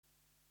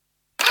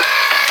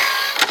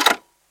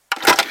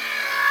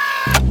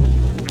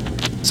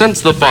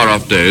Since the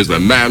far-off days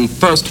when man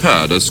first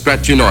heard a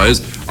scratchy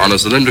noise on a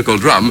cylindrical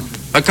drum,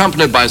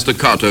 accompanied by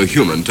staccato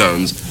human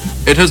tones,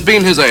 it has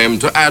been his aim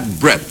to add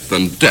breadth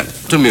and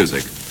depth to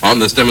music. On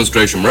this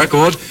demonstration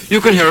record, you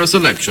can hear a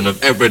selection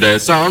of everyday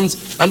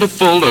sounds and a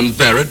full and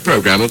varied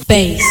program of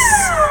bass.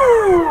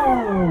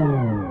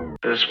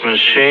 This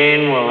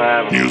machine will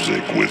have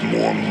music with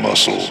more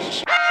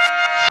muscles.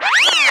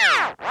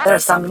 There are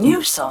some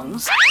new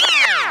songs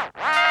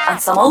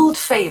and some old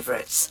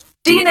favorites.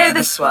 Do you know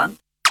this one?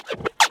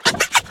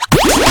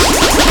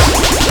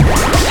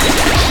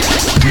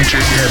 DJ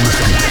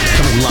Amnesty,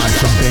 coming live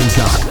from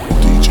Bangkok.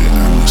 DJ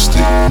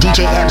Amnesty.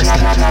 DJ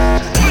Amnesty.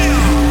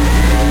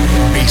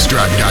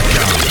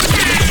 BassDrive.com.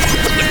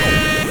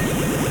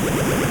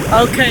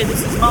 Okay,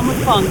 this is Mama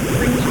Funk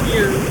bringing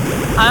you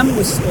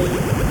Amnesty,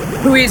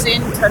 who is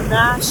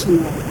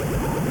international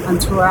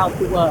and throughout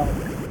the world.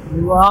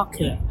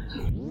 Rock it.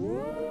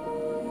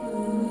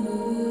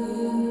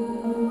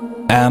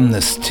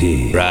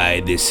 Amnesty.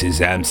 Right, this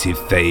is MC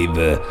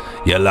Favor.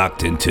 You're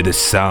locked into the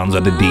sounds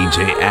of the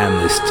DJ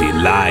Amnesty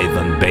live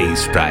on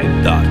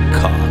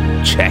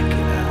BassDrive.com. Check it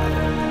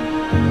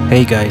out.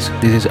 Hey guys,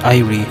 this is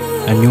Irie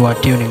and you are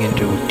tuning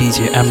into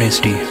DJ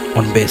Amnesty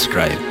on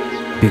BassDrive.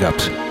 Big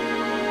ups.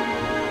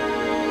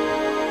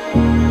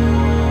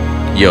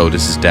 Yo,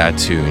 this is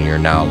Dad2 and you're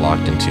now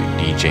locked into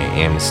DJ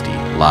Amnesty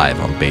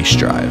live on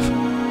BassDrive.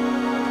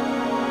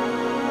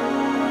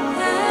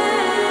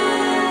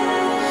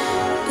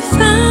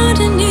 Found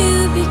a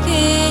new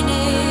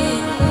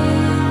beginning,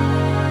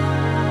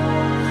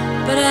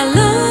 but I'll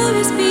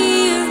always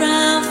be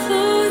around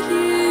for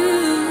you.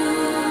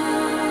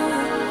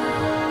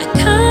 I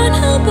can't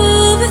help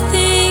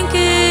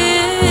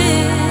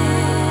overthinking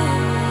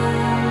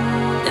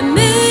that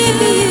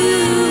maybe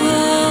you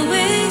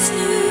always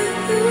knew.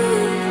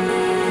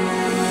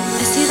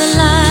 I see the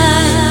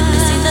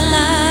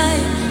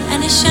light,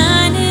 and it's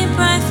shining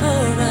bright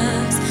for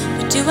us.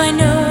 But do I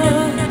know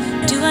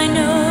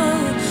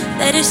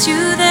that it's you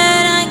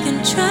that I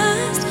can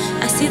trust?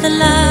 I see the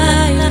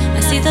light,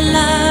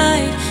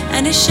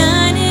 and it's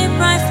shining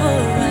bright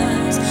for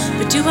us.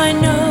 But do I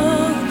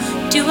know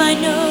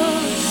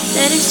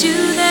that it's you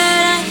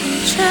that I can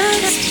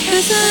trust?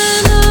 'Cause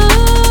I'm over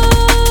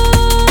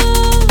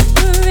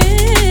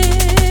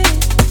it.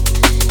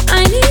 I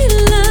need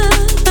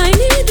love, I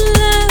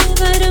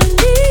don't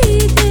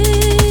need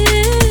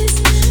this.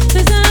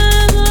 'Cause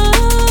I'm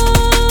over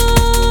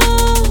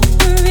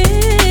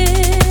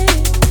it.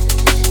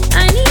 I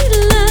need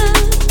love,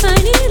 I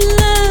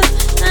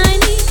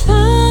need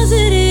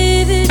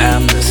positivity.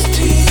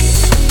 Amnesty.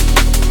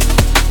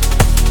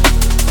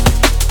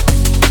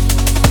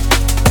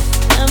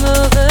 I'm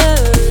over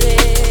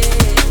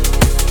it.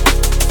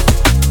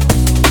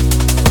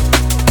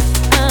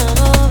 I'm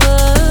over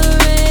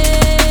it.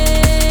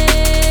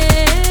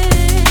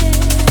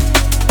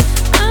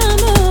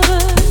 I'm over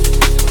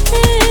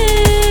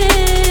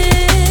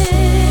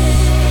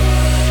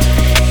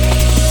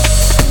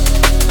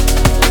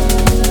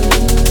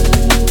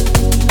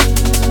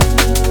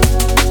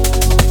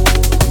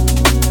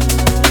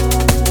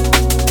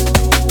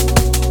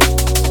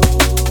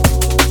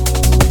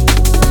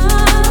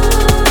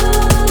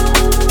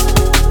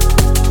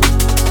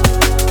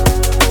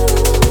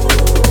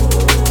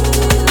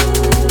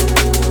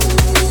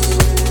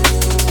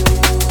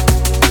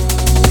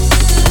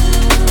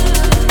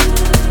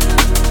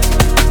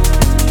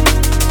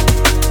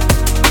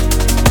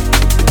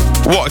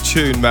What a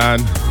tune, man.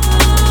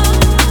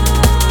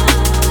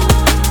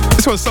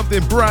 This one's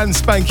something brand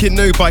spanking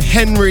new by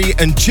Henry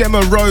and Gemma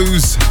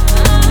Rose.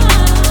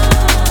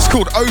 It's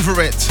called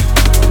Over It.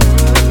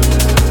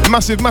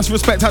 Massive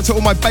respect out to all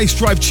my Bass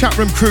Drive chat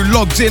room crew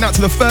logged in, out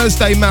to the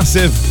Thursday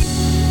Massive.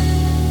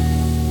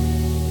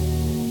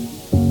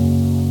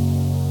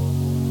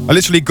 I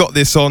literally got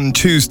this on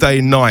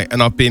Tuesday night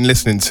and I've been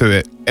listening to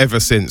it ever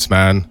since,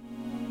 man.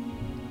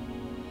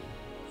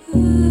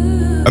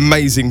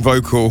 Amazing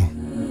vocal.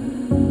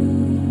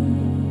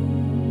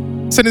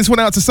 Send this one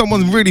out to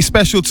someone really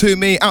special to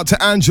me, out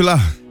to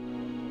Angela.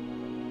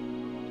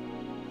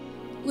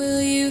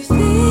 Will you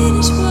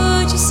finish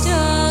what you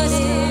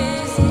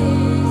started?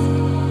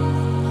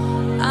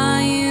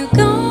 Are you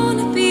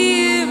gonna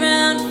be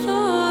around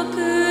for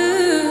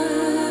good?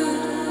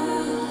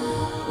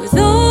 With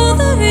all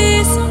the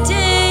risks I'm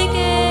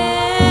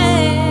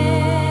taking,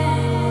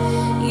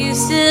 you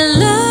still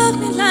love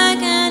me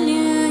like I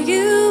knew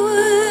you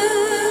would.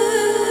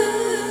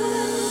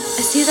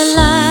 I see the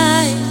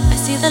light,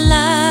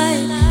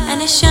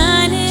 and it's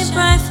shining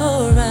bright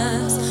for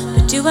us.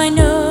 But do I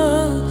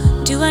know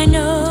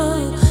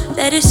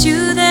that it's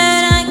you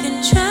that I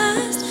can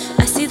trust?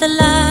 I see the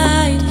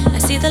light,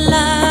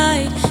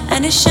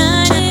 and it's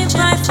shining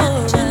bright for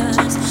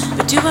us.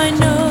 But do I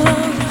know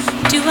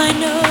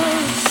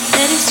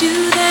that it's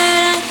you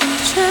that I can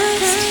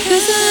trust?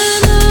 'Cause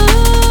I'm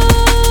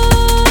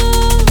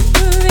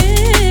over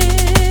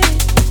it.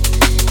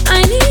 I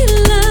need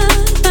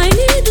love, I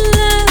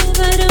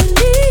don't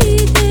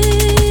need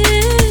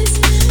this.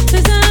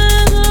 'Cause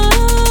I'm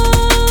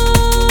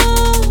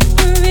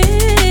over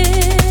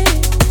it.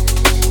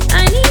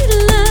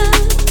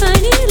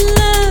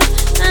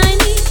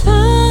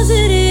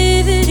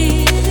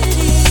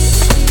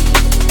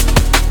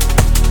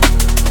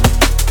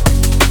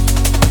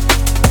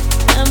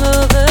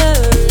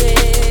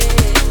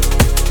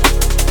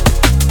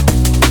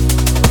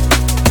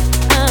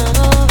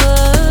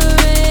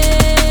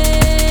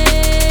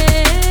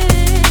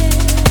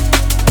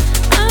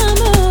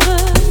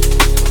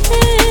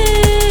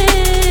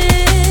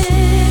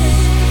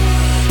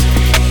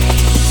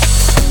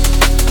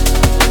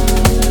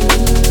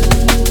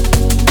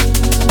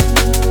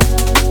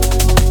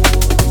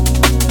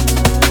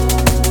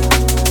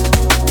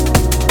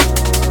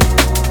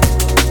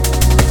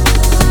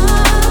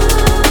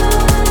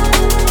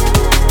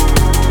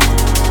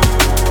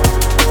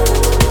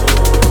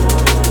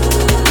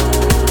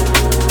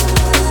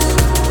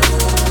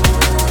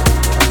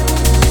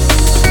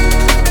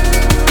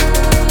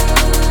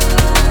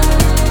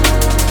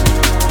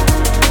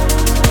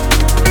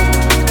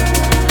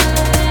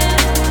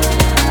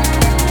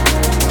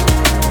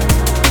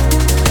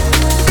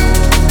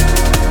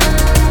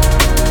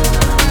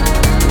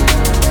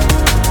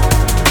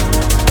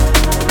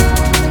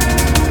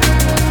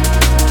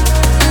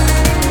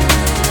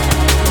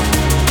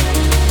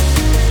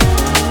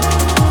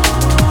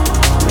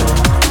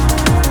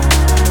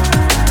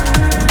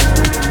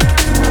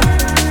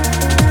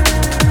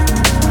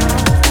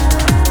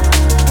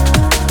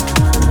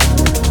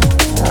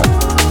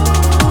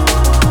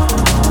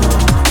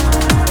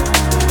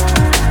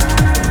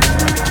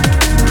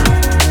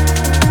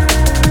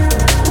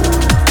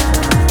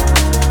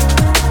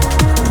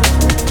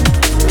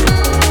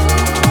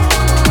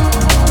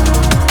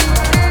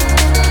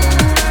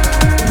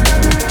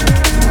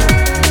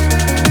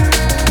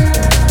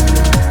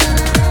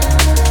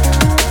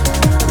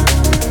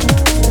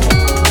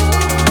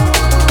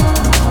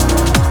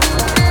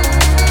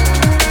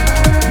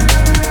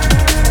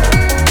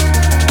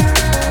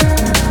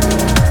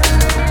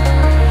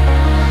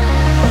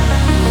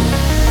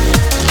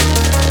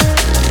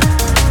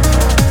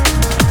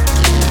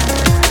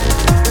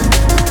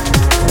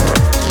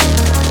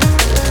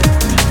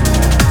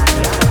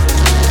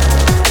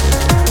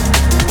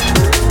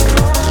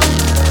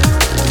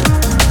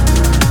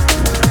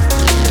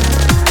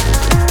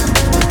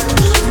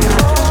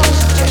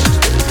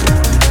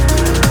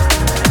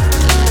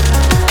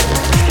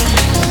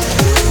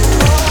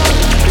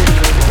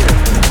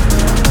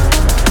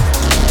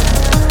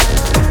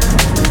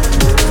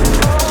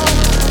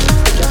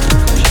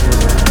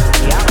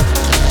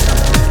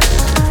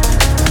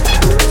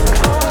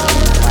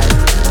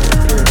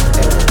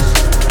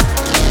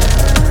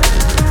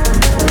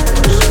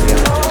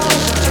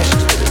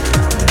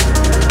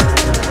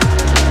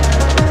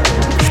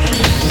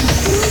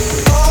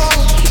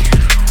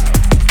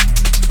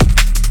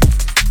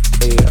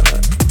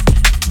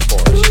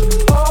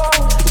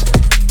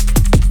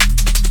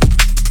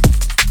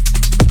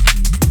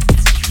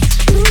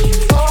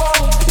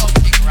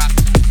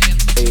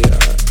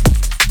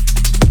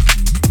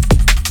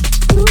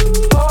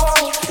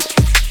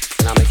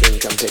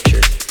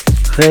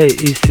 Hey,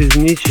 this is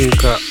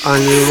Nichenka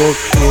and you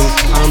locked in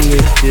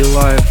Amnesty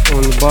live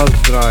on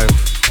Overdrive.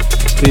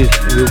 Peace,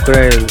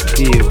 Ukraine,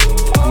 Kyiv,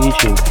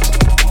 Nichenka.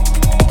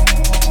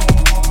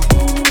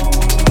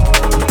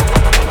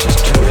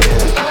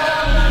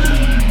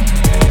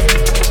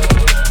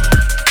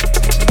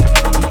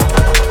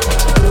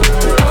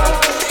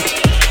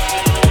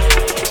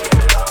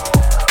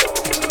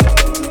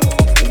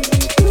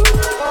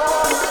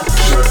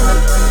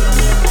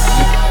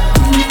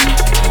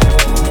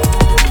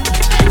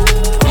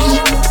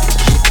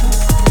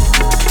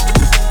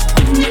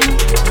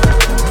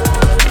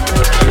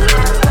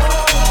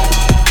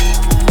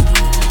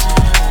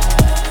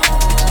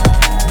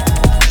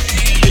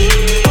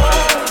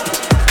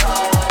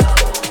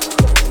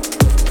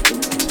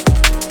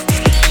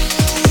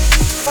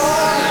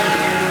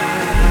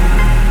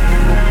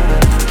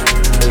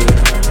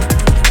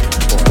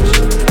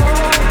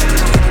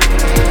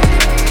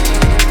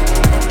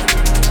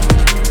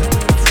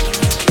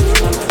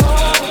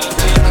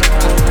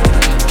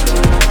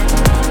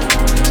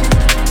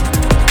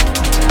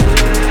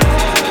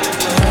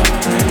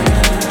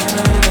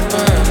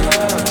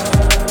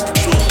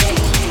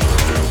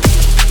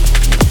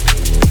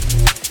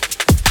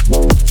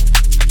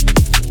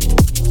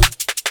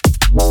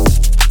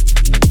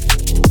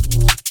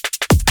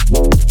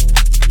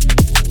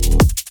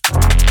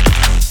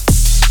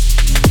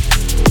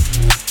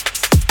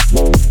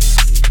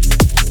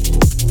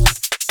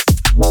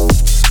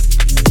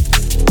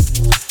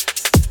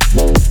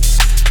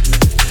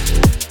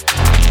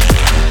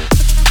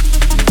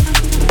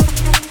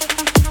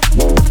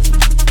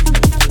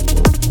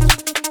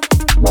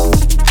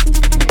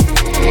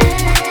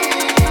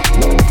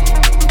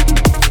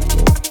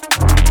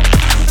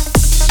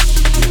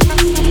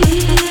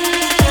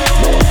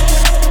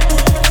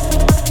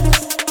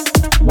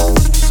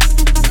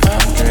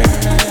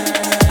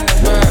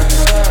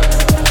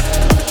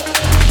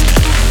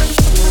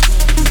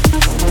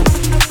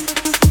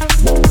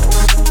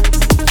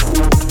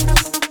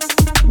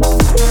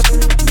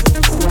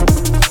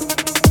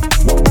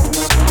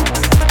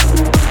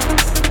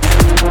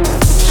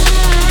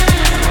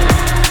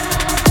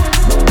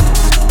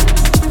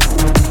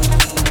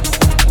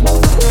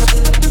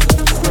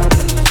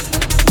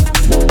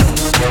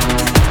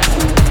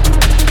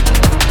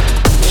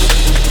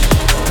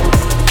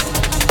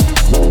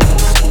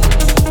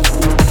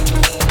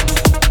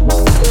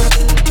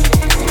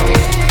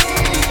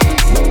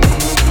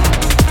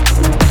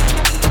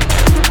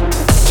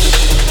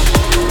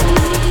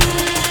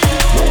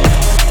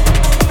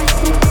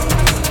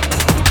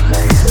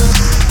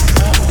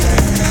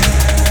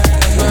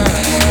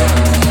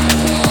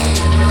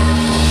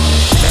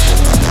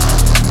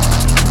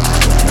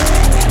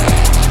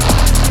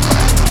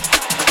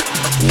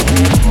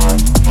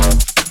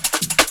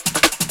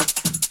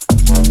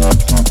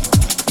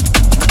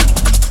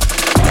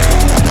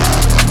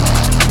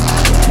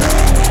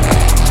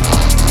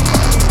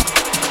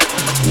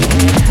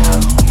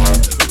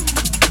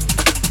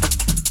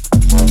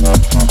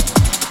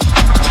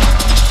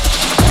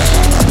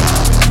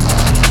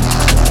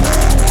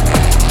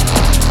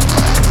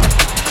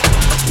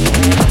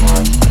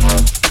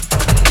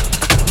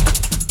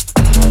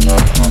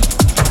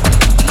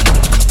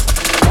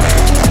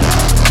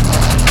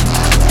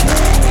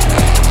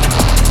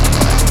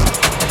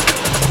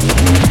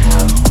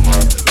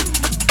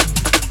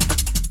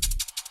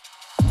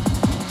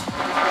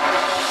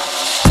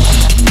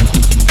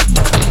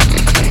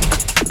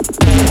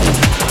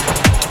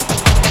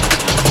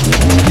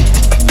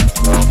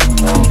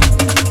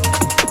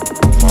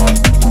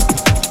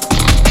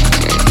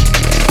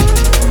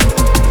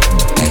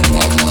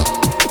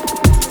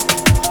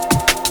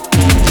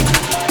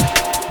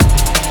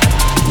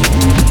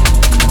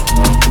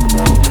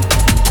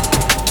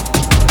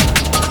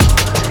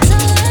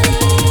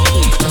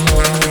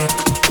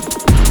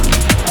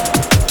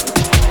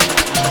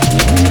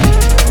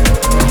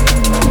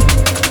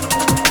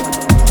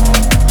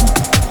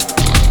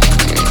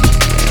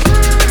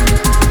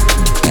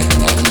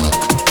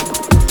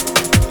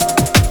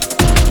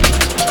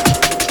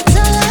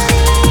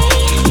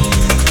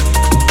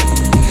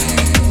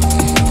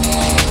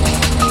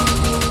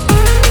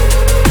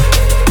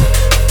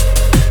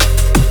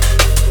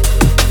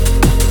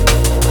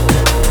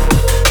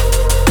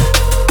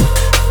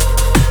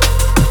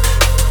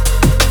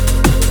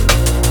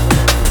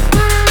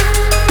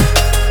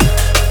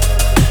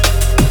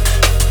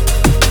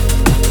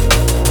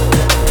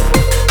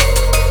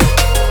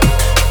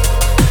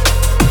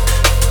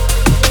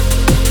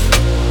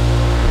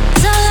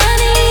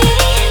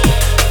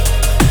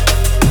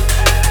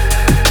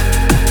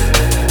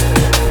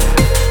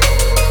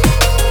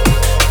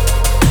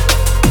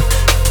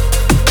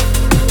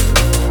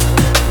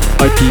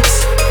 Hi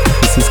peeps,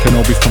 this is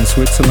Kenobi from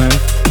Switzerland,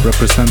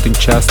 representing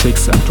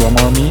Chastix and Drum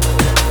Army,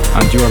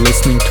 and you are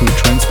listening to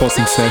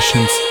Transpotting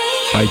Sessions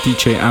by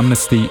DJ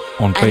Amnesty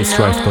on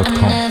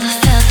bassdrive.com.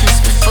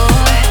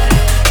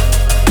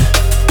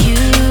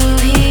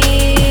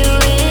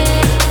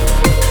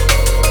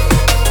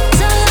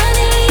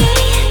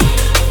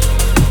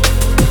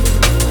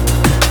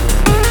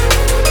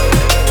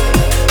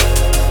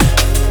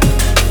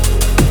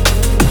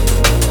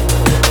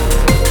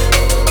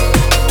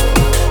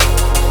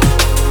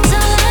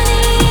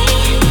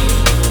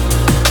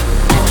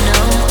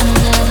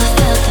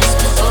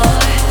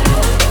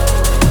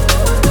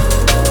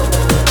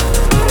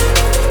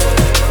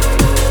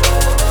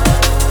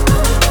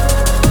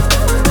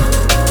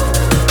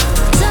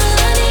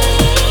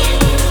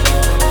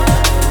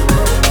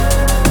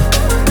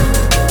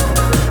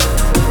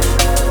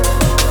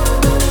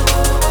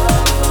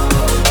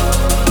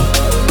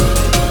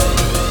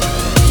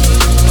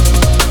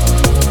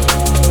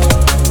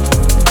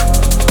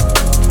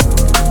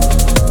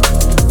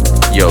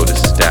 Yo,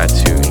 this is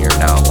Dad2, and you're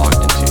now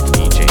locked into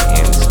DJ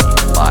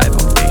Amnesty live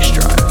on Bass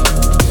Drive.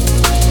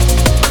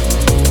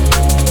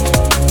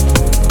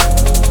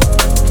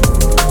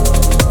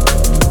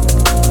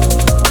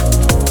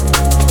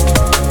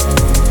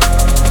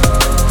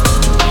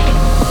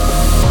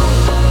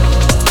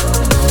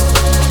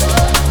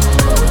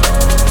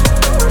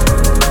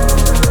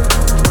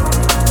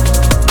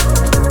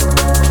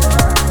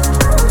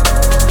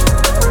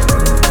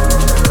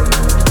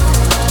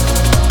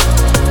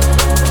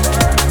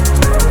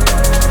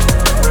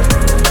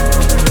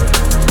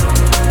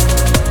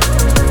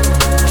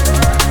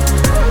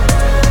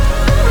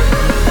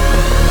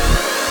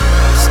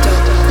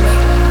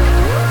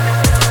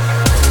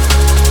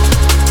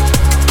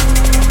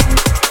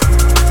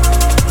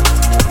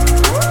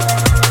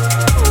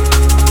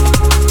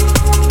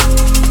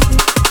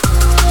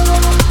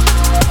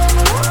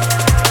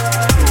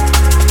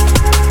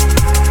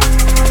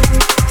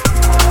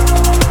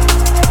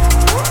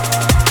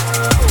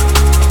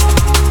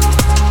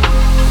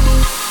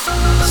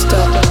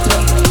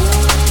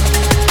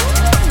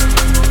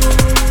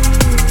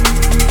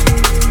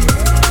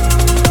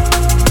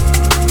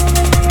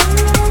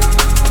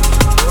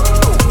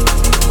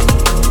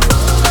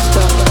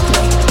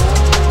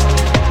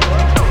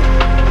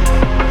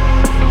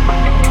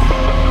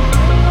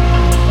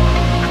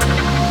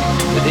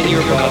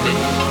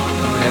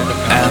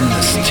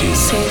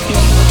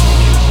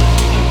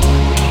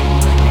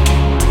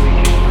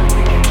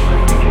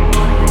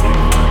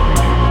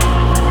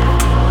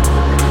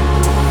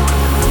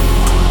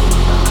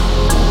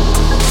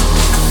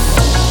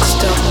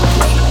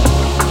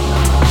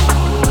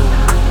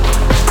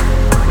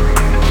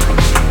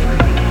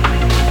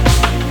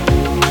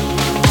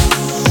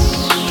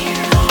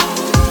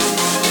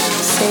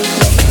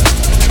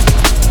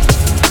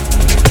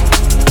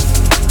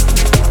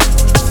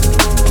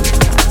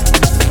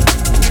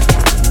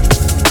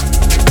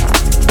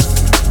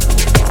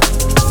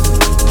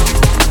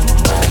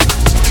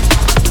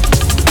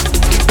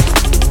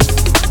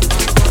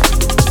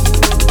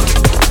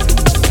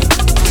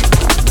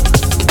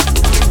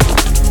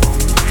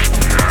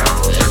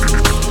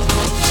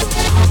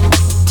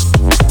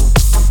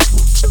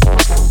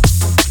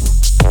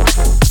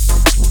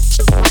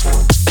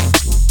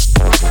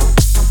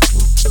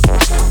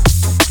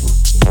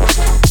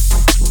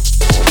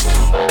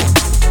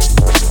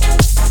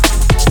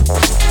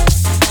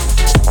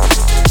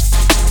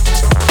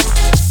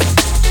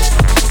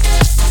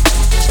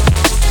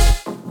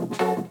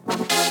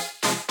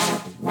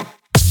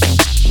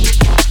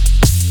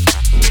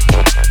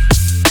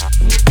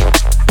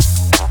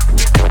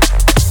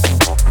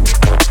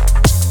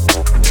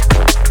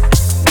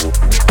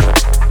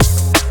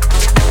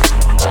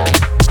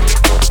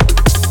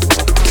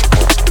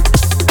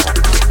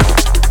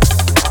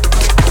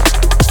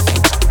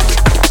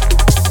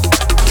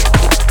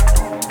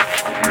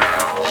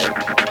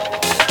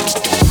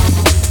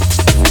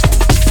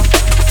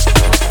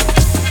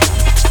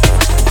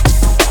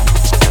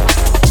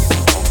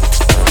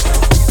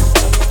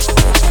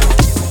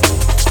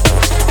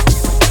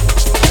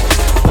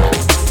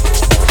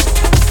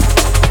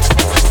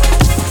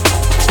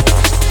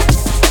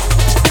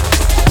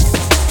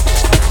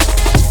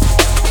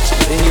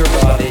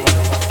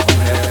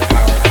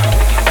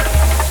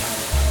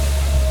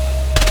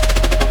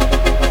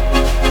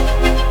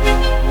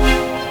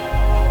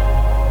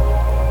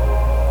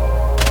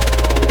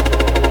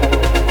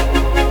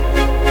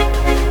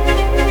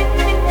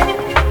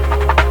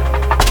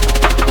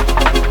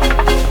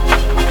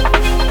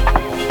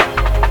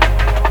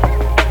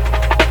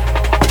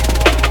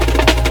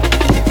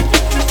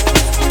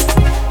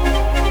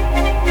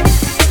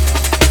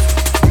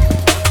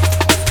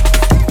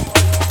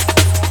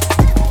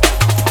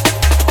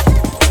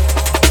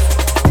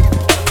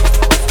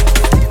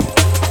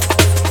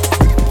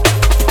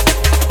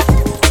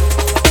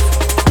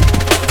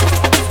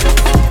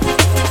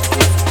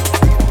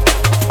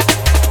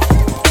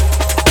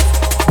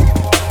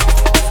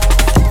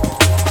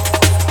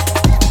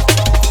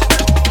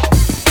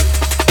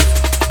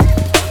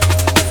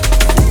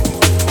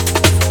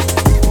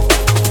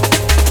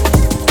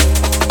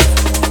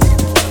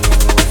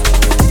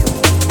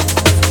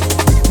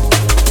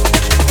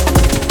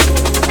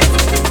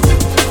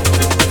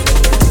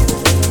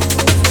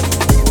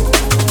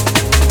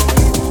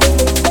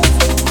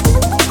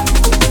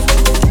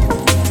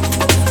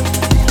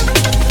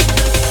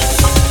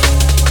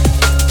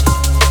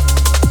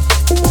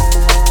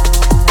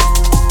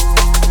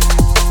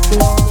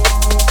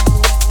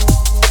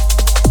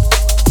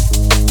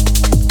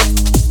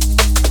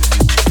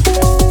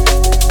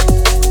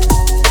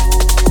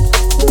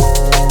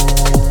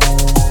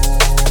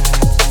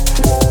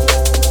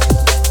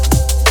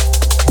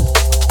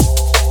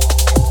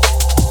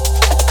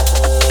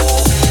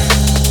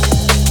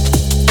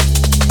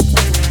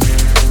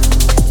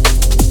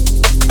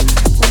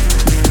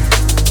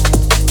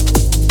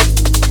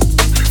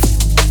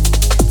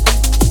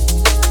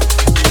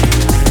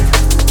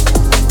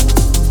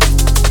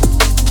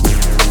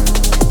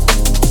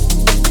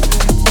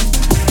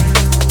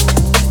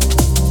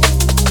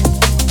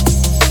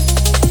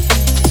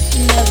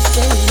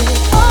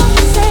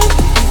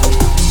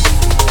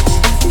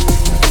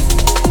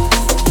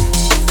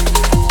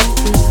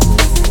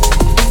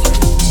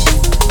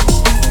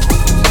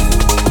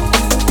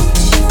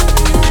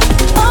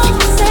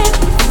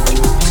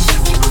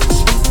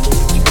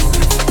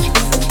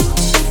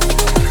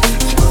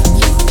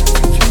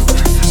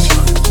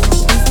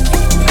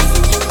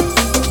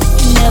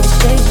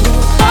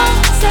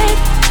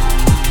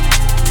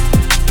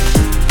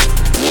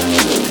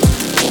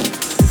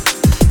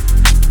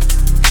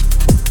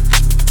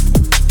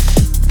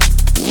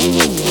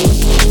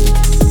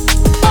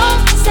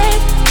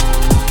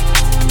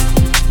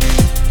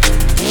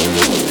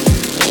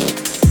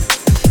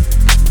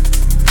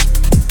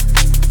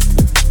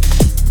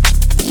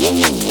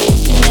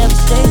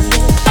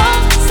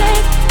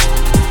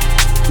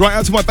 Right,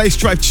 out to my Bass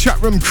Drive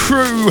chat room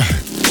crew.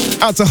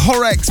 Out to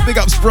Horrex, big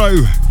ups,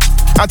 bro.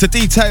 Out to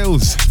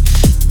Details.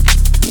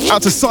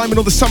 Out to Simon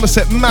on the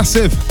Somerset,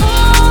 massive.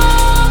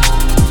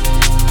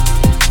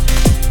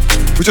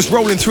 We're just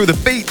rolling through the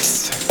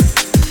beats.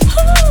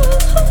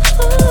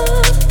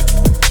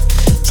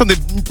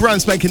 Something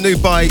brand spanking new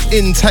by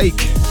Intake.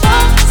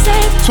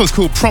 This one's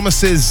called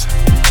Promises.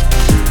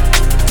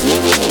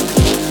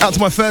 Out to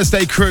my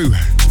Thursday crew.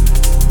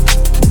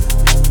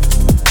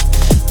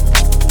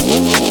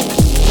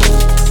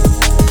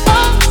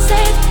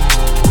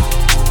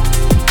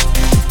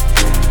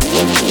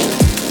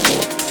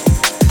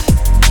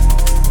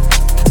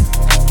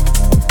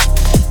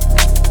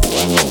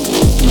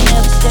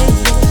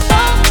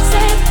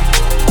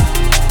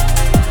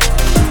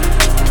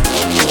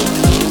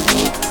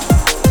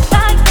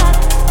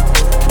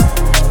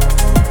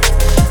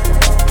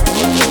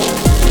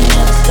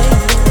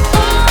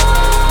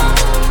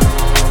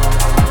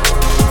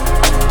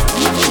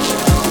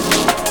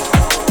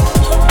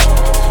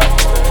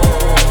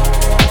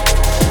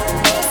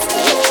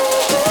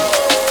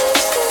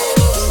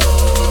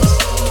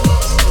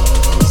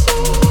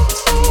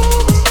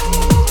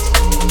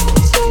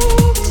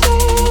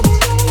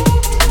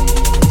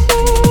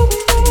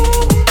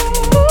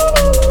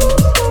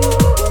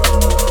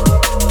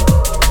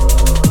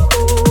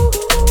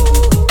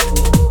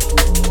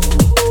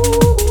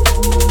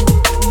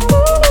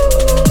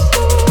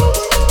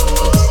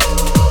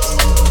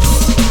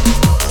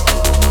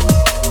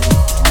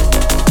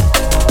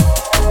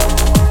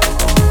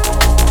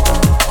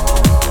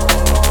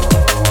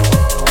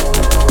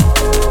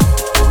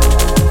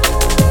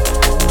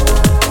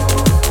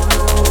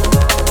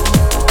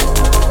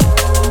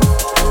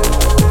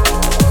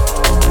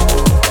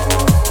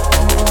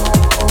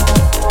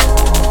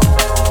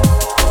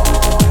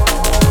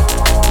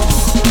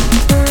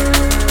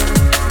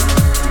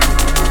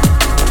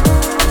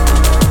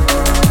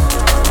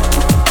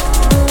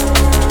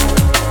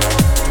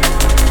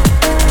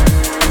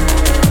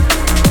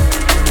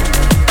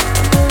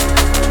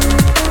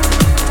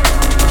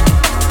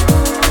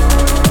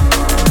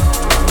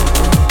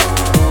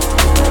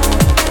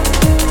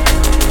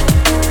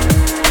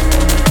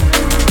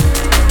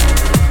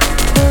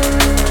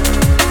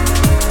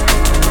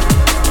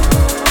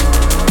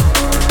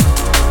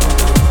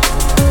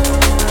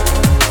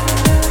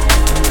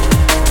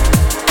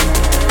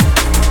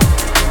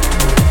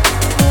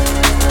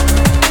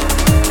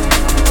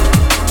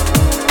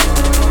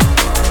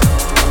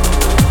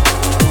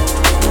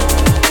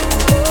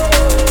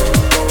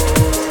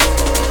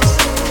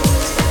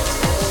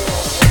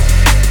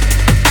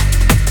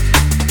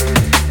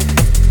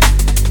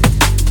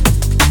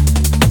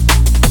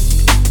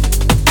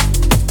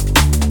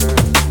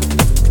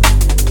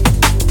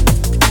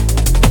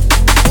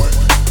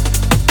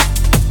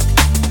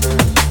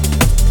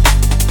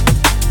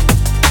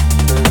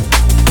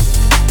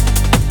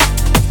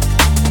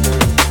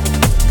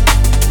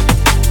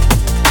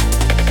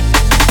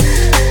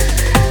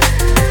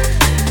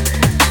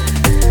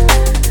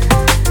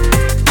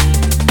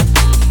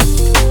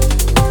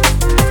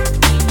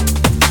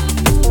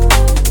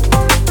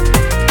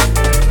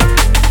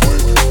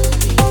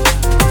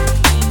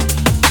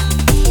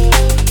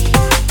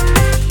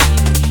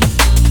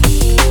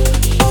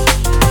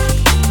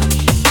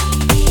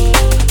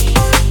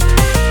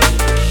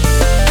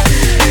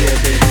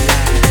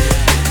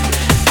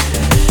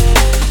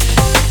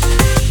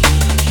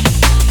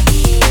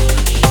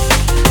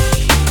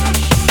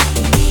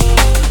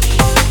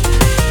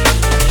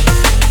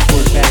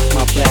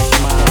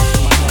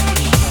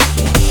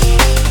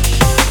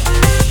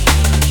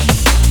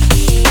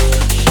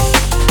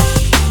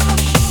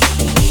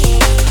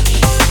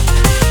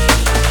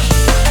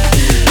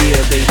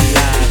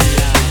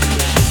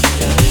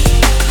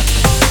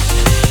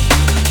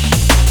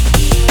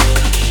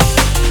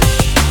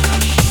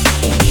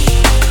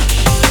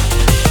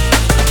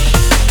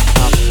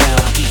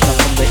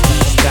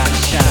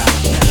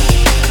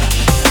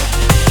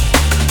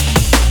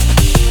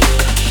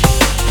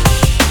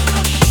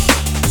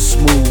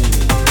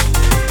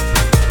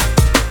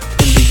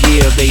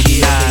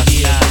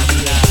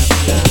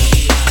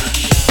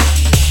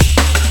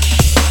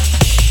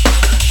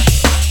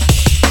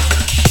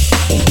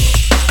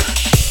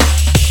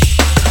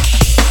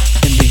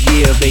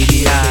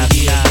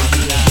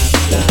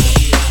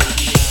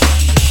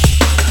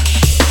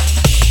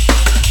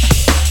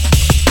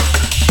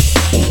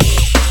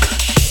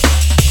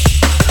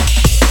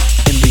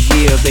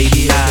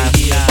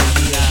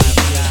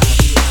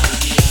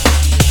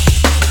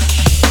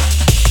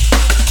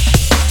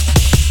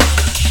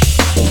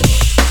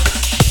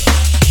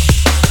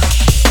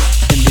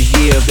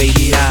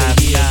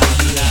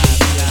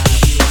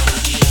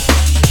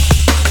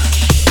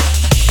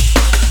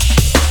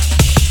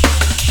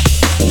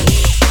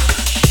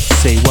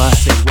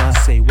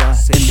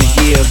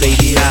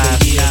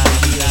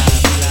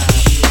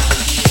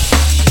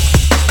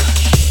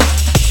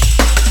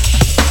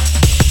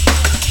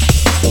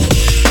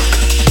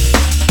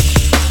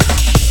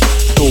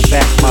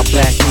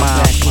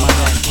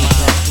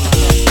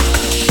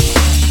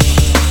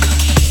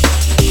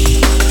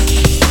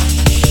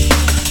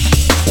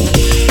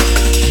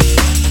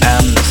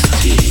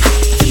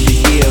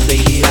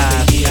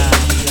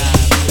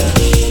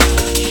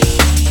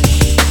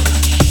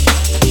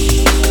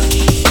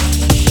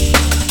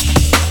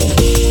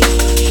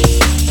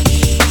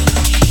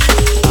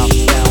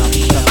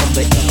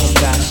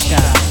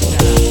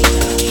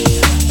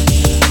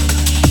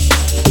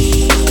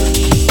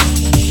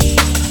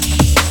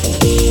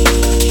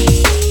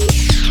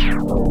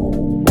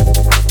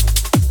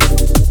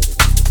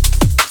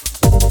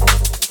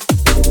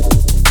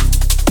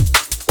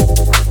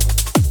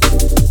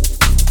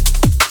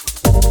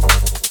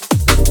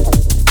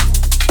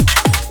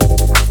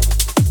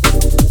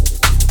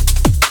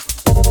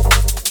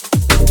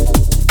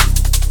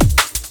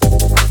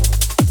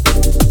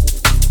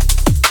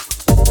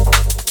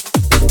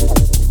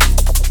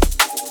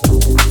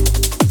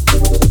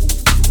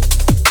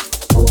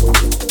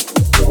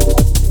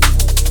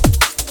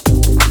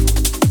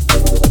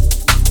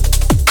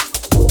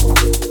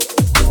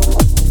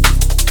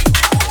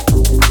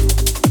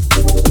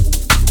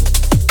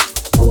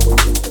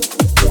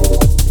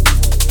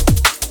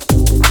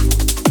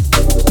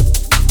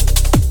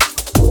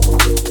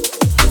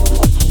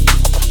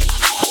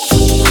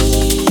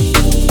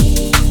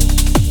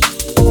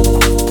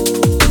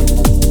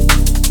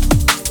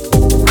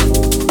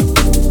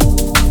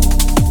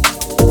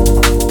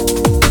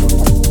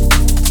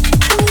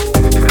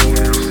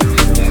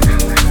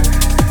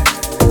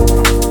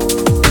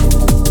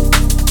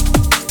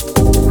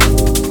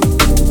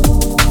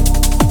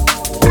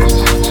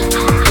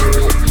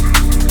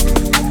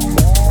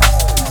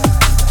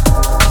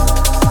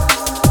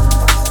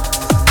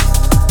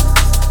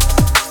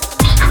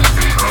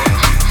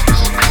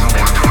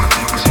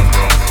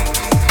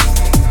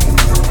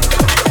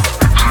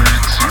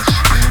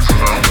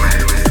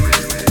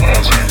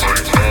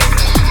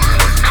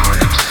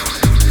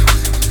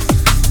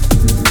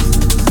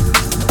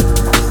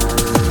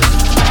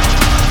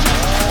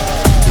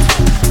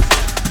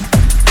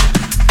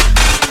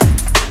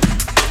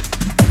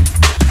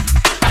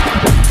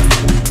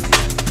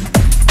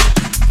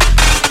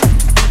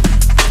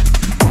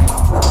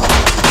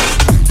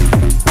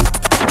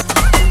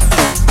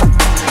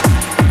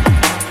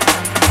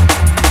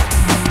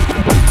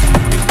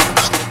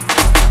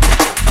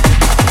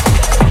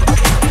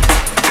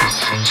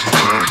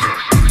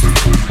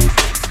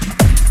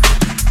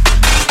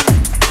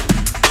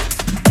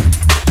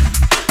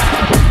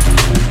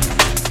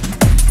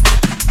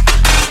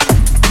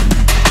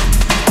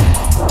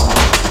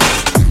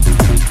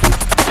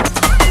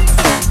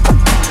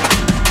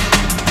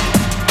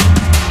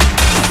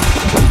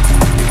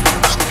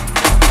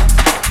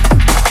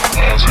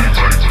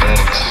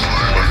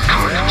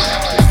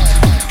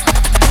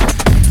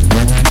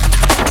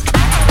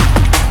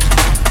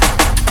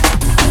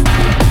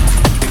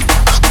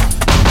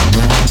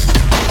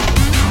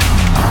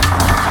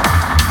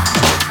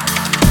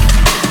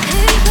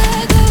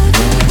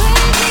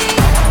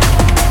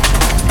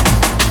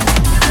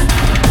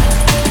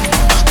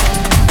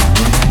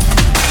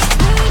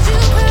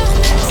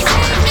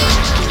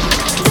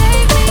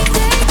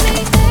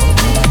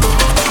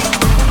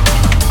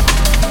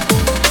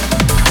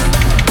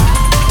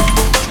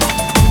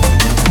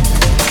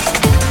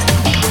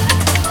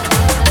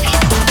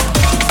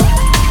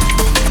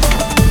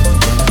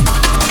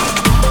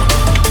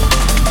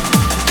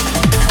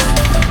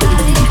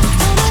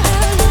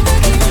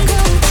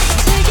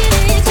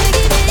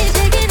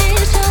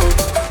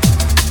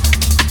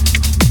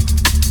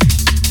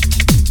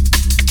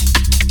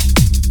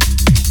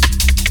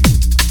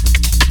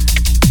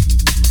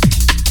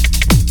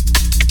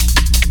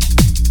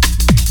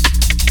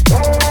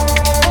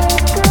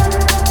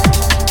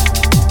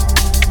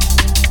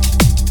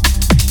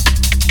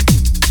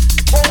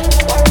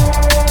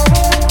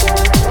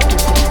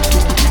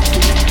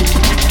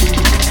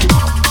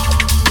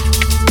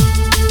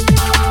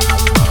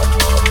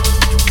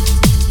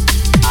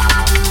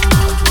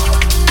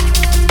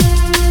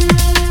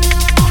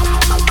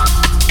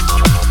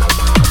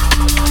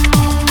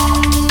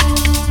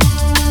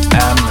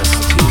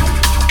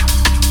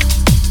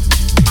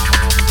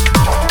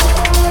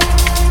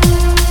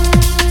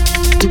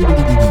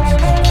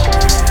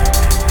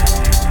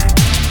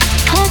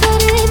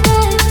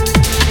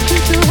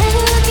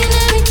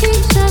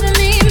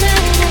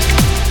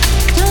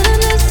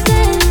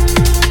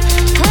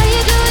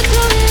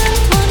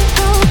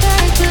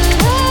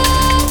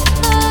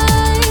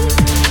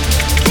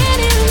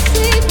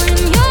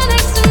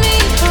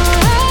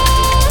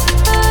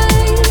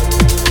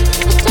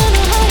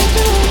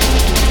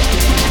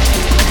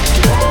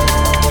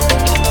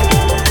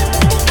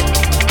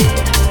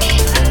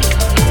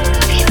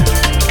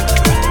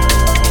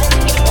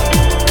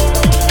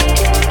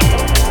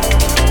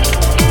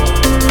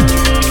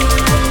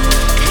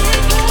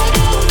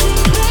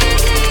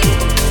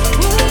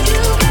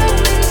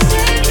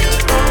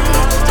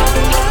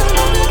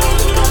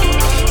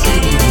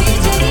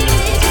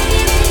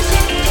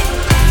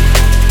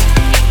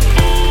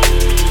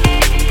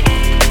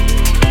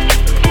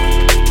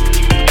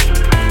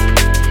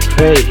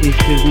 This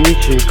is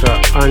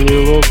Nichenka and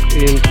you look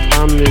in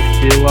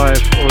Amnesty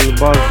Live on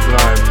Bus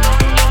Drive.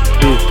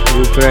 Peace,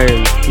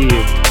 Ukraine,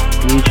 Kiev,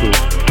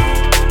 Nichenka.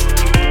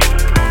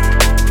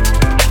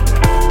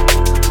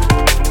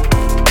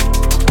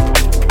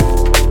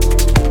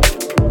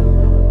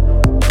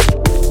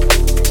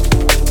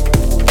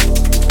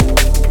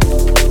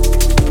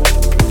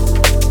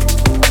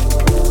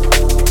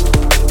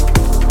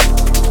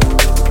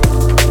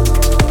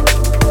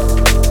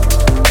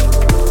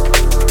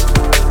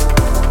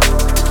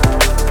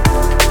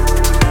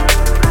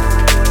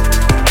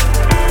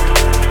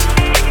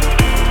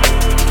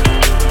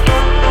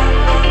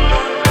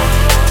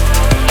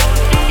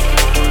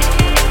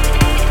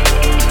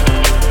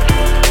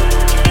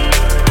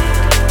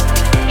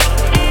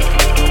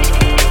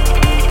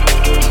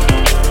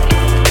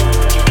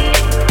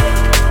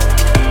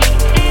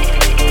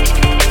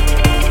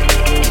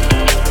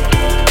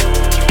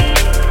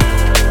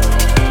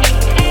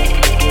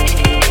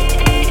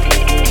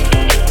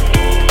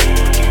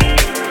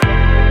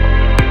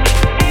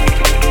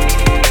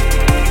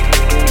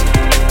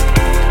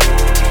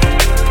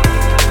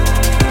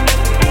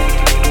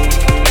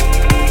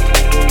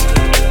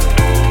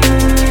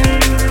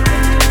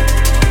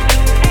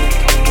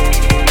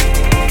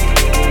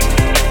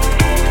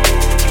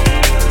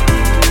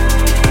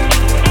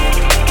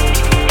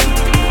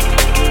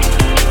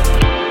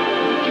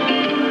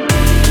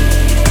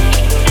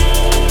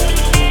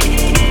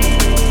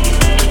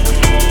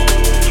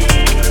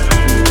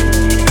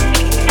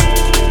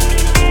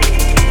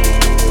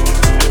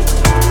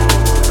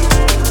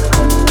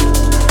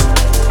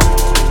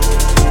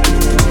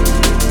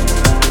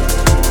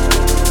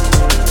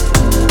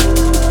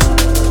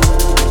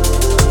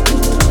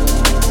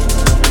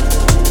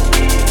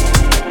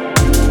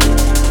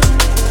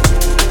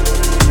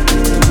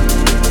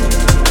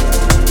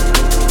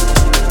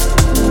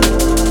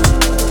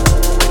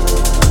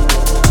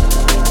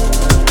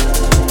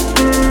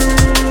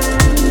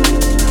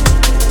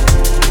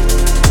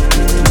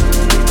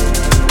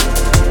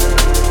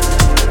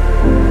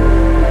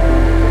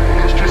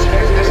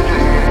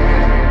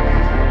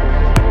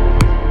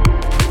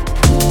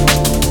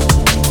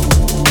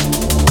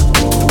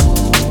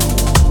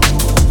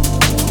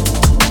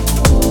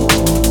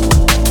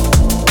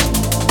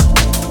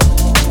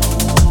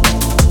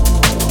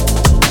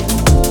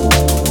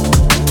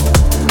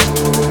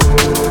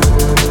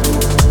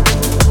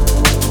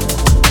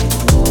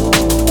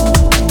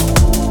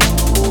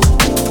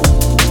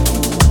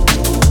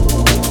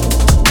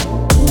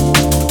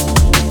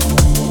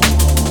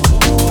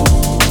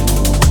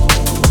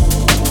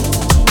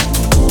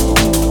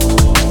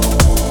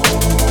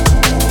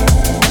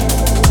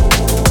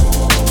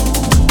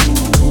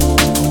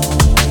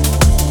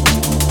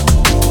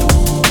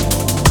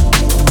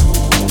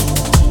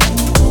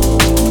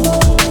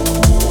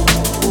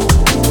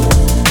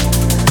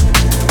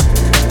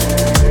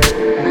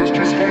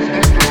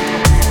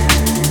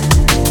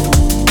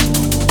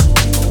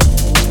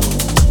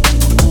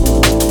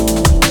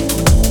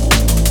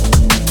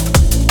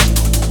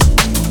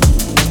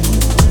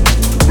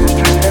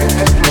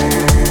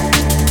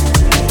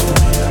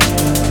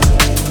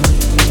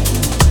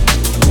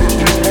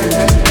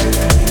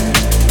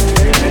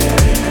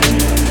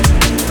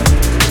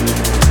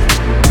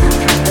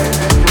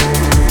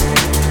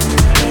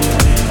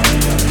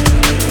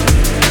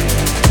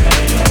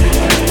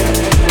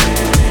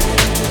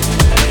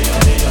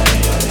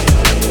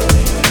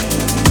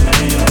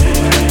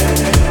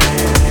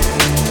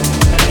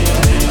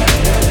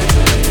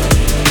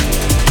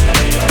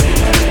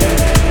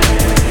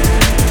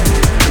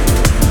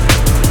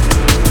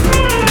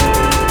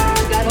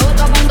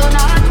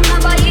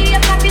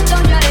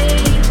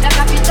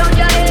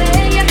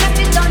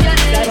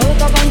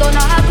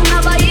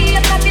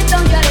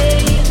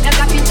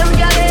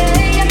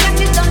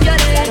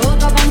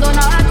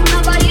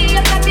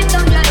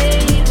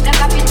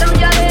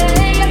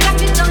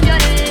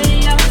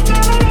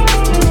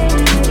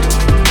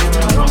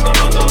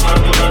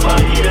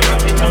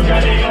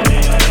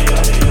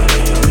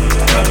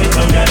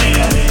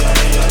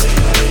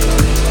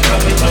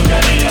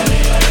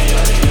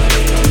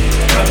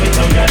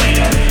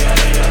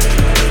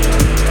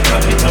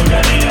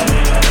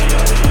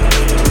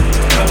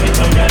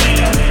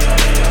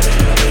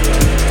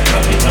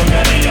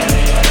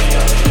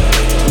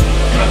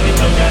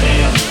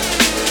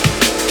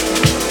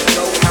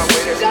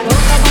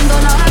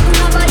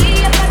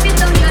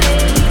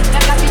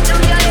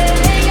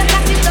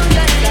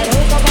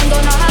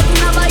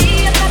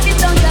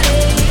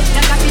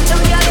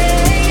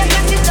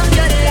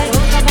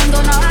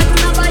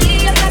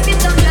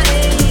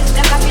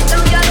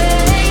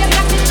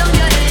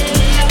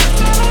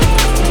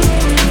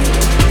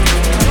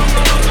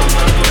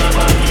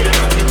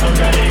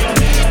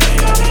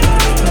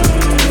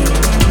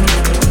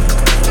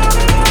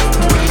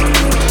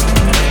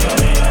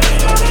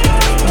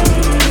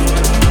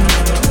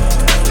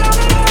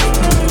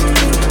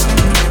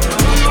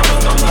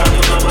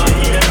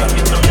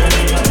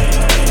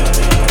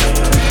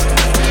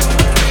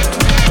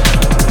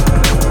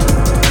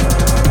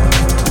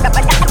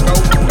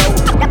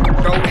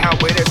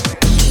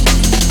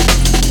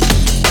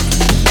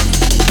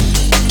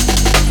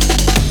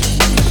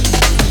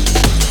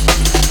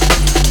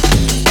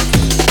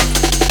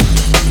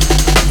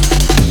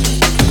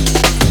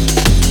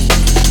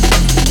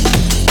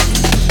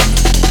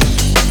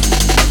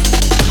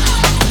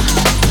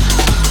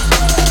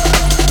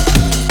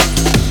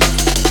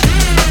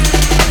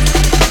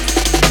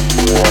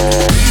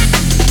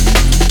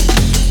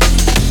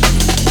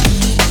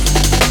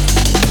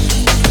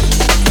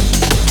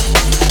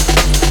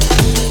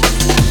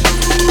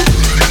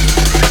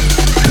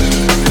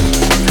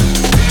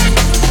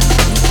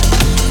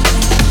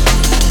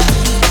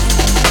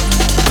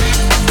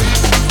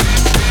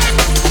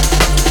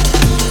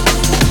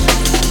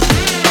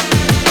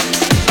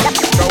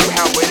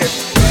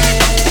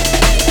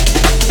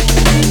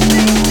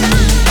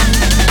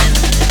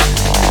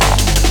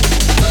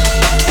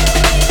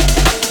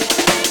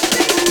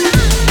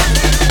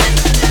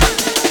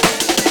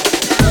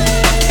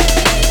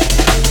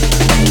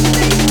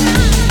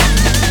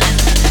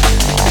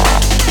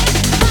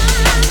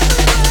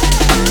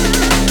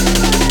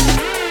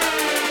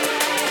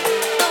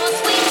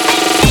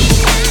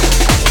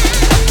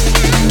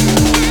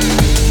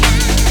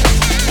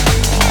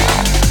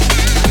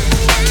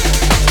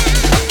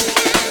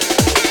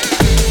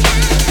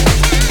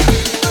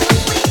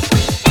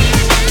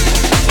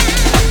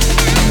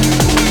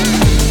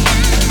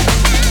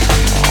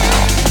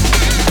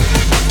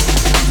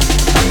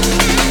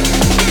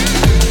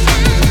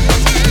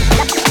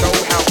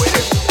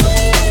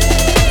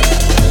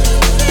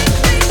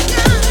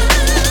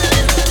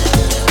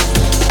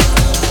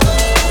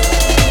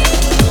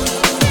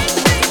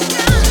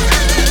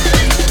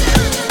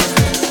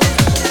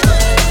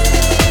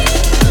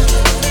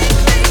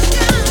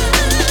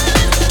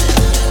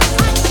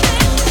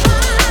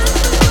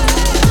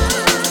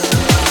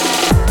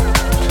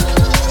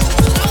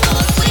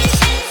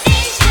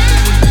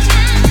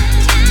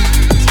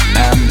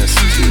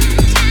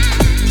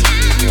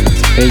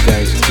 Hey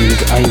guys, this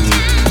is Ivy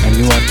and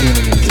you are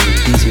tuning into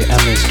DJ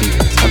Amnesty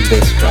on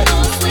Bass Drive.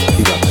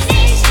 Big ups.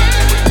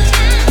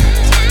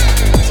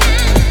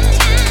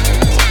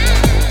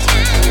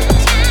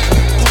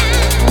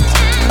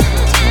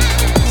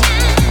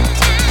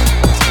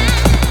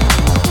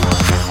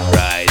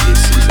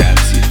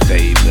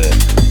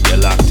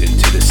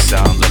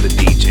 Sounds of the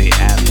DJ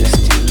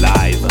Amnesty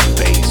live on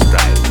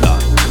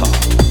BassDrive.com.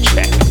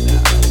 Check it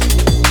out.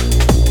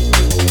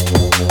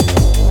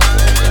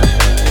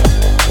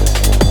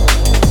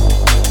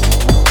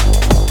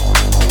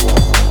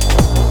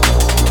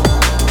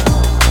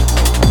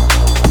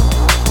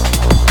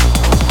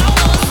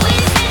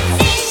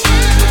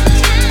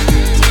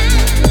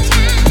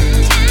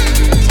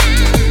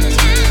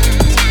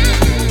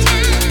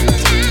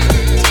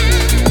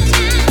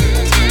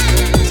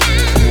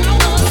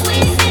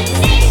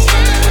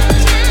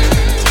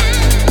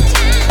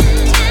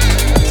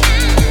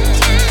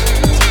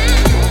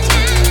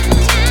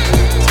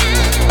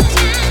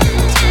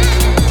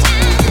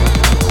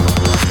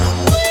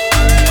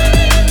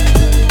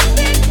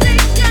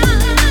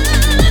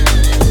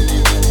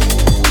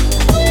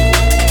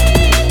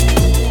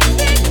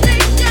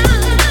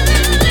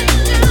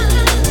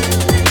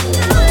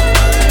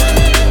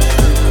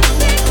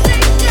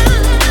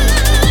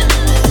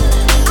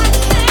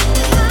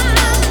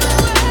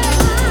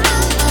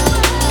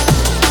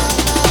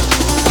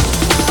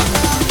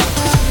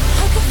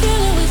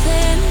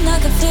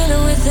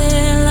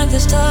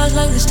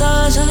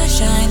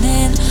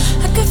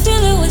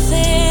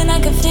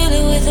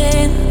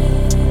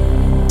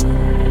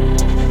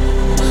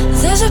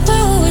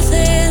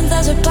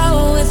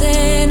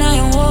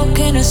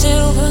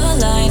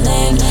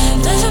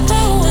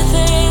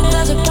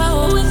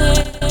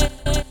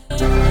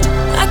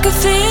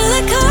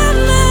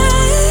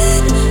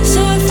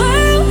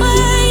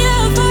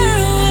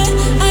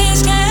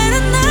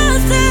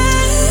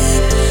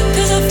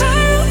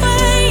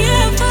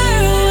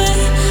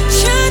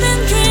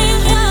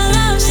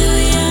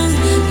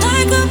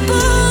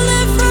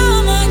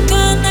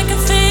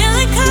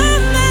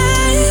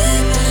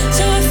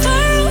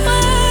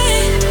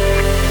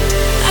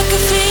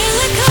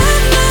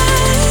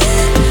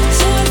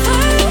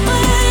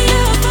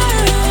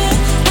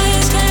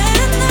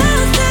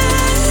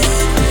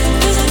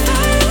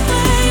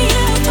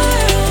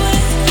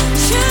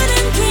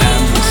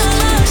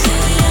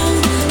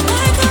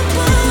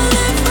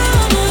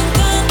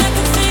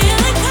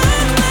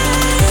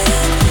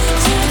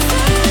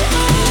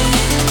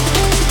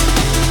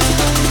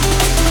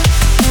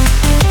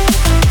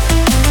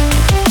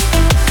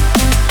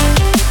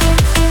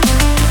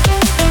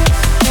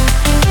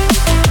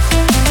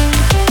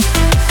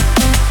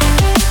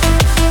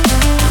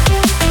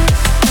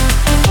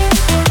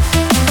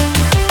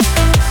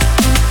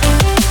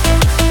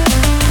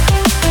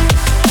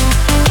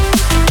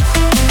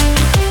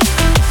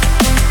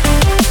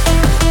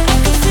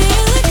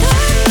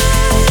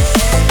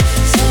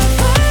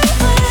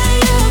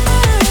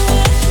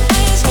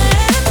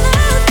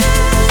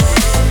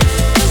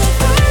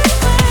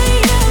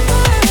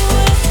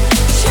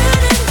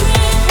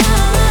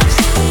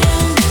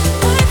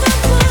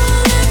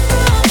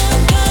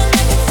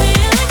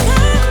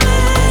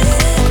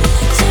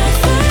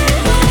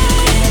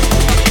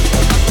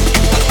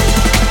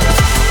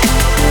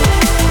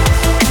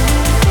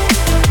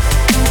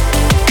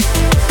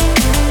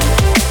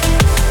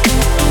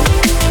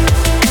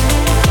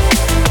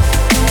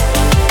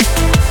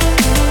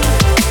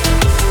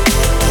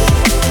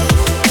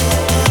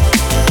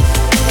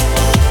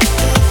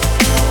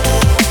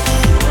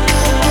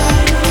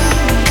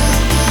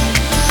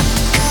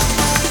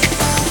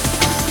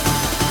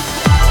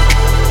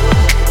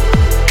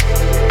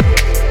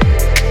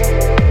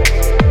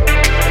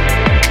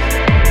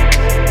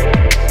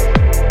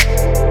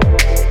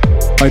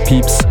 Hi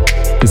peeps,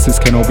 this is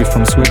Kenobi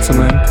from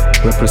Switzerland,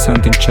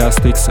 representing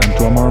Chastix and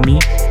Drum Army,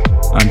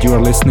 and you are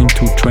listening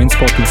to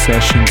Trainspotting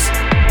Sessions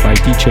by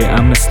DJ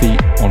Amnesty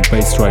on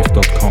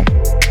BassDrive.com.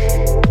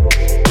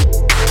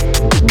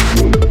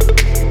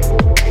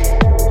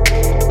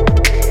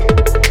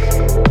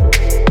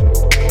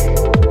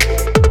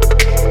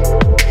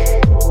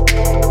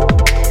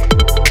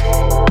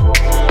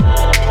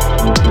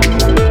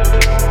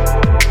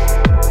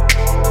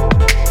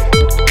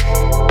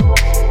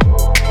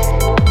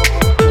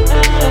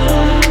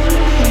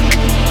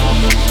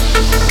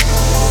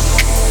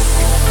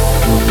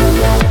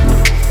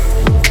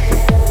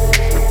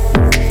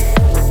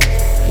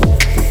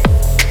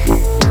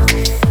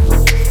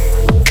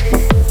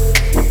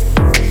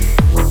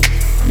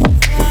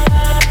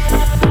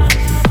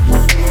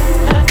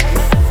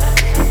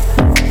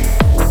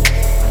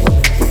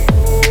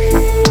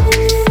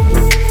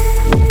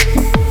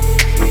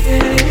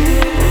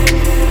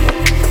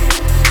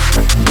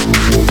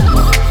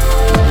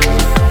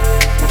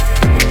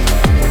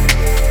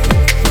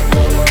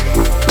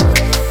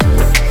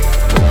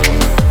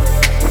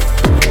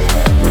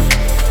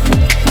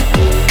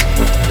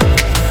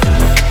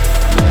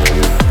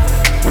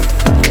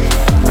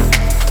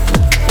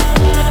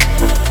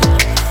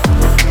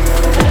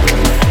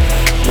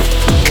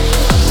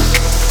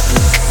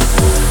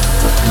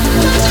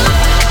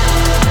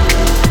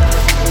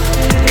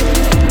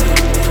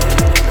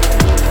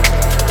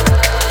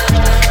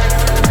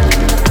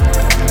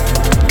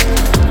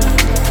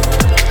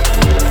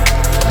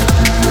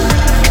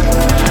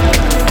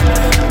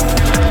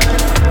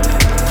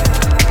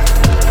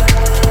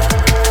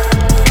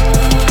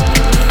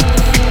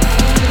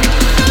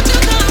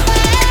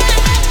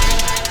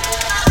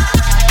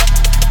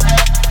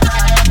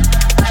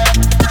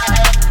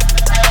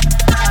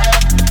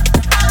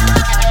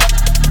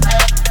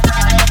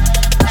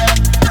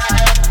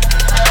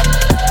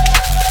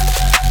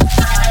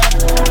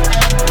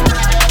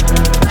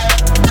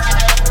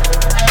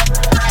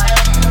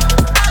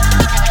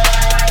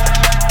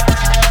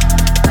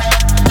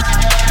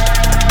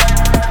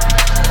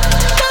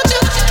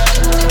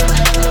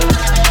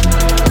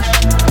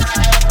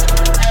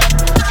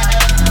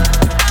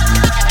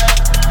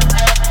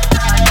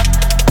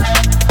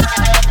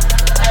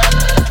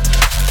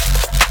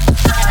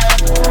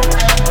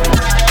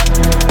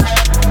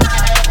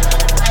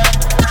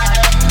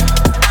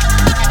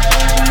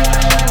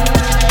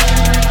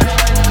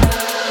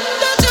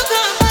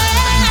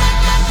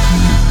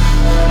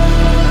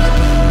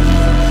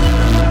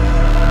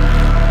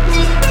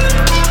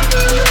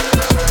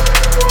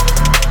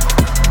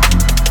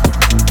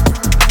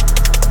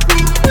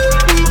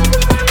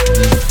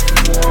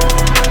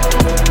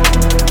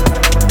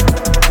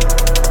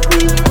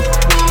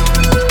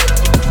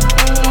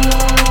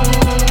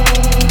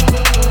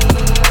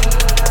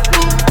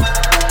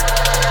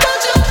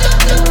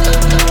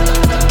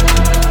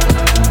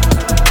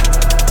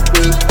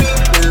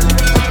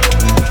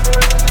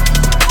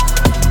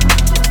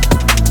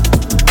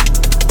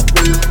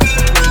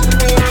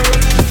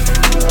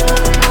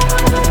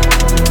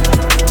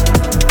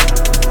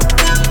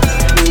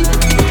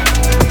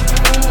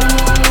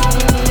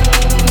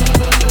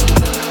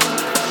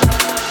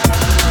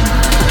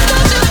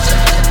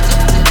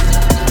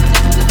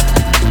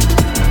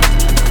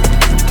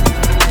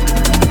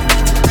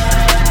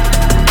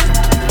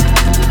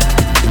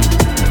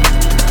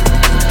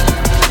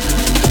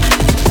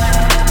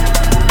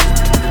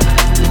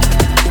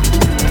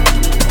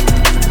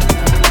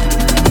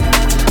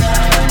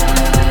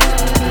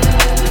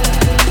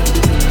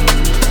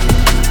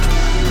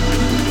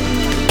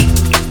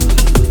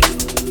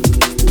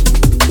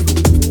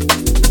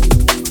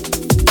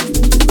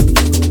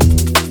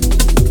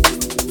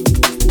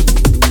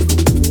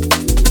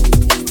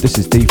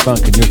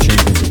 Funk and you're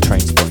tuned into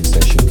Trainspotting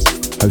Sessions,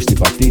 hosted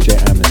by DJ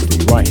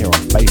Amnesty right here on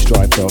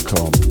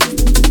bassdrive.com.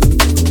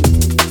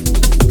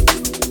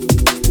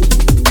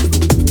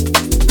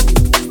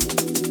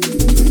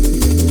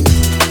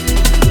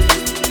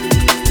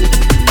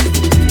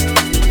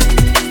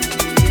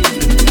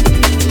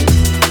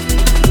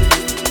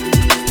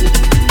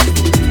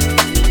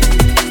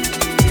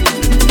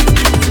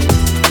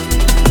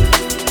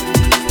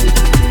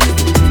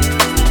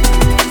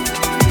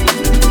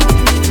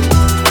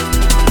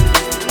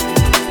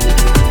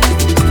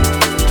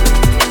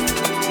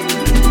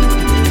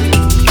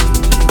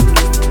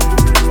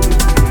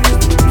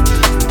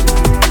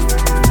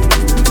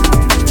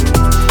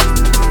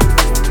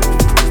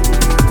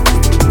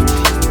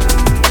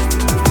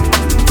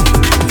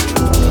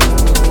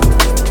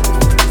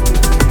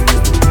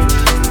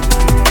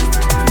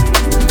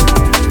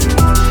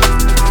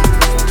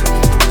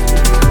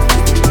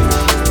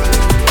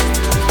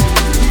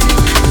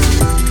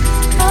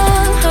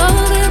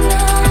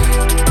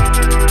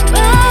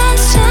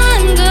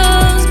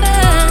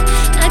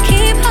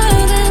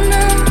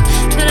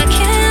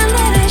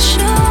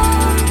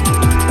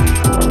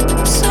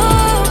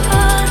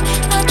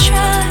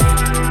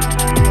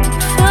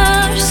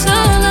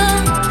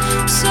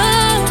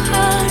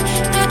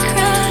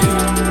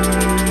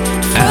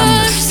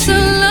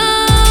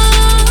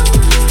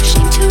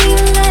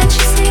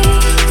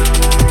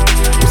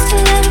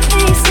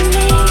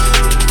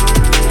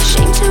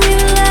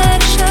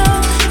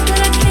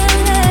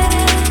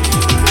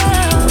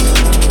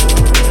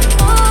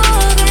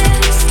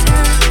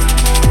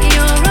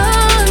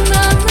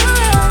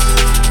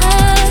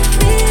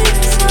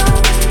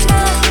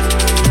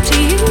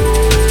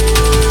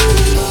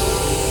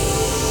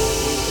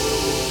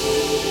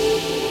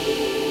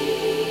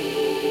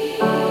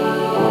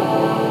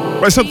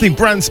 Right, something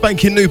brand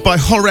spanking new by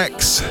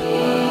Horrex.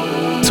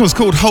 This one's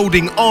called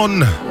Holding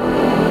On.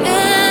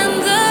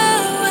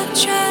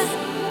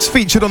 It's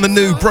featured on the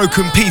new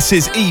Broken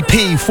Pieces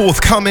EP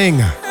forthcoming.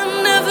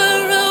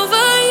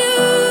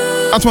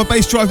 That's my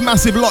Bass Drive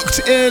Massive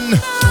locked in.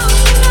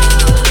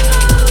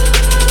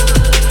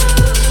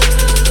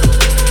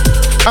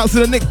 Out to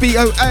the Nick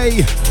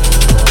B.O.A.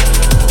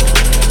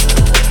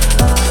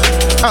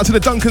 Out to the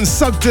Duncan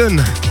Sugden.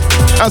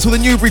 Out to the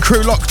Newbury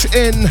crew locked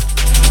in.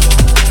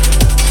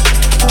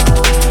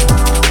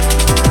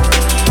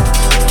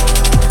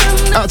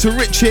 Out to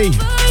Richie.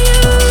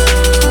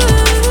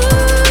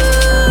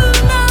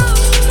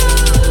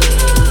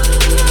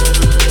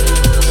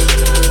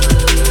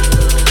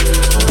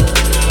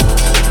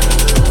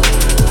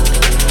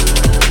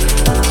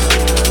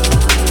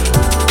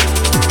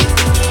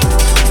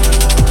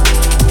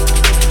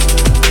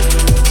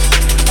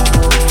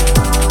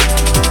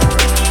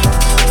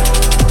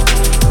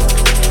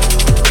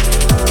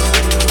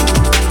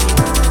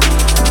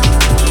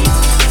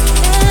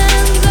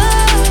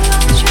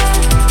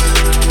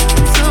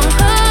 So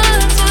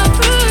hard to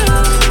prove.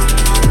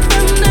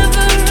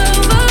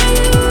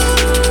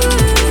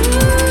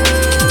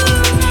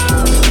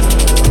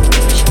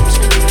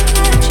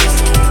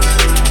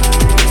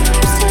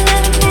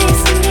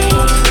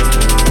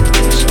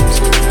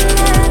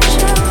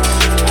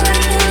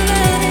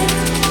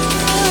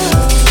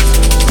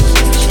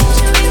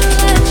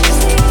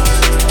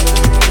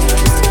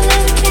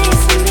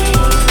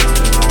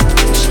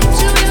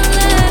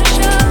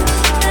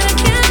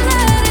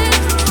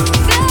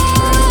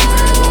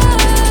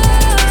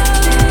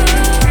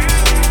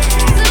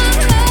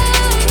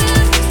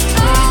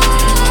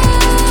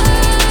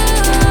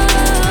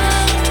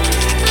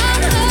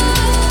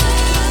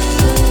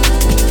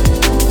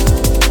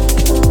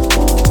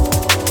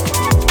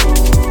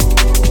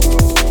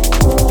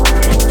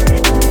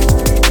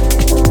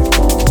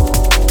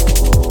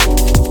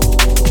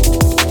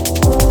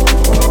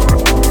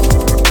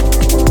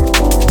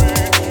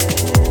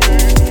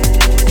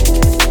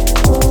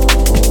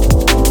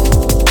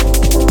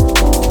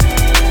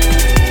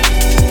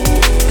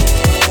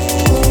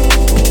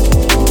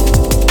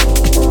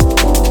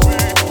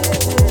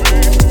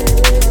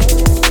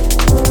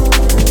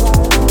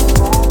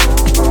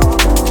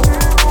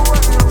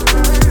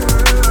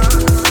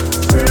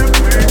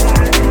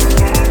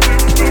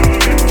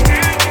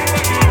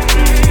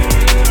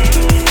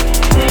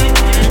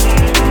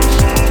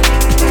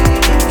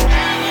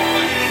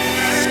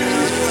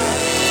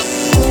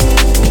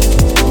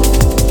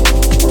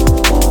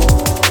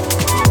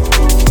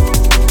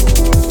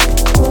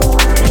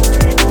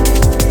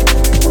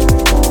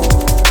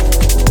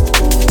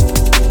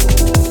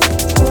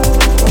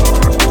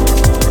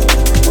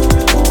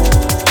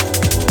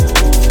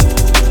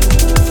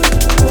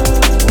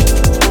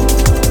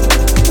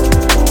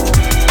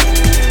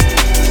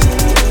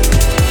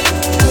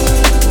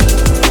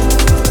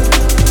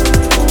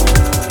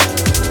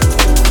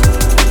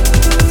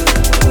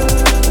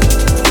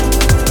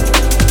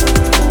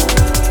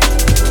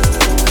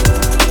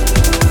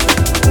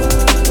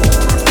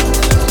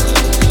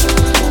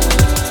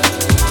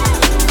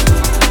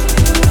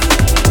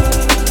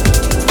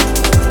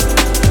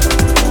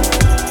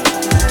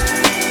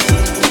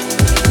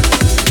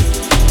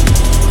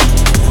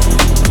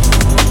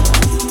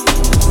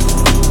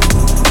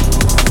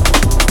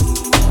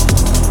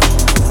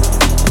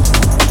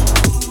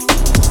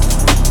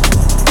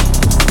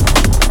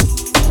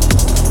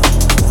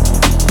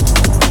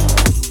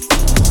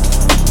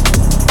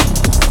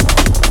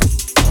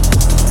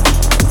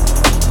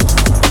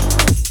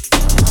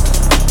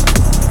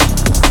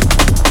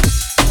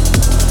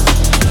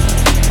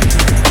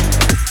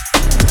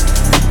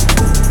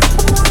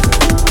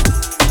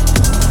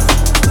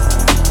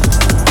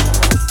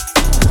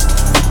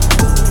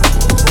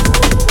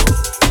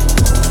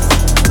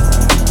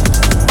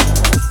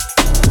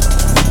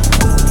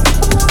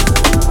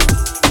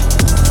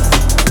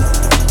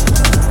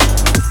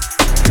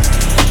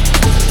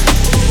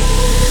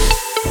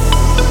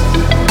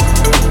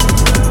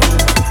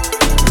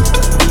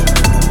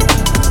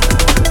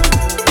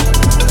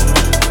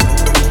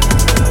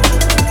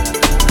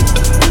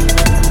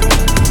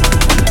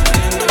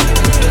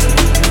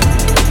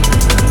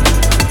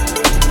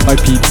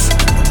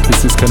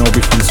 This is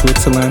Kenobi from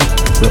Switzerland,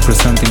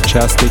 representing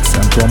Chastix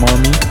and Drum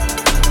Army,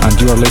 and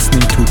you are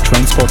listening to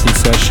Trainspotting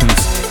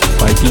Sessions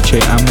by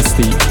DJ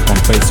Amnesty on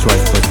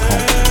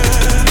bassdrive.com.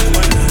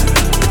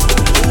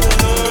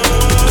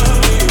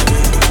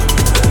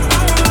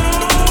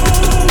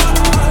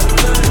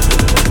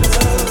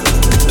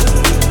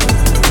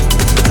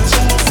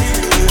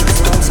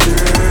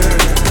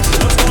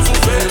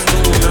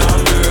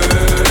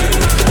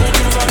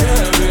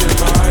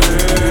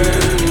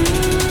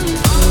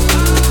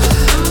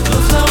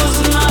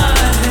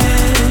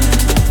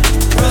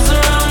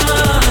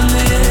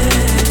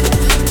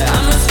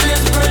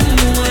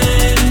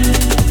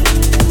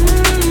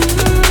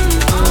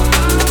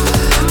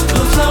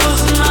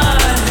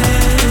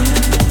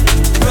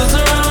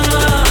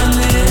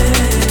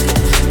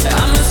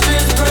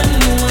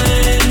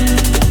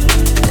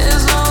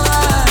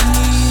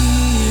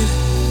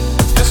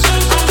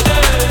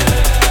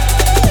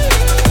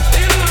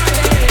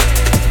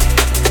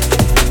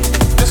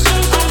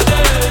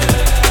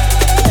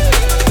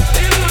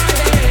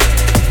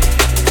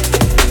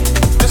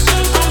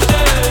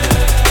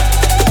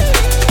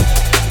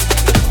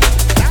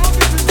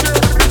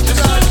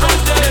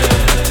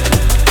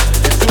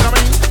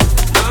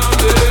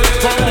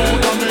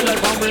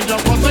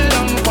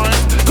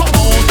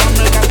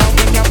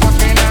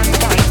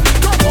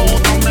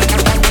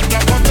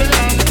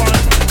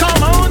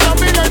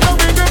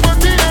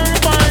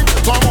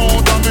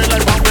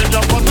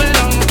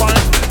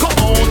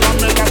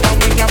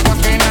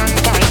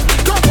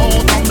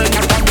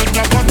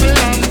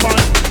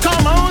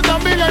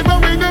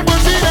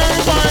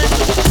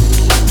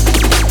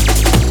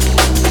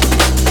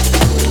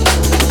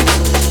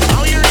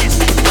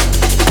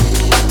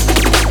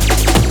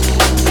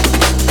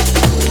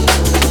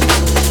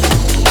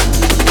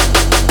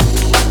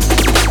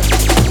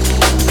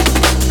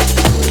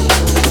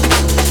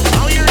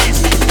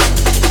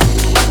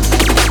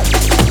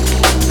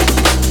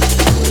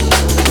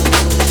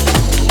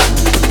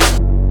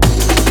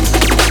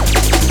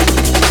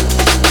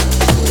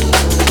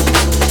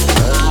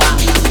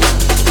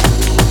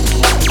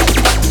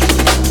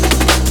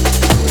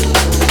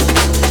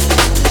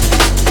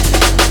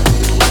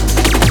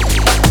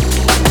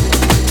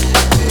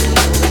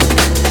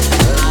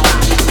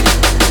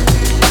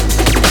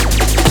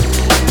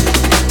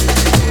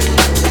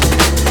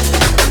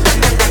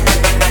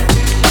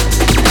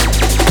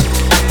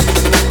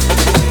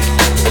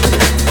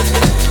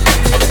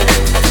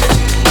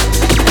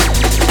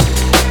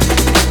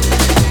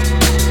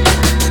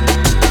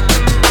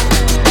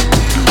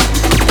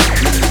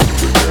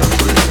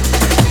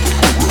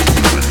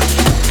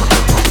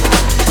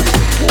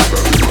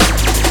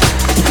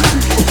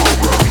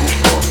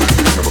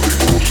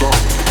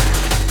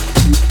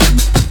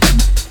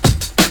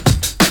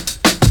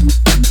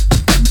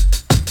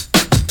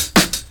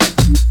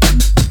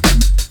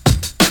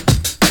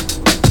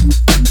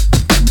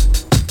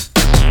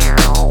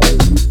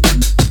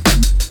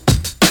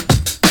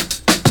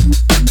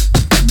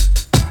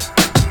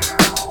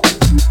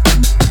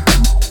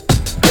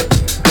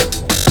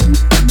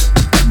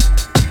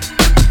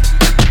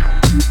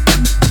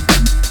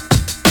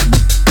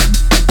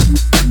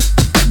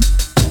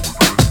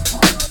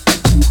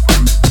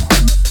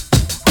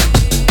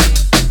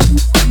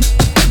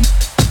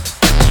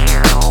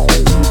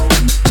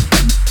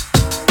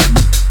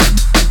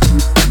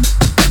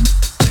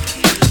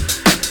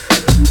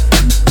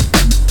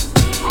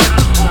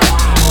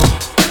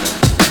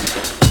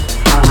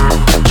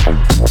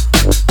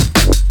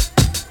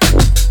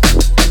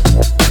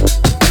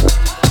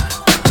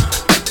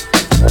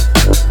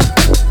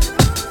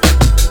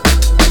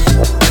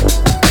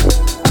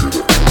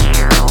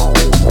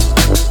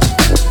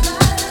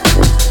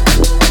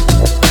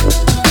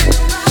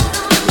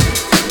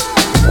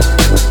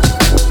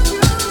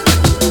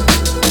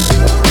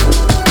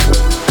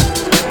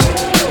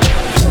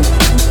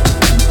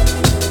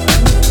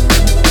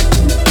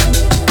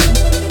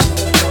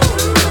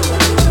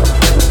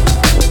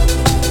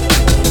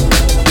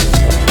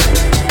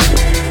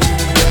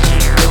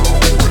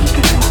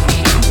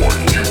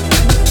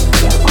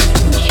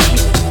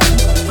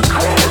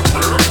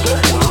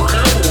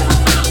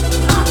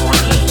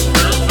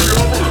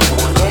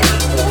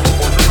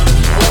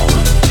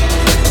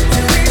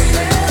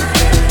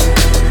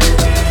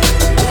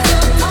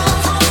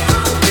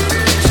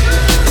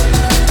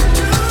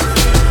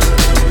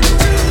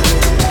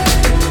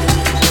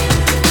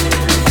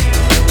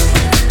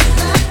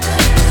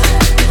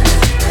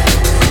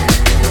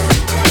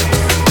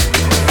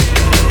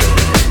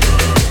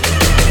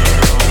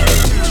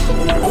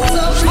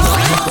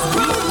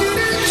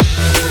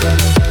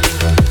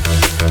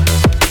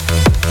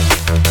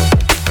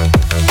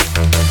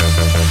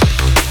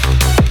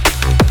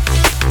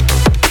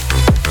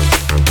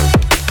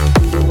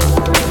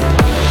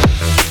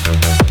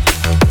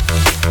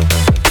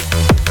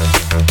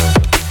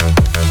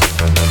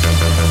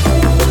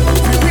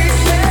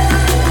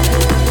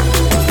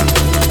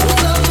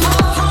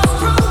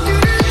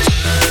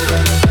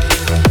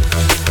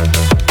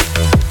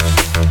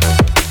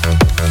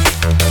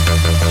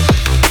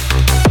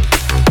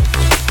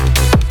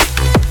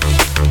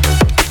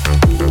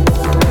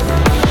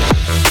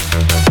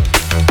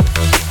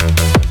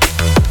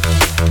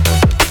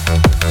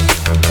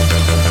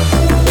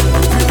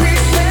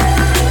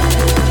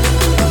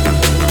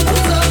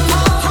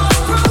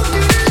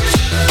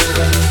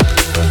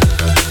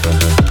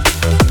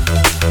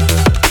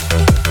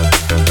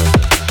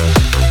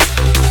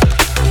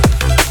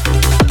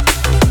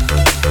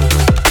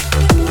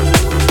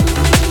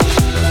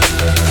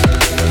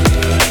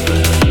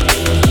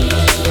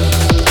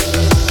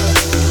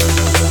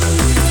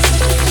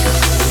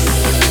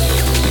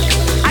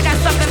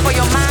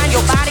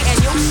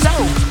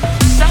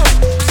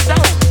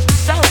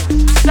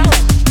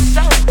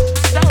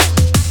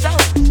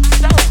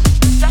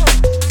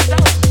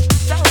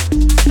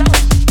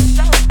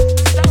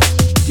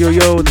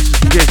 Yo, this is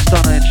DJ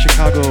Stunna in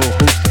Chicago,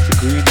 host of the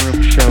Green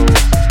Room Show.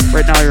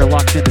 Right now you're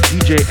locked into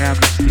DJ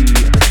Amnesty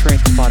and the Train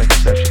Spotting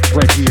Sessions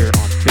right here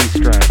on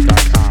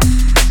BassDrive.com.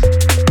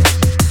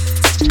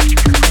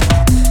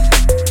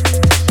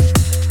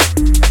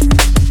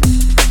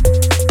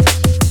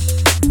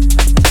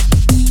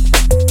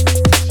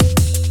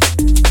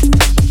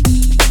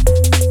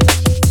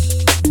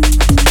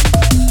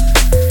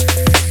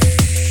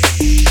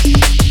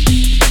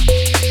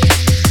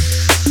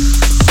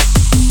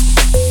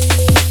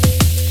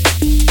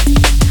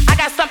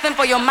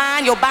 For your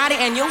mind, your body,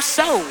 and your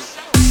soul.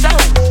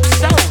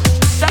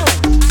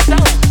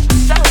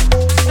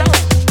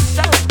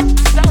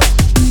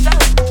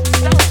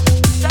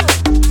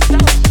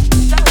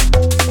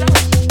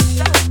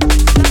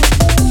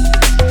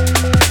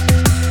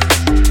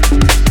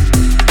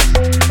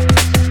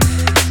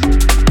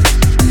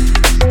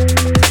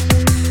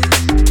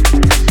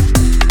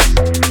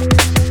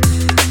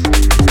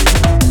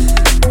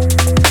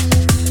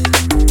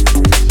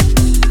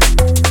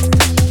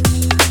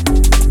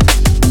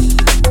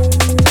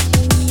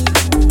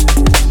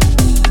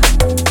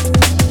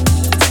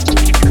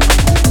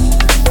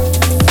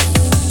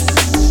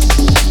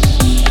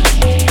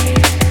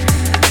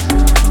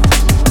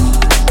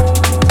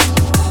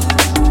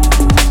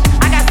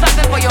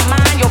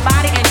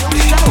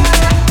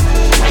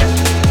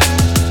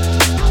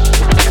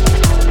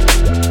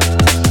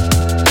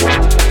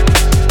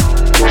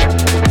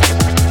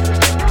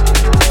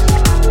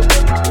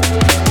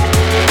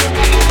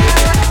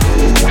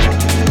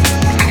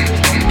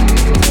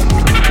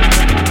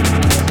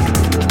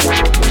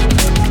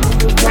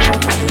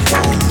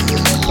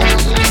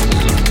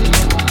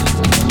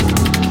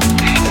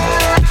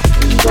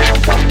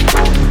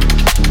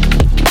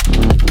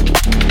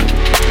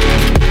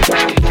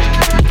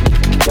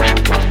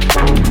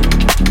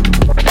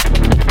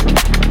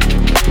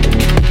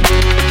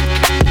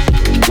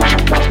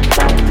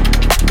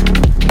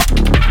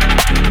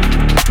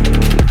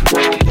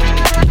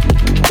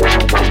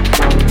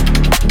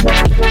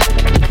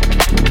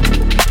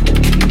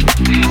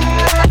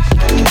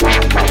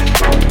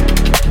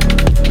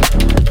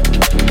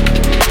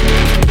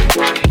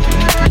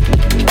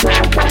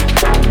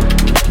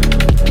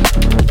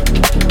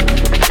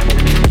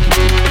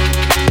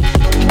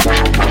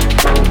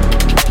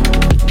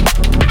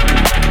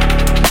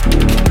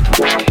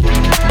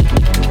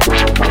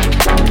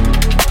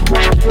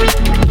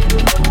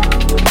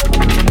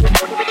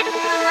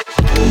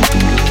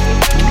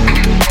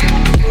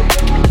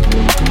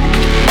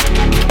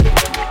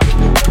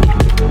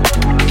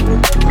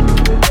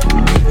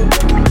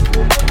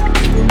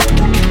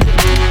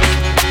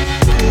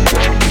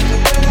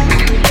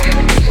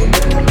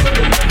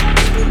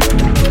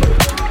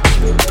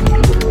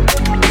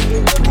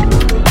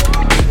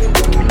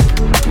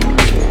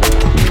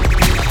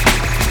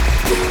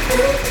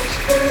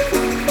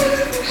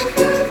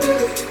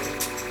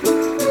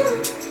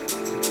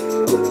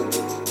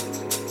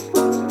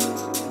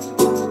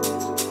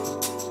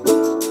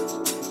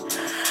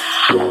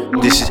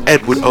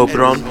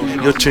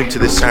 Oberon, you're tuned to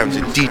the sounds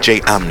of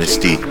DJ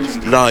Amnesty,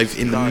 live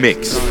in the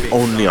mix,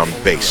 only on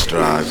Bass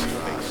Drive.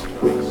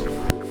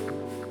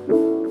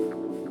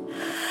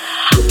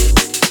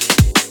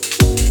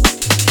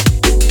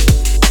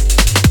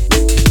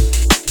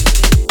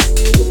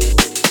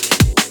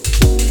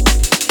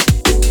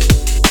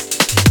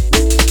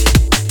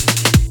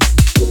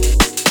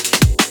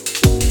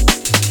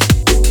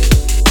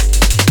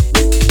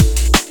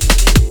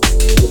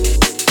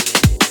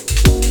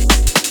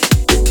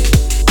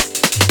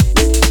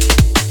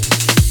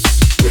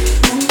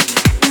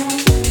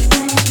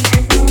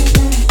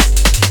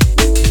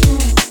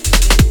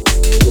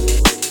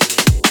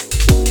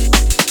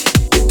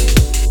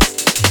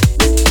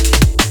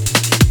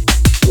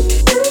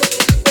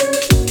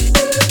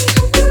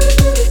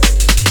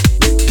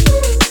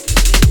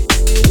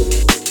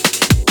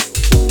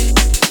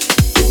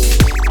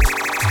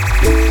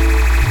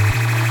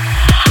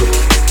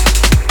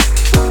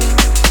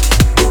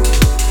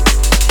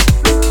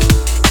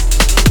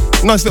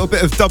 Nice little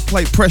bit of dub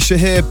plate pressure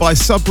here by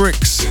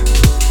Subrix.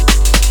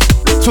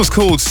 This one's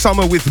called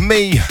Summer With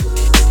Me.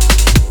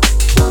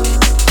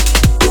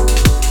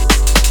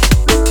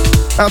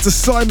 Out to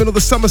Simon of the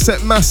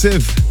Somerset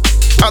Massive.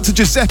 Out to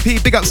Giuseppe,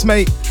 big ups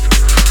mate.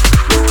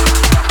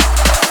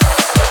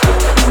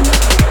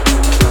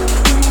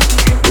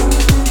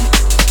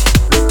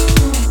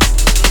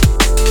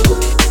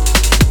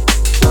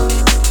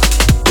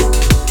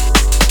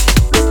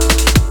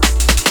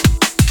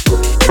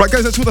 Right,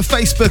 goes out to all the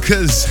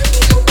Facebookers.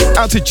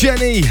 Out to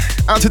Jenny.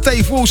 Out to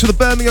Dave Walsh of the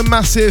Birmingham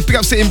Massive. Big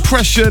ups to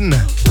Impression.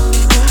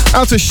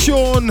 Out to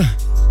Sean.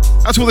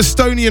 Out to all the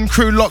Estonian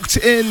crew locked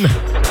in.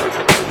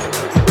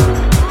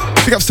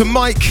 Big ups to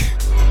Mike.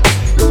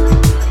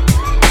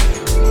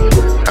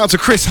 Out to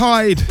Chris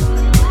Hyde.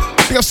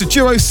 Big ups to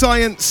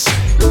Duoscience.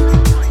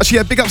 Actually,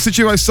 yeah, big ups to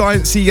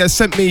Duoscience. He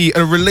sent me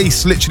a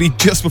release literally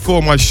just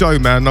before my show,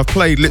 man. I've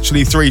played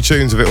literally 3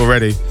 tunes of it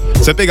already.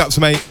 So big ups,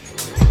 mate.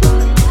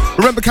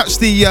 Remember, catch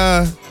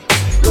the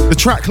The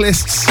track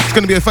lists is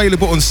going to be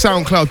available on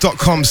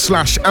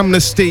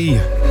soundcloud.com/amnesty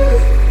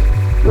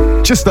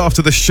just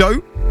after the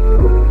show.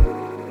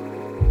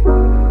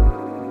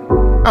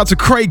 Out to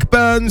Craig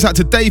Burns, out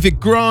to David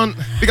Grant,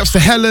 big ups to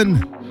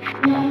Helen,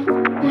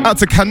 out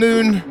to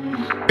Canoon,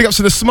 big ups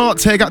to the Smart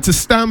Tag, out to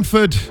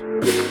Stanford,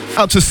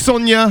 out to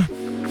Sonia,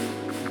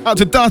 out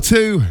to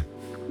Datu.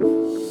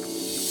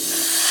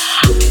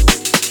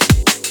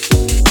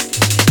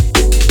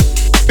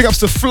 Big ups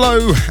to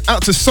Flo,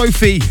 out to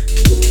Sophie,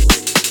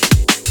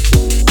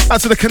 out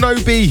to the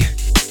Kenobi,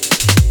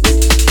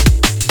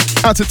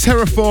 out to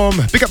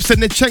Terraform, big ups to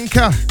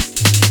Nichenka,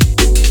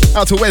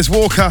 out to Wes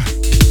Walker,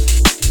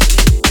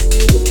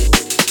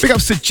 big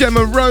ups to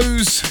Gemma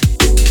Rose,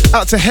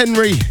 out to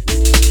Henry.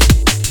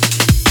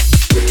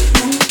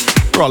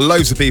 There are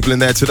loads of people in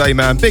there today,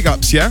 man. Big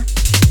ups, yeah?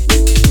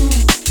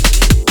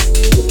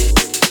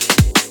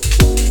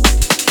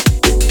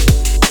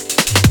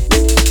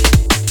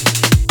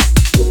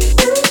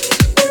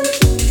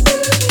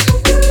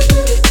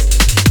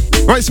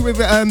 Right, so we're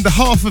the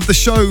half of the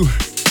show.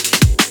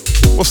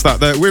 What's that?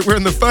 We're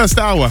in the first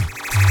hour.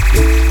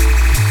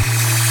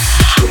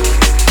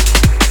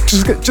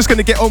 Just going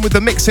to get on with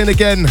the mixing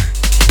again.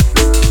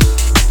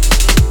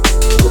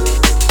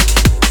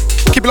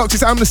 Keep it locked,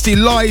 it's Amnesty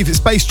Live, it's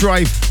Bass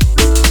Drive.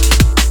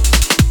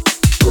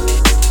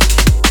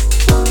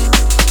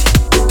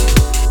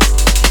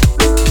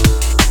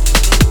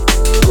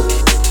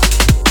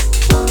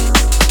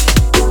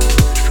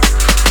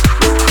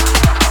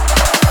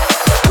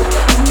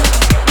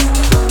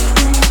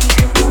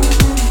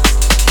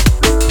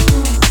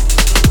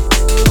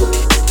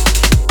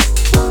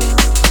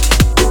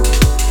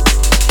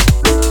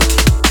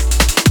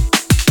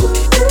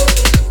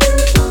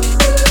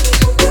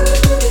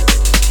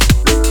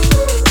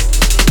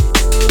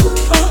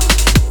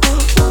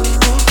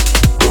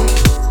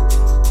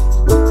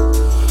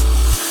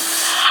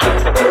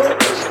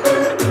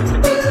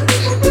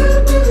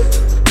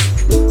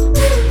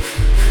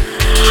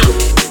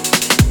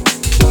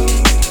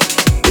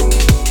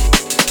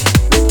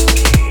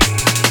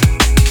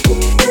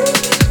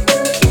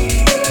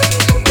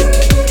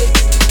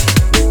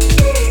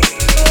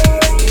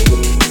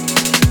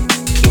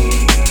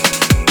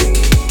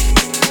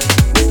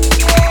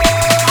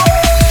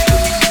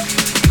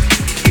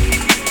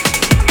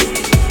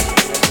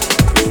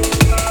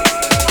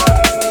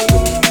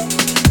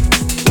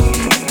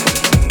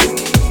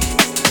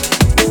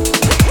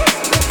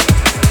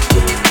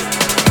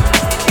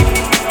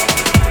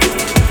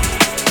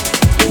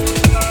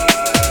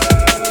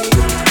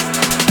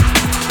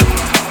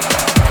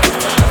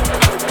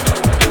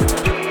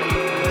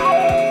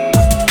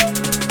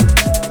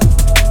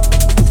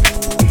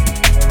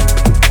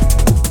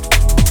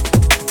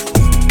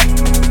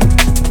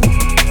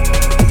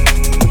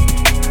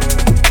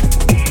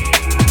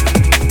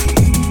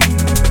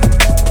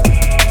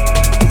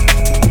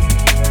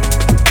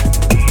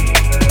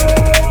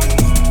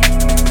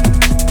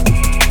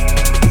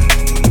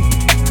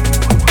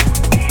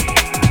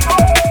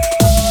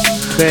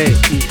 Hey,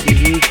 this is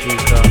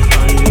Nichenka,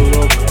 and you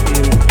look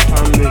in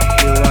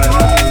Amnesty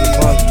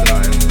Live on B.O.T.A.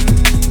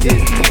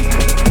 Yes.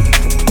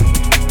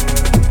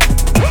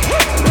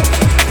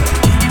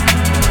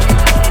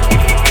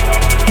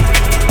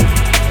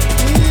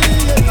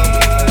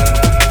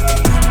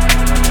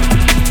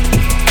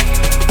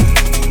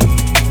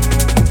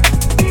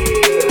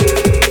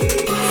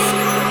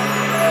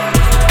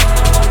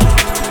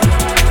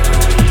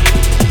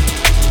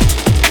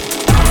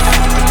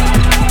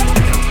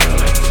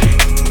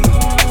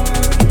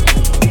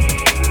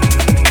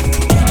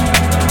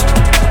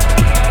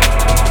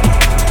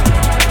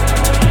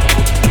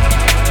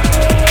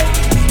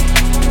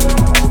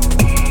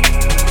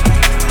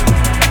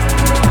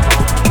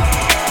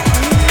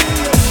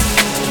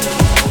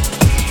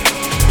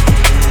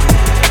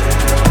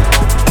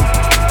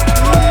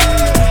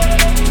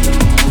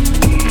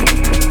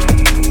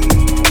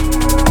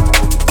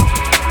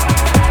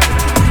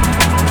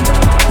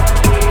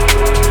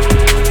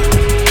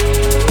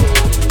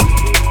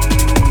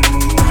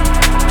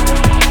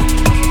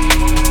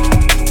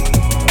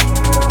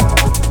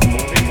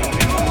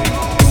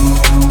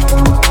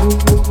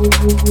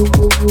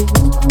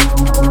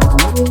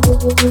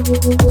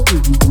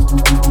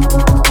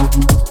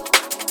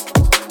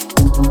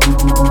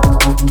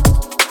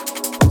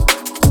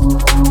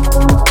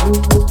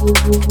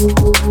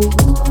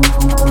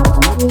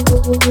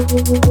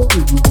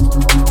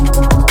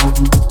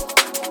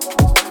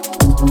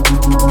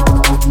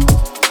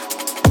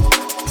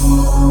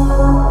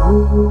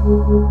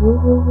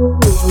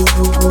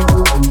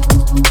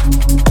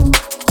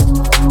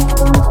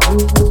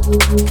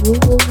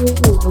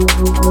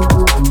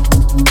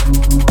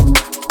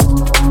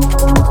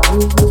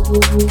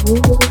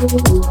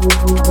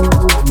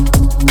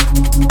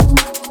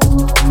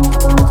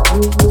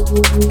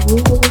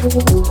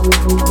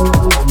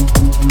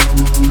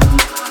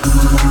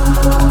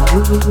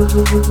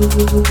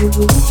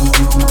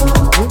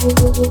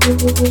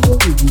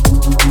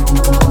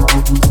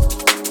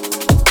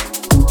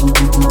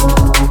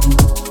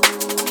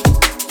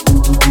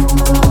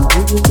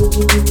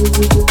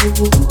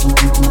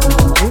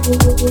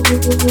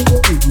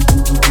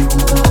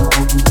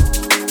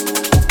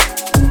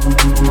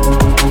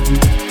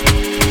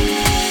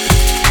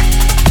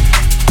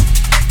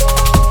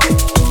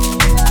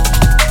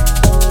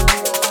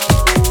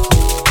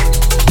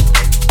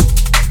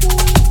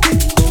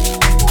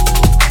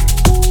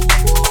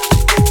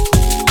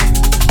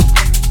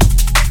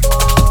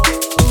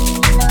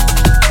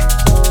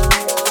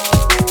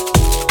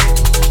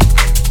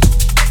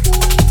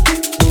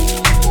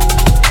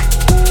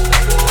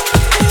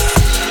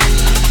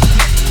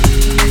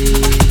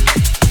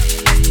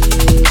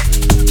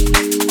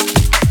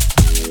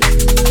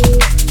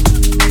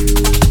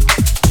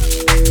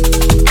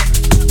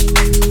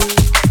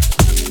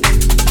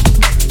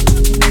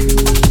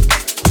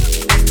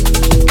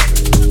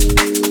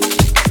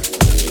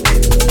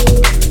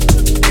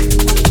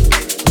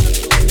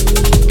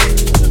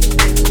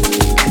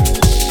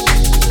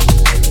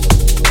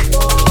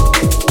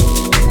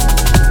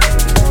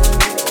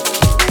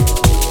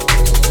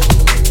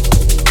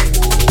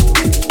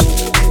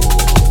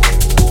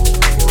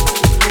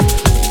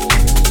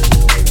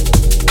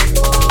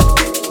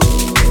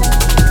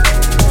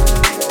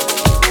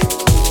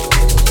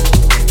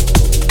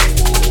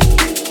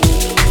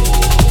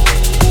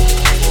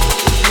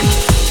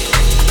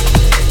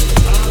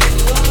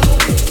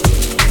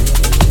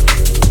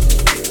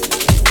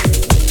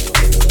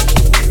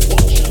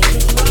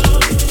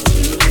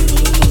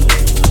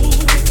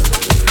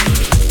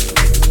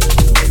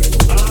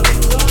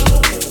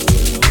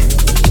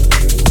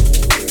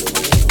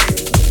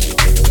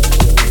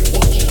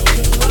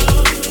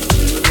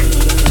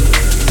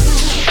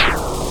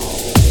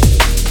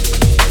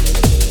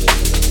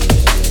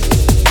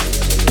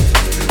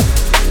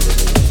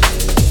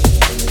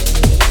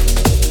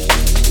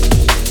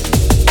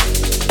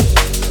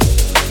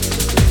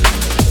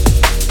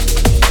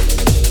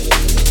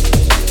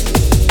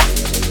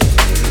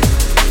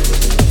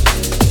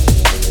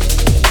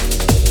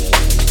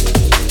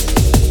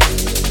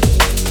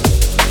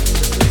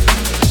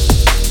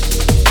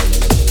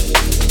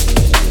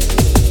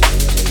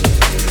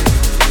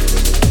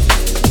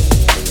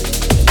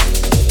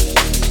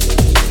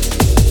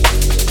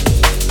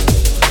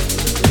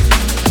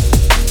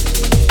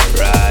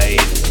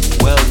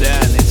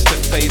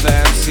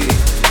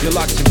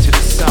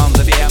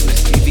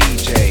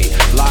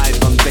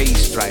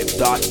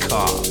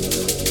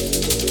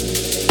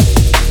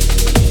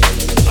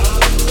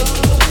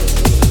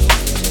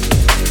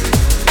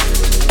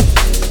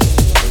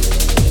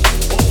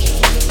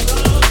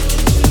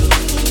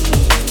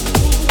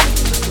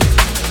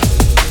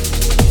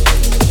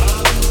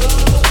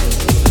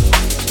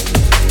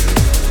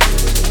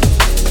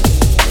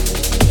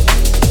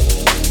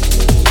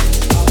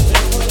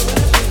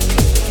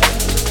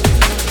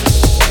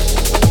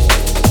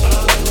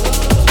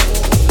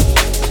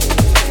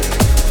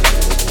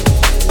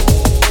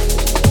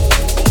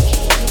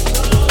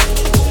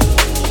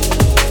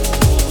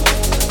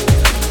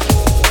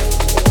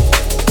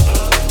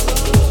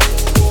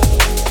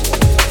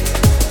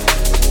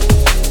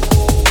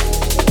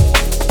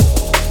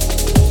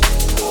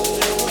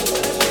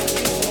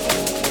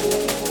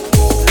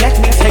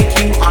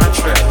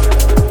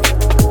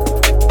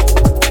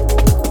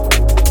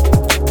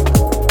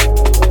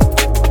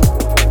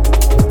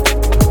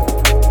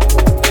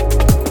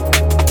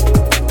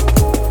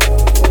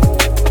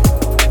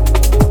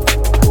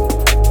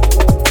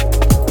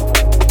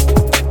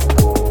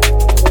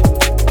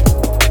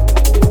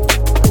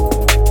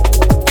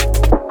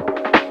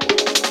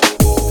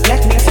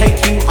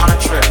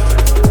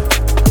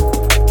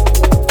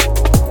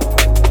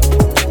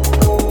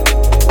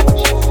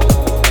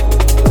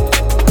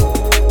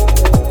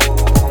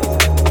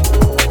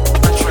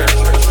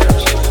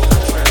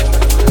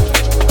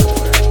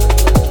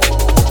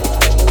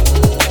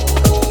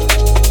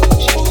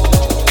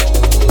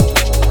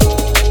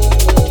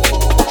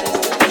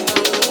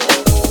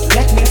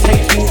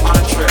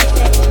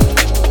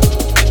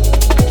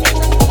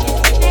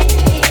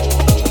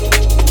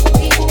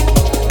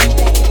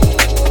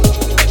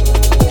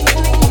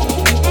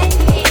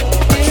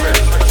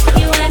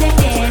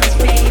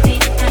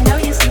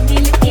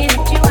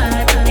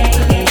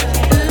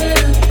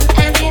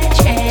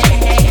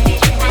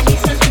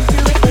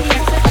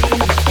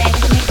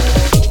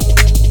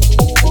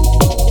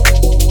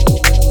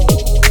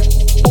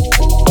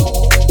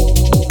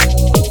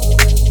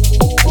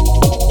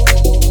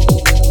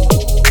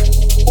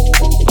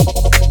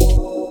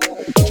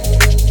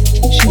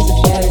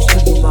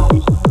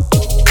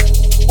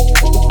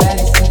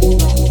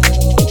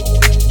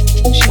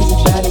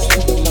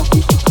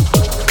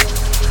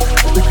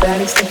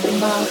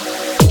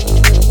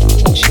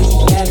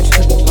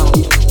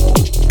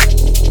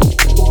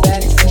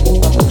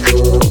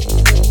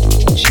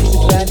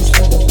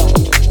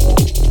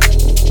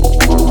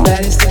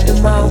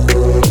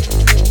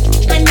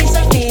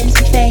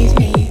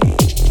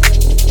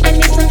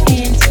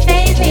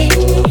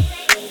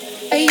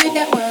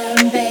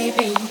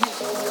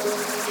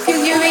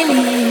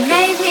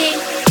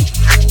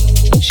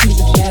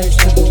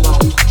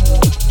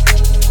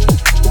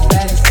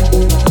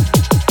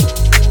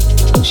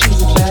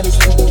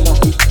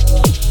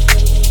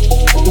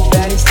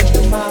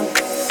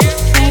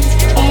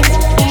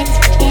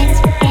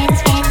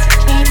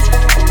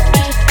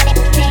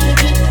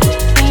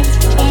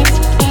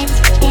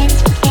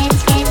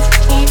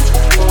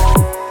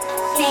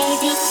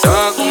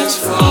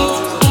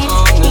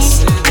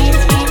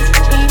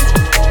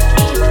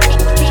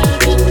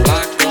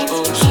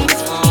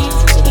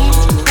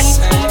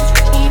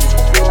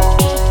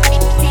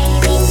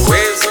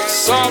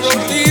 sorrow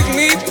leave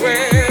me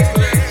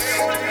breathless.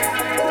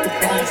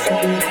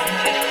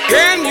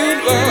 Can you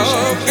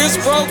love this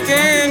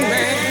broken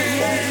man?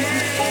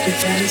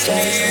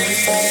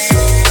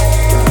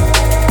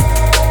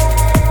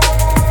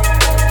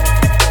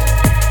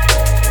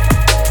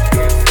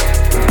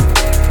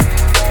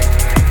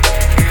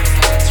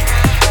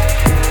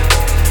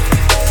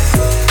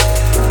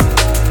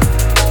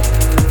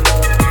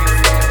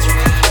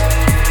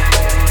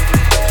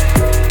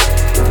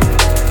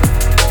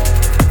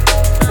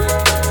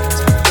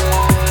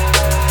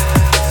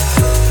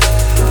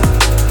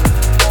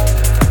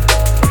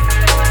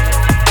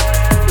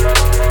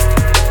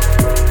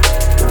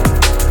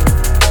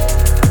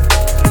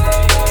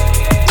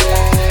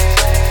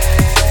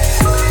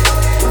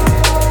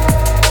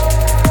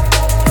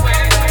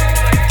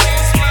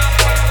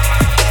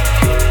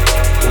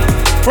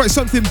 Right,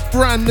 something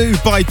brand new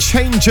by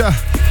Changer.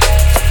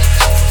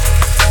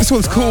 This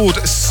one's called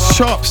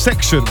Sharp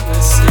Section.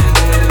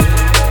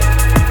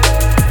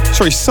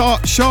 Sorry,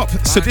 Sharp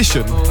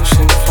Sedition.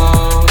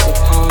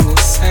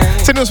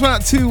 Sending us one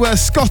out to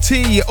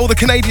Scotty, all the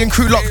Canadian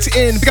crew locked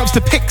in. Big ups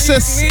to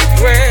Pixus.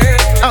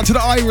 Out to the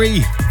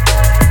Irie.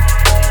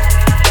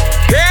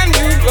 Can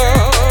you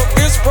love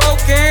this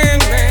broken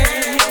man?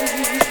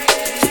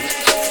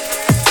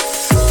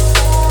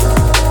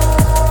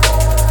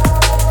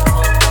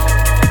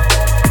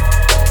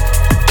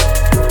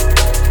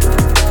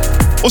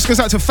 Also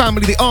goes out to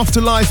family, the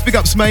Afterlife. Big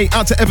ups, mate.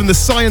 Out to Evan the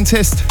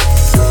Scientist.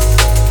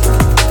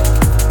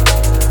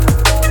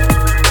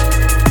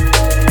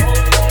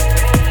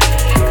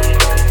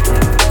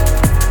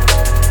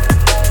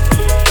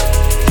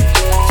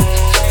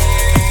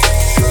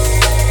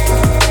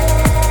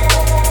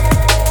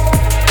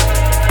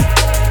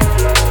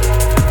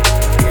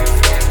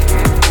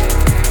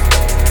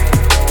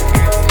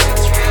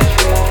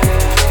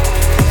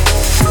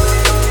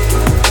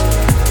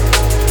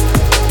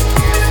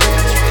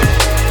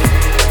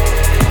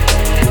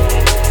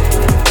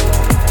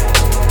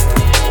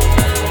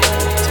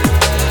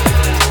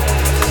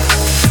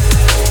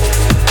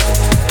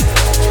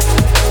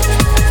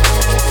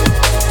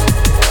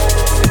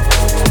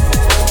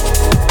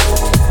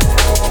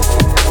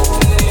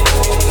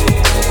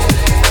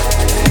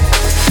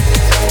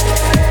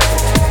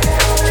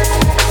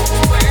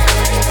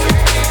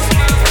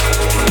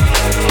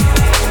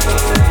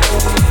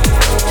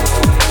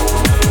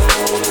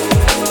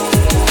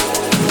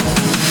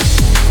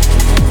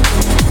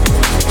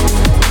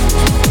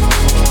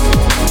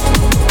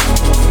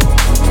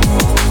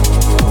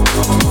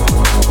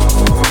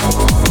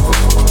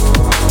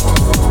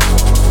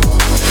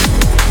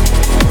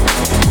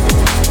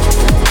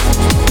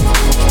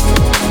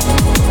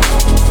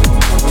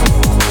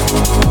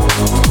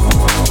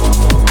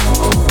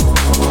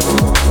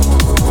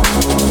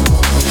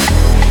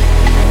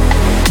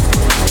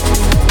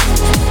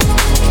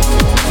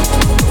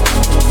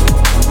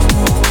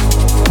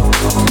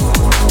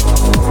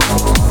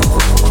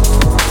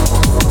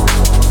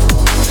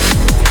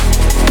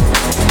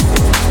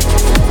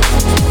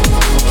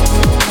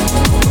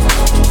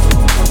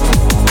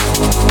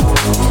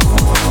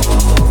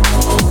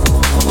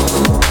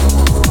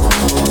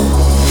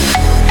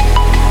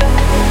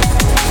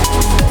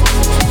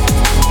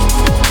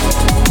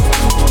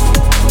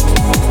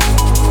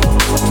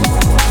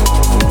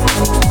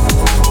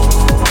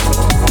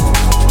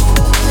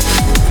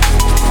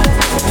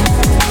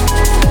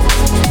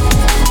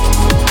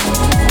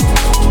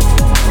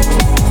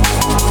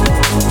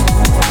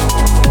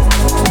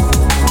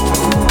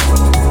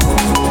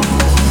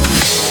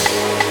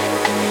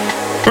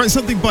 Right,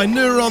 something by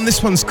Neuron.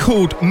 This one's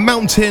called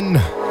Mountain.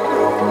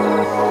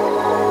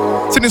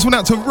 Send this one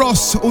out to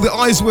Ross, all the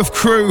Isworth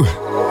crew.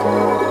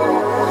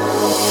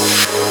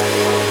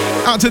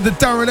 Out to the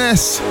Darren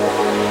S.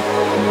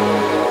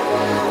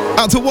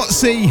 Out to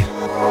Watsy.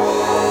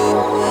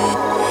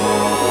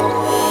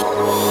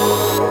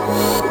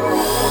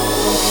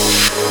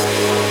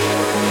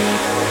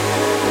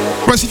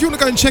 Right, so if you want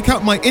to go and check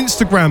out my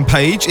Instagram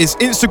page, it's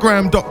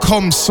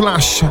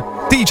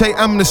instagram.com/DJ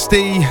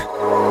Amnesty.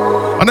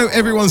 I know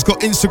everyone's got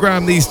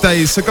Instagram these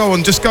days, so go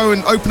on, just go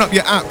and open up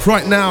your app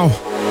right now.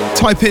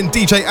 Type in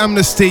DJ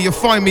Amnesty, you'll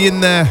find me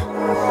in there.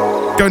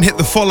 Go and hit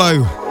the follow.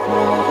 You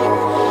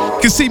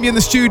can see me in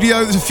the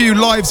studio, there's a few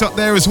lives up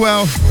there as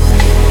well.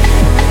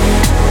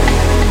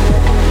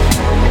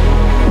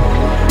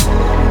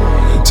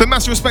 So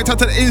massive respect out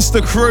to the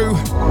Insta crew.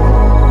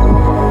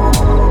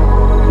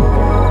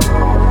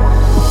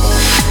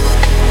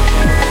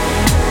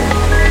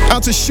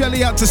 Out to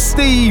Shelly, out to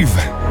Steve.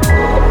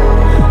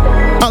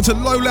 Out to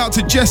Lola, out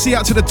to Jesse,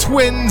 out to the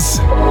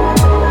twins.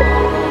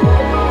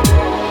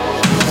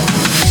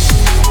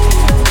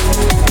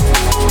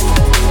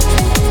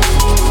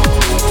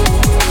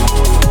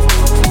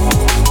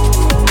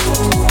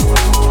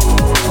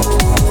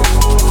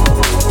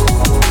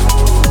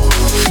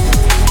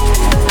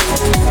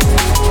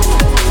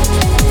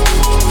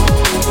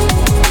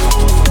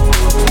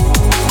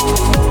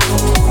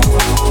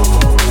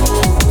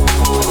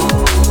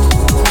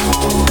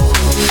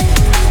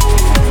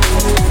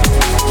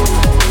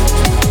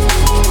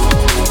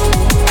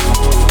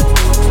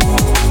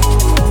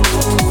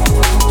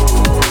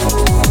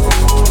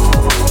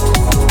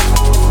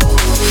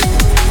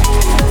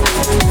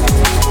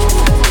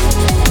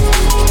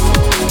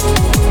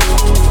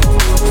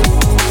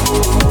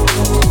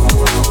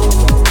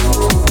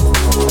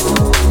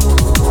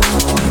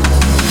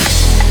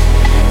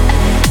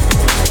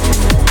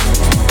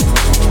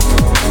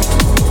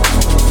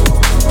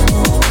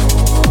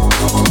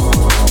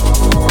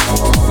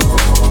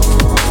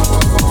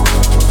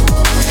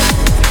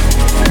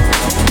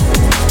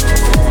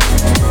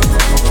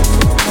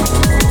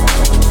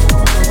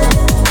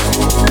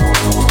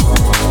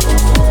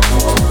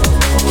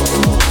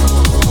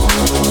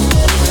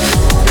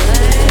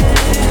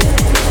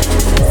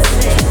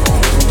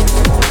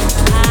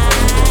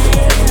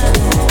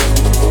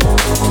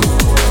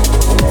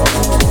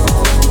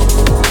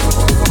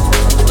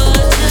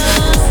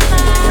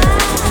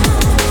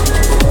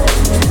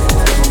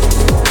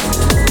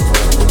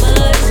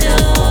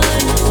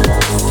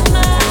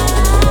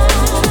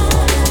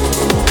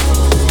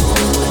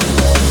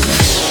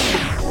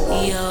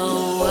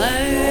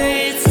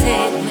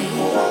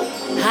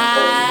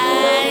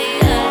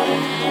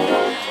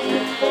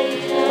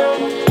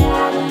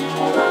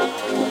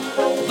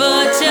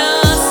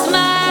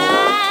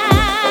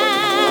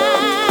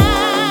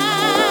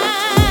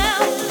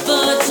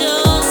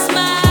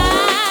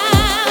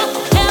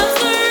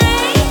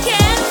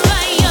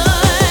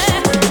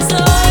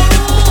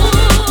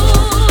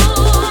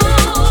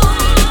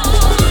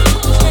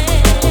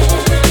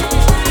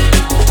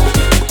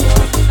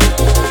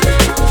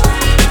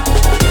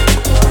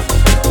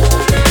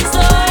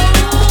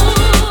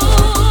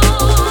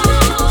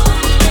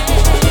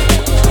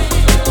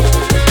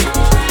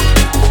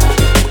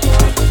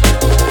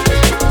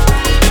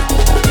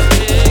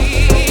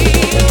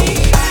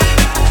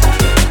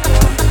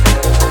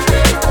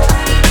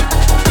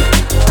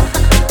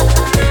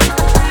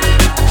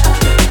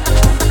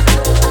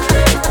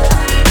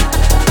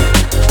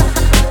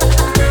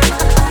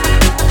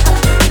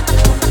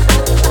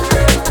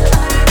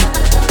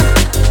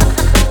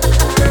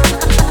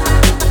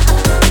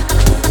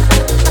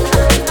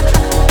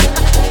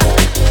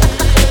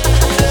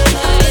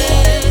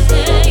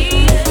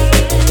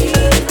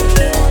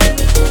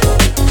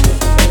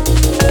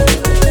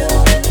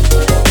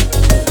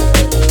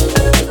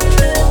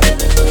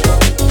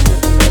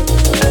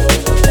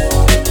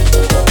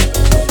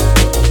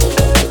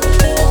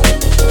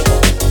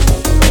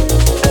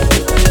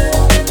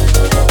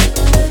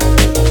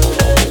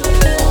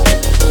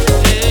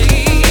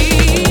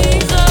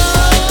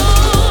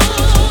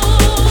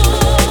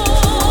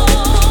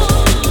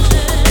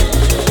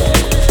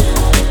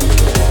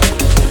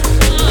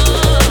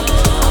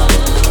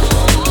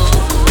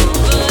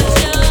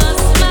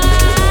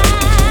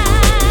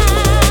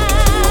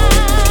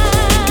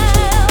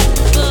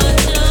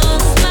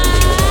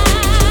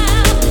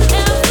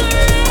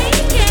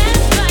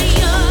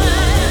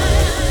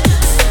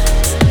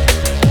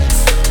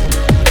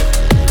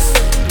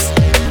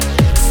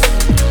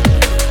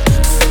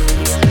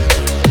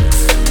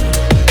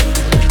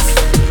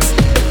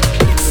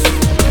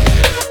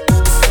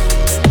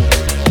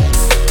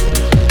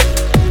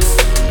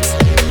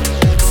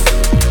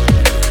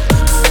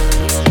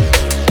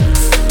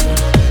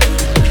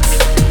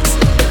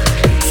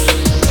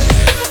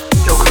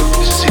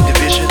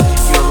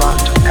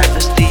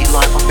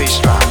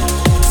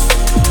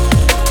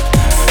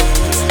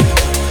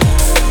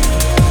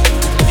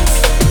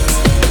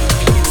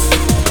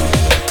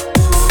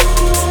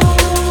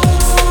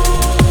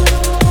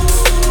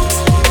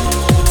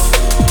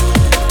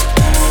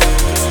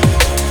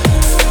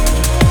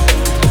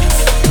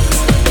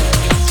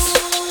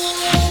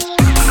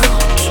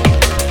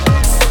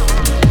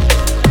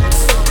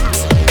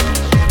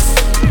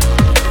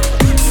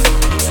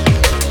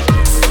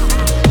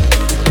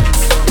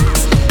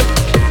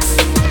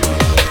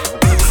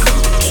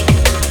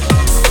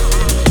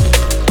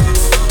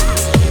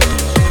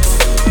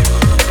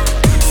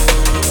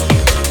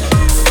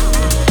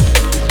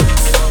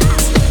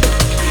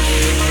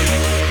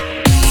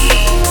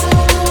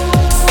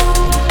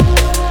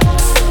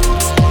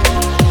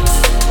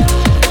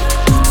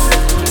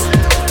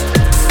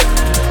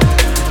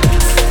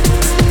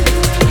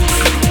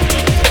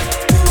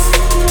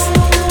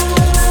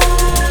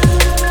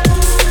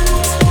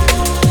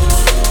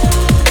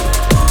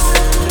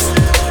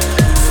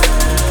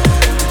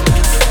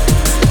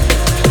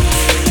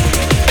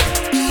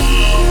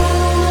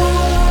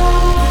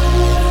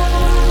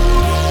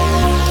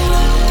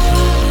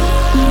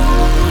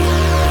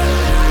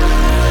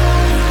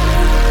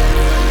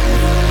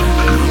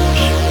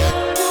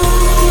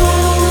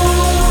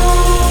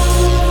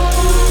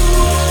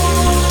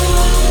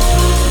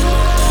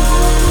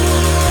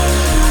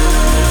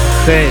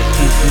 Hey,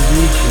 this is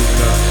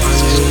Nichenka,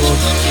 and you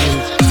lost in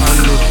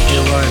Amnesty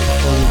Live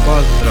on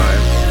B.O.T.A.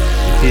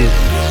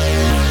 Peace.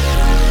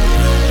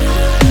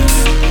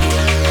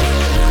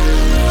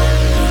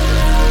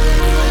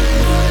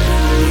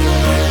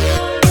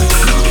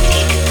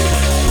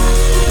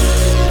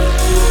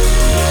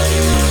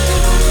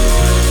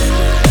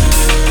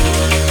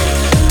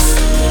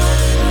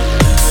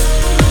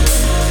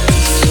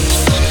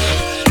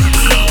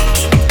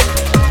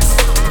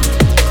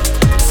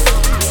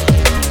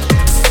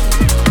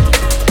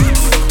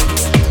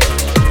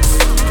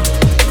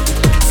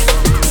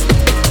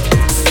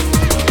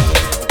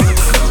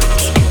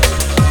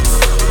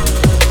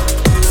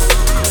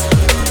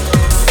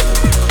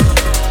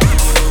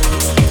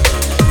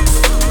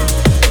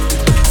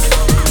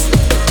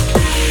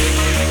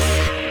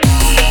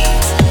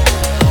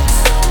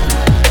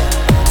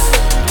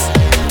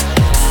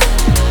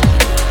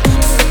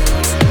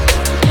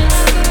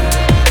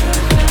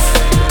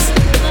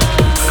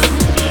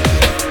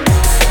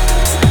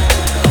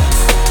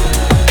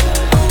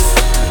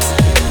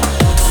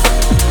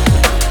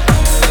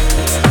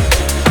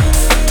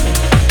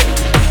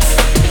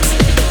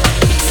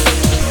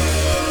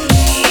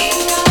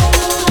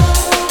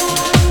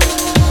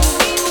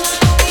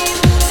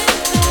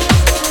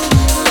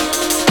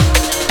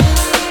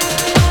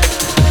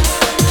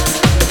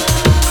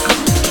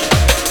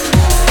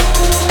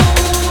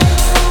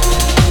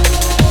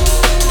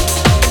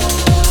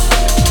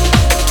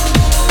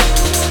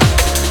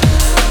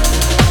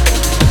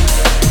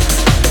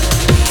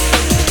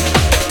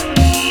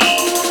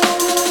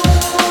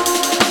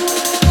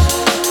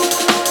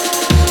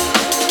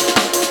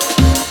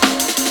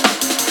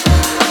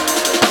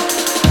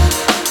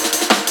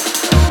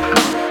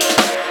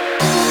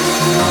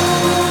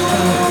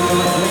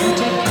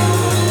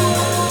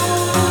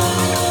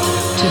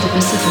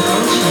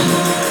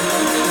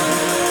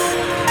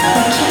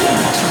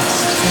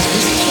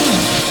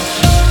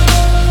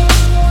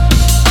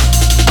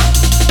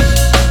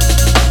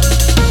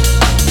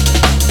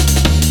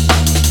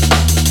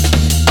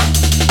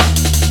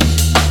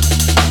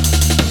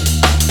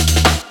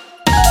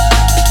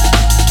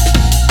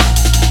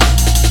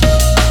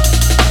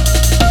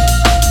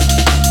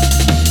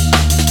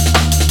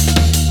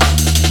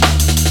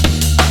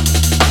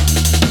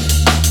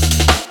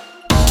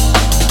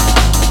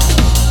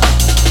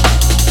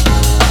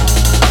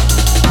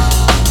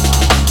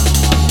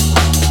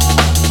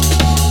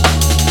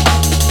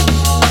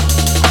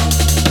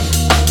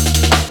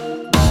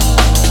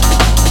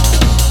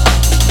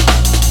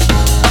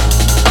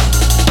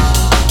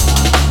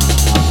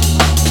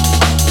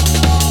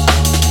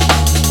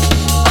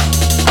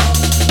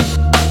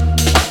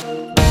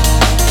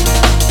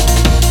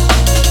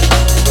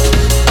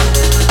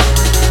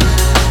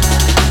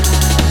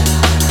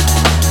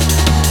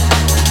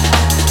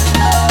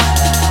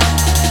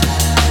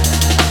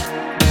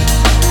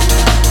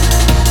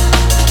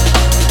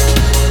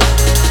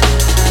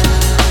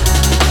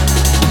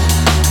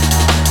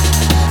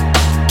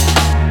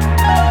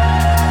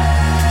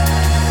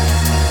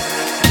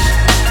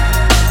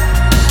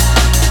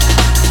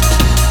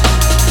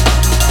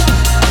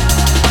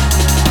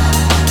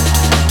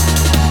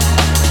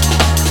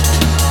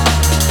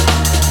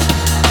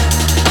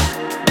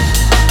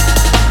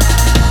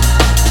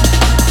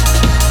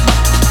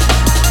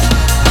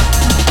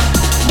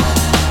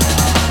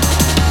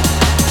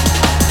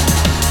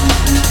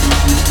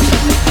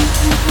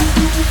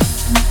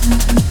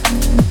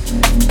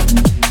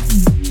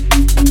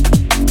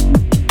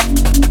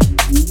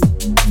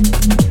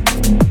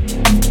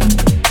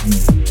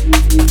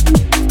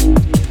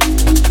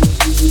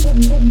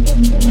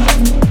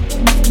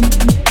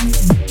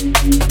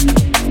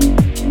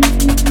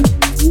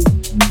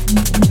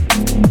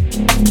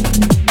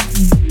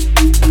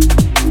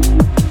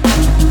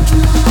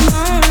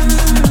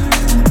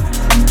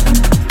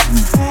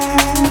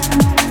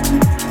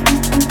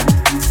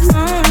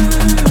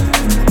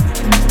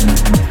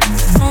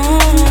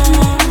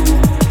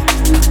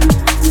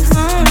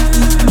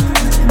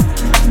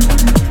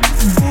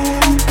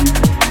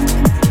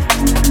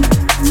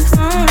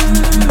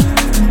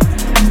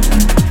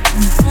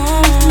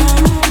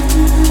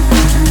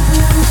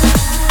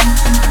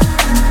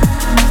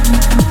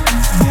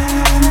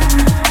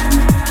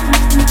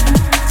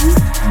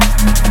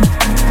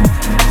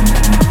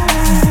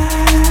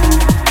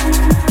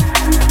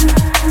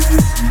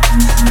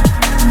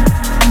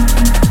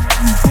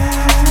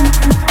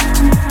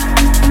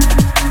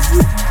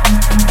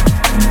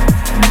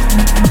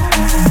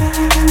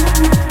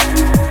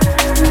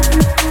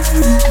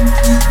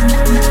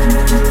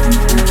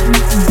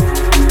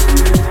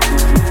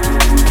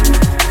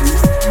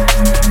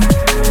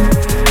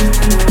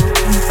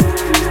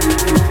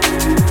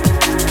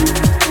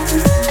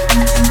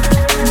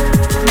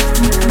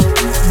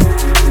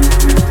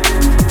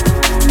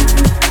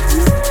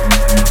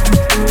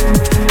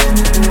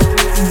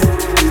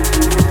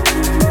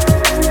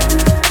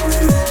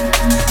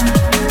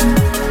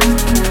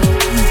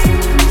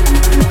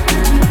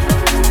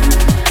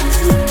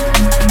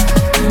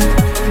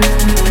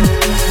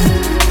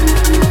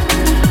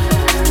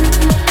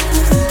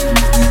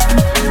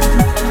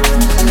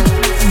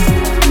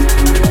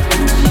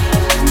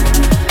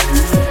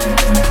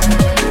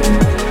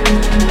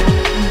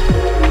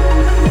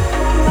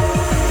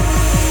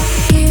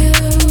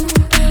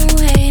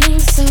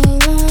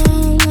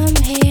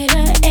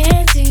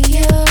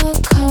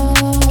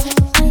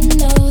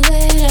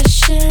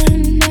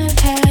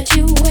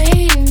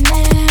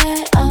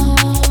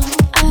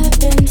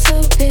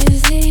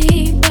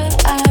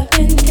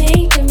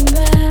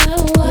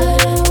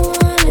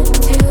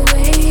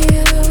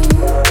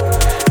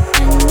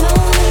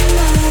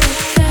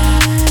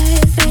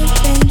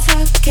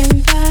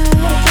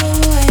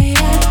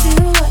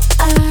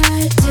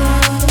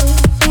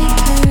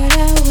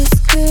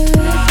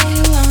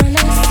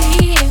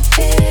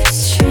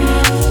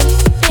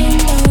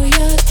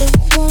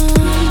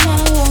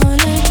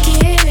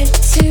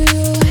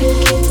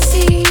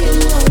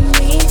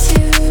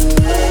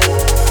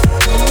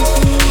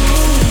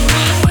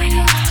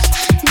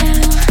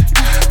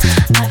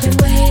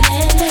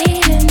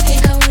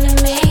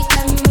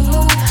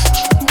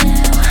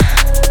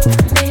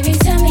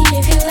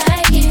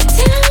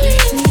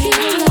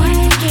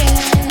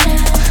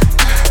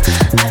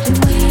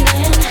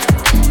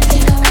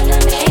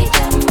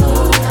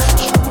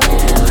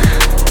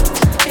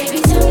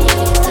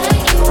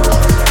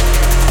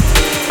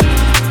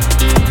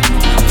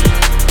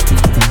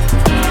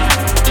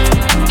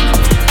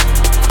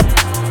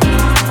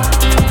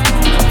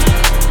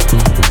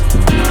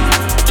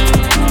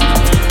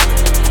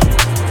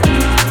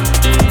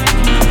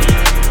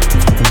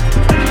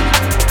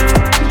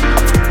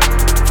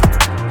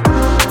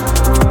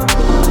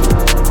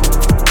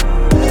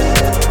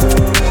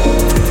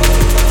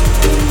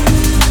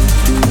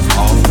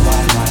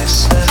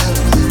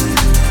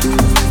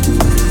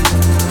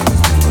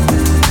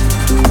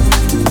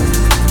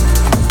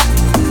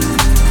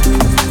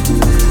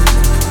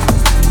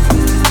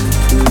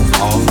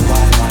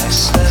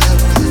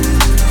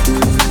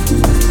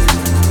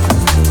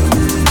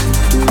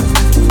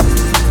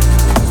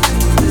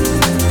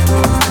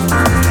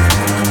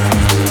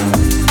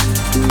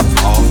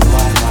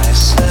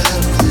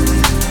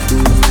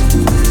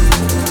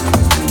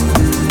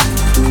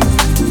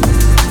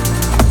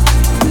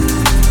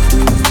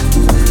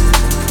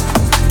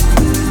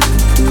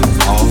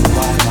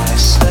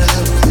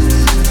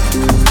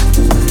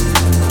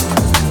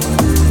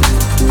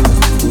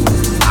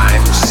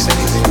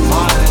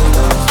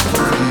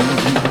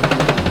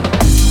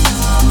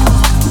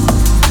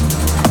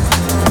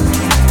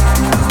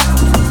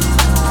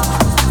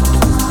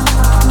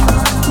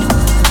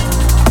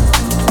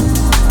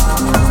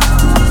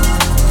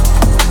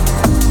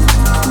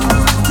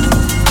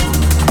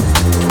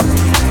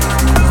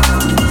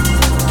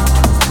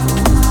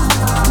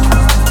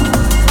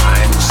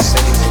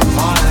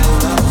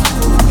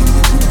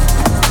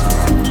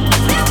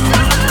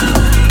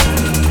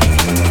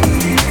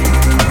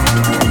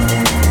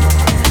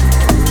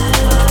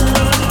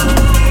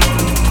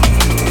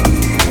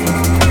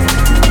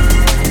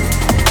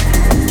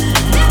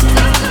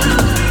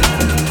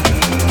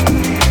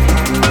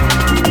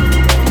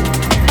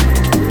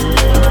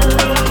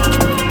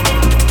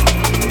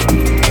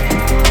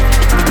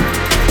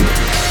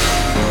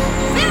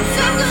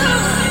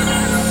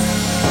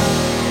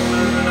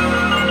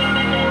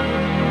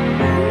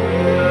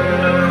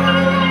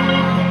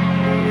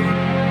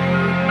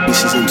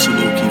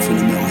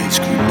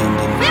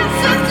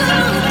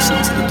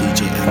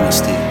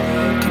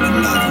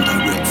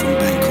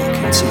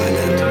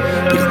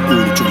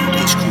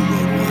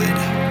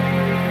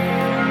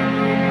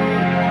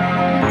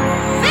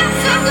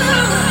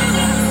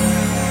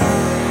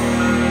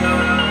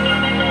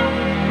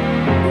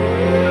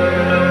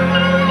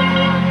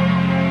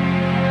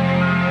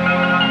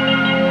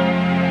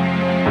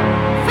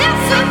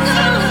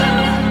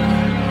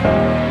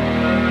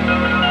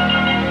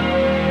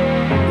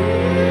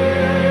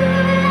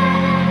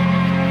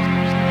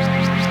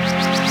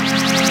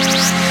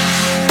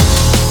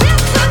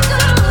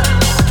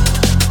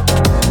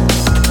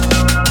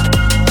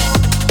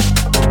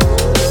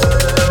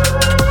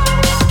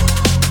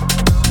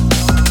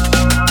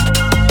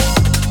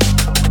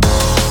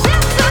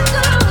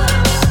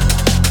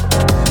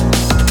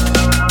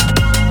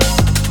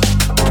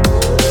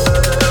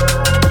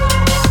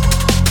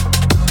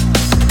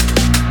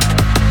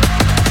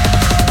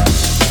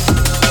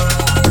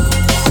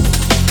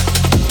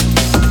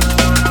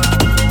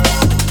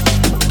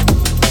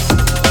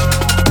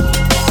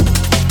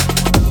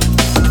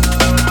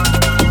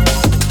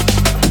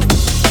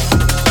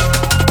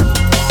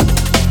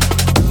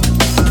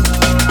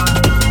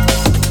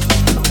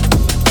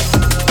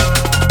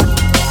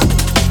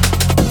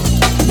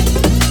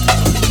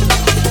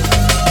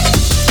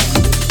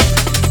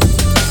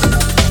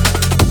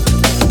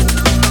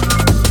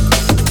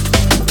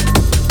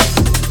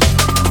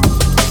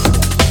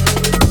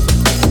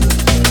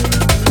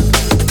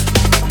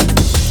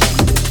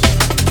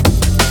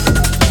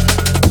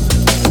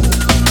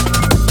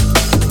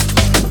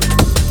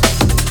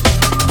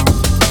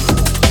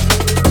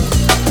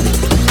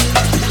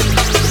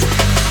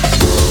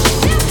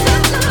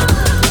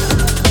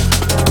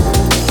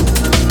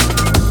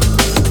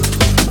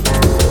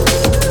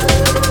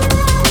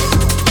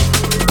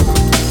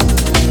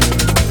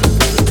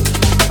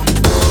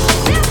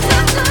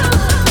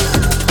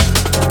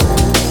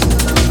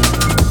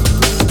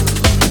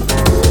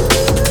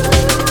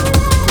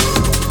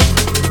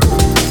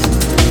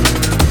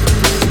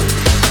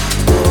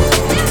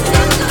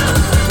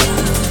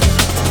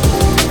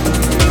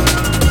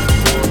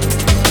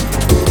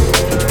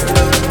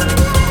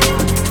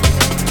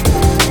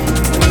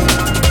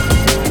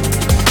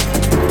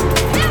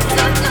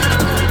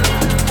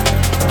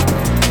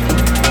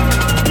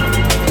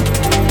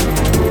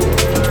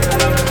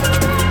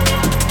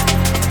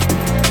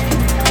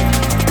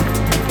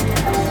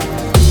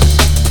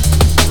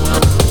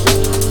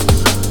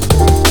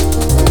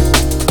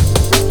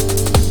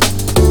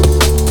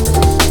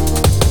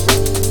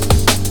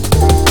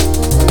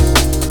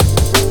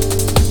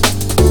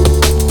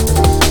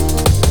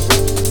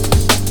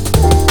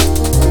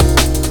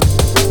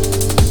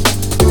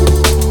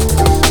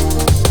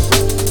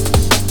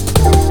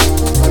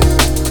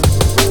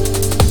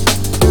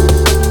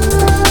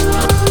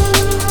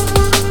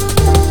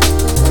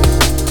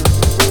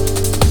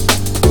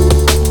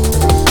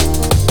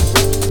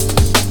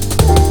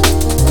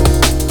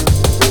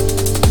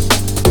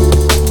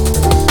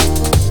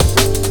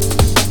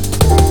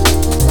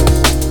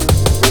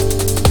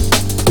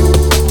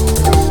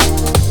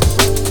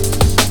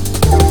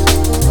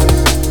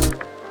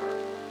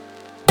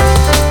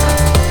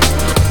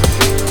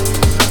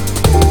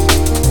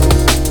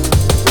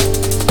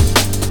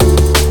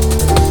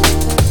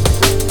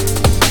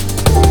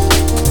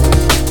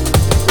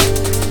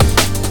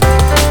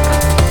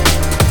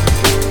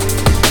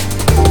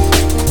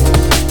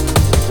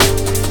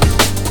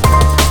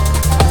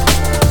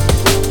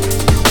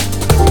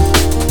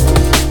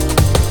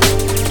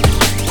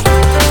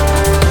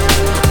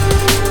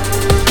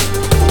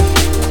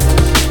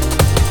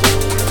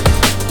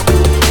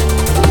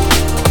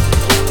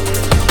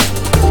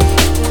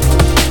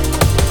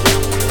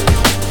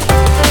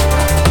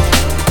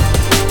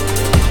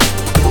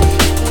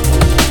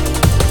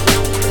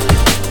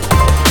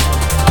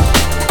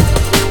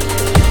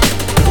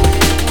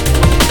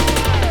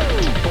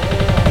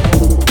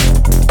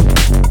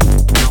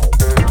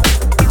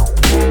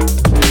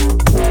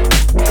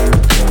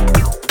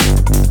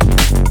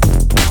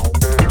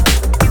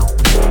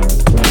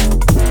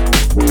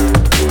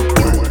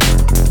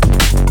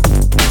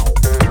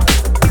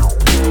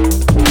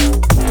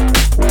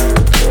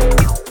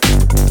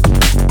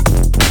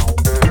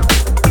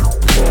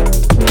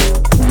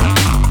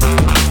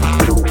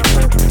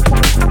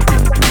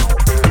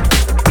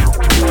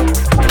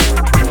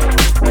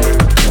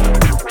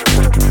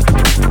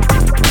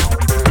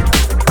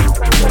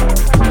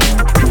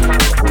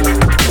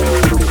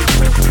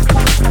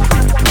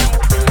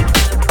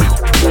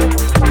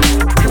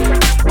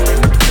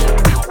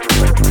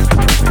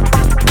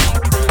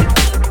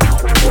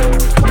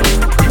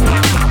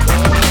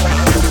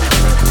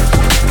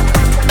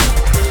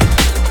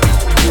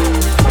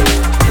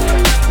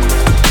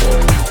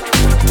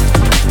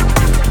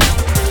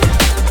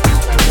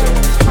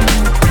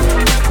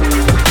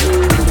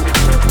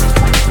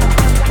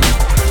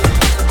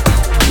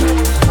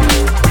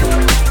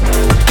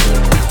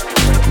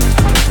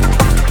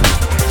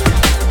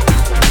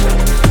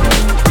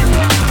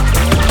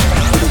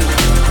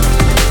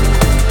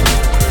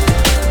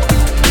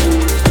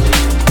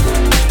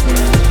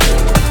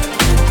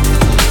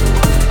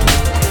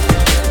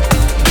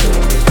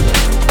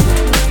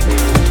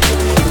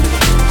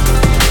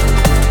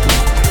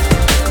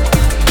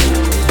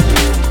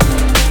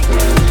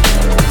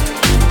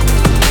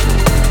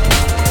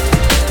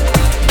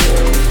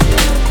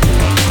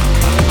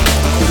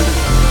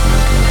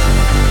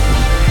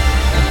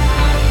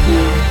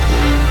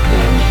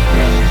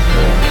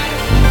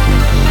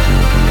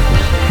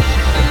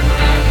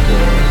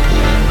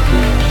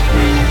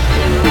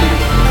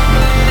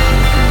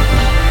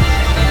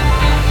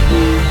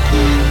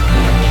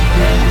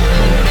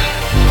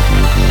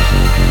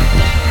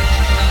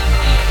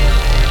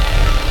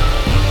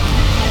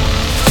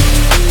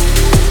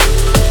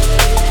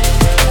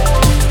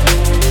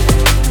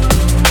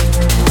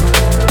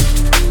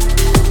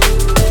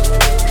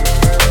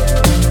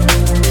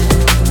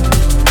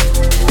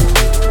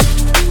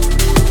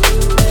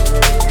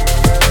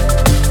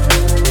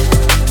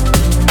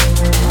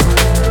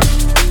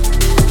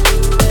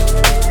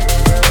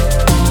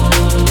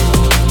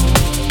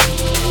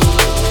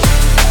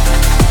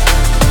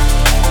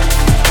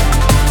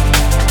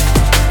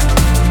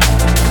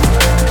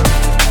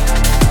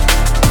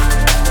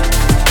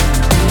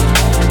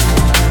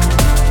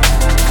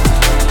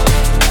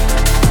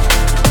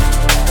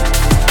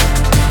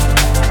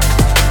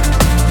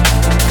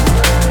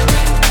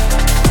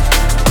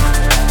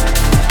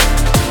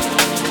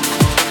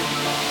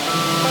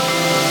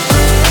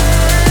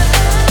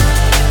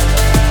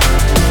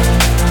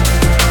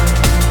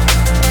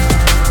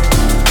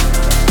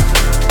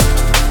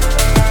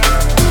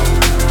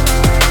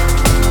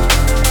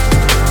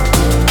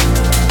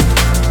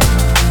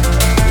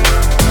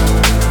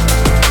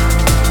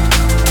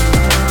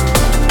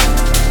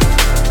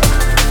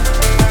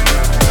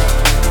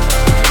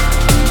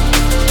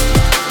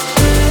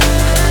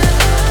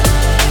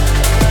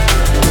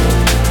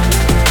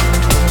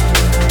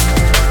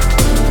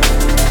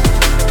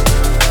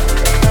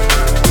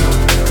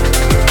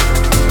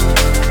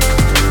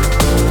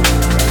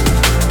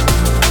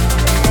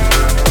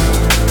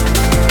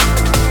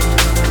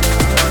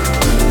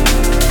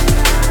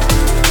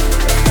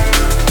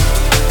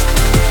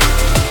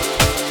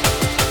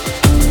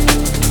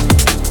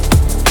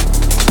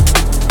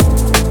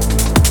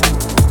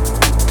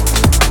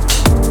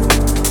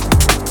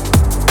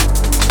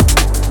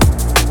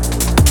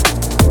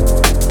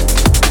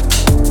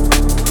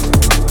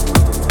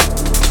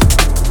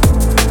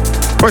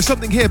 Right,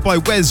 something here by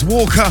Wes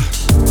Walker.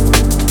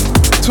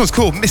 This one's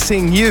called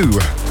Missing You.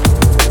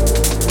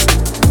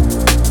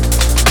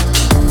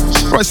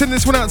 Right, send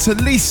this one out to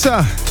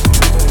Lisa,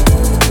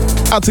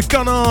 out to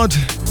Gunnard,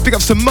 big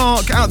ups to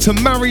Mark, out to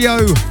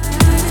Mario,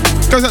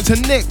 goes out to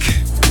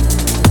Nick.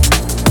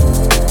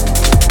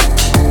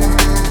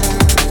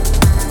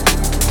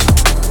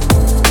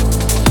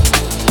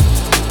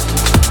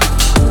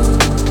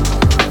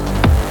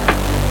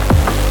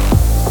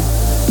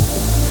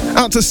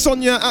 Out to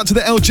Sonia, out to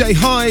the LJ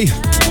High.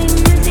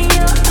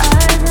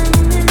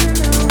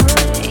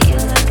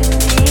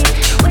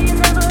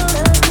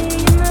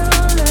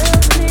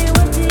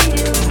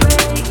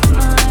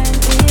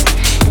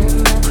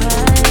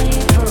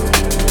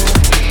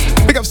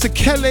 Big ups to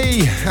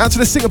Kelly, out to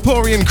the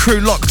Singaporean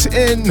crew locked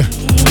in.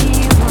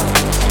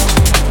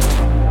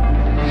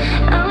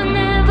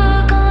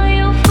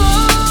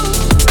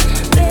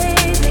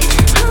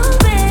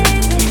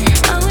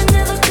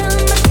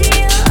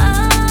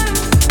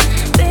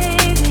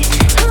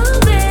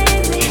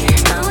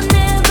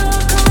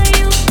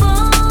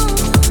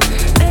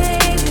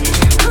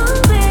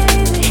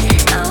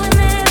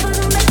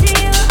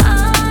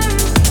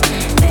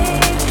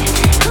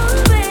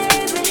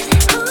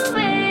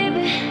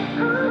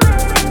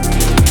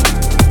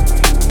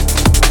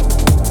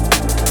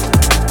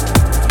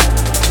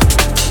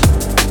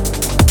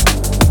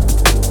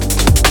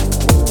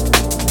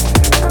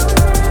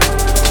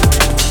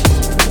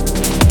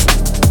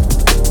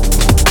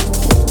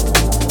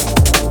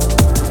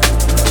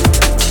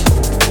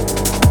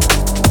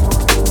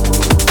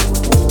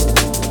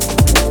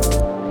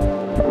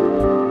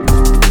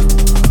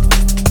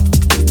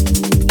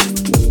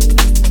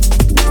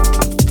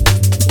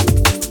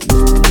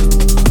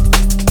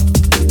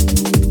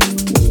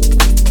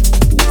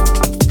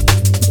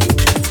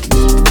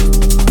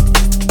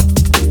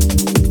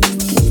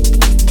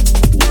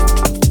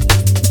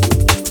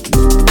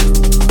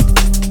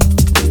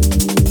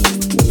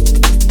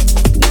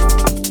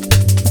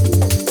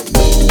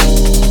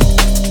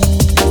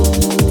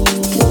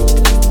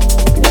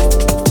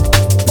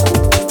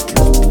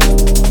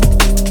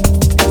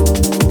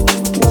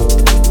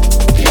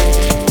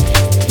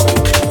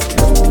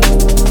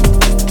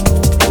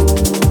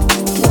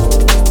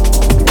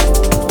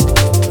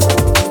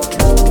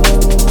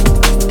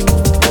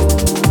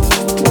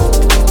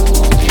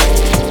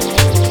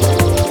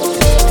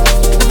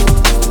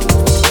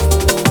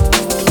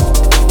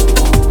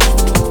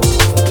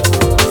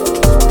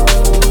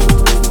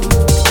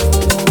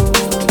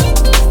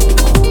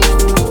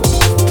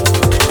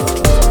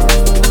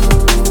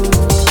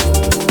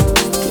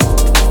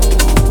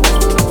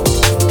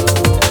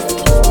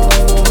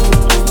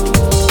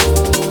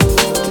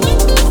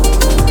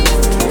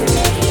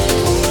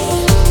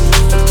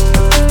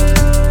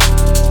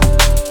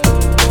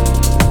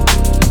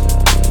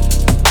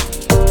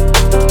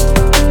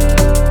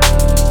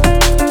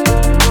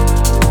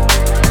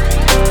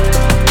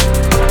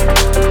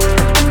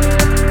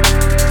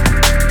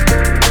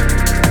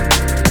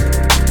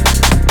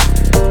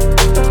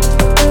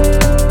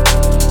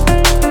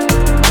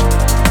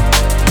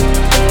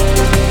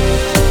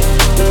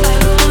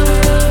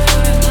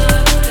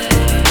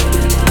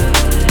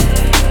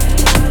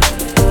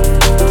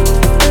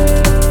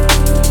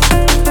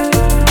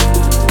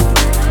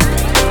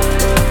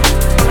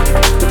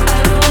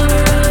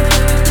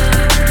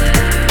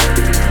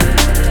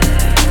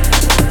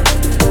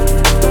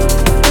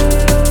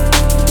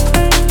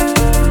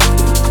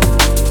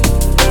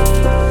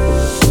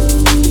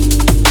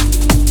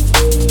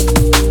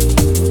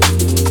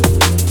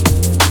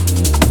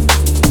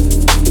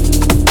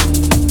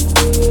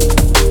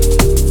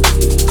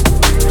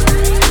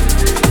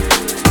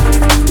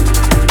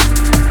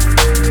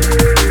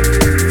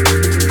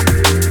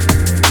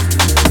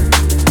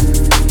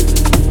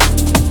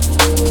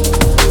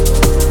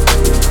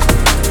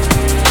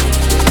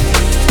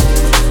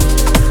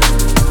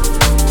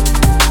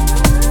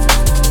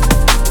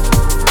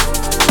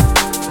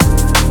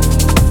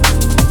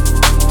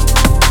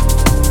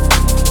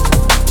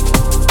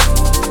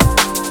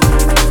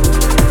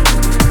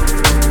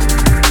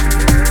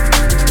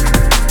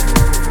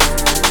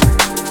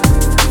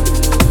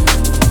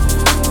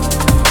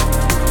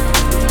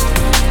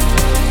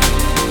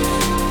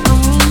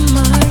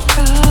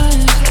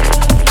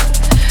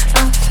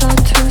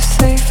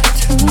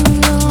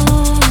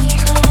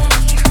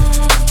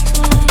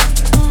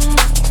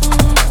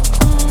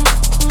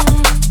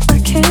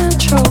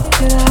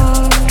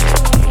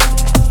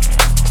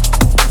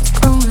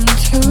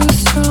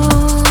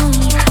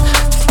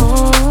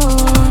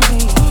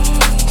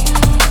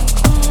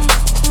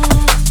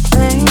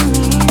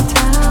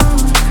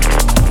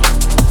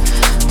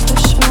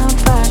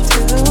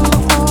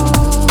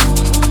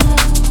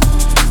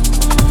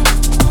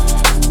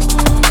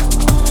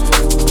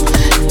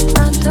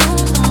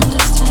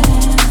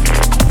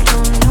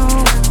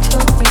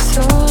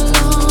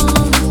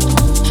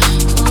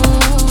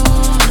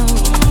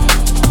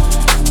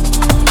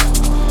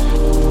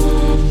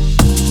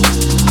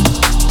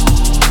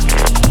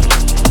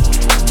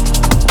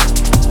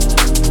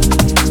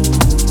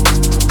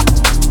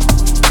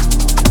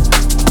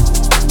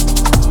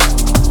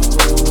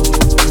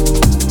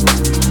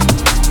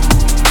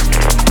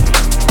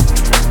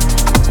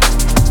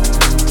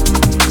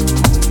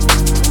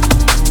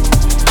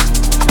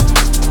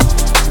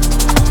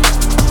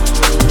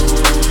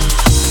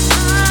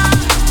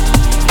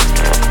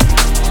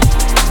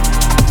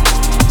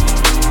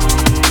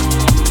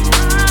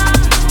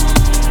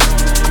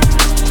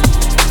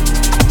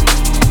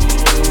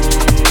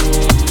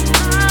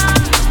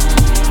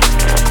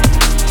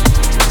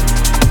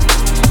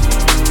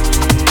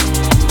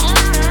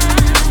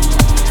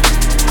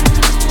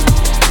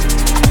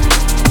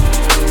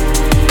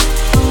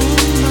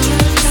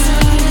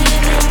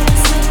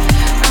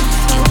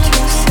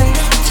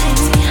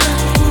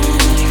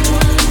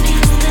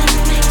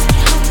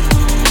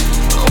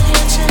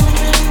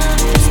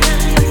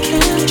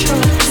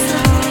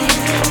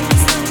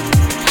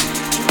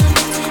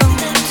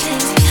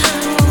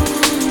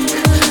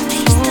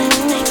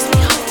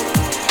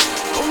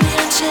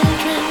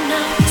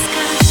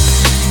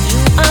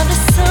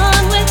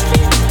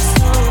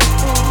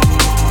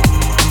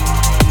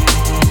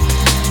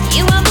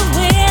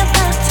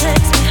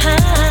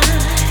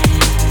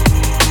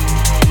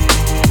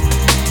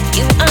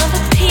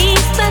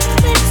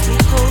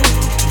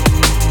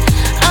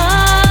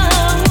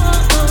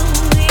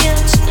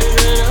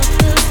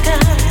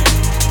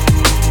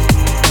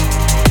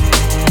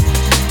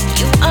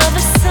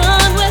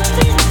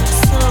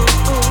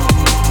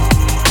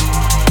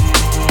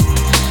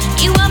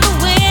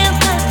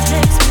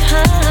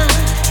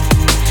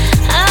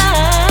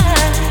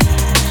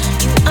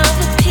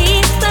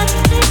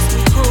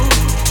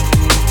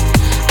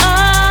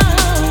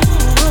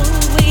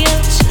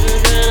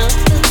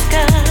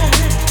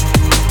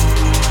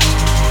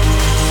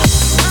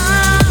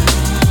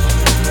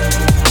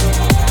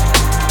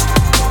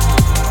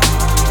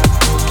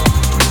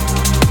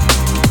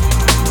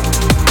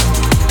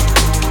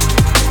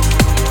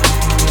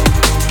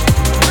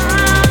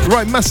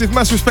 Right, massive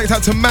respect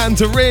out to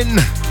Mandarin.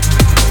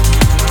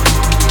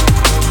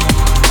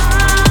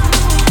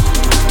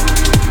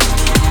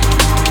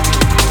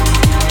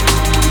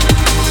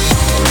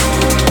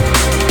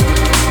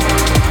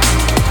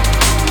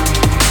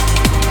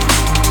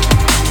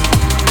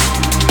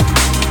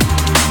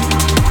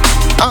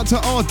 Out to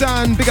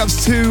Ardan, big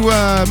ups to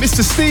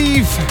Mr.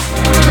 Steve.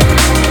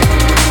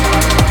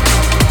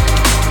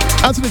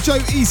 Out to the Joe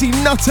Easy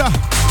Nutter.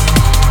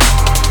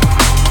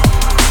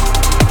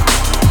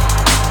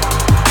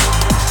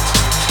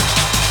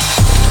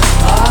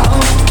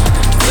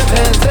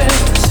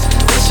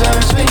 This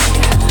hurts me,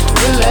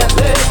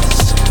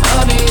 relentless,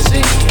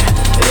 uneasy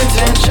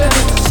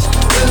intentions.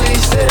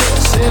 Release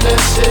this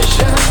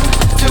indecision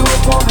to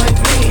appoint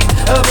me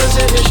a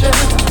position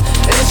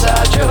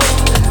inside your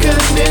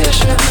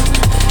condition.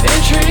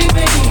 Intrigue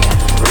me,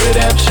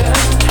 redemption,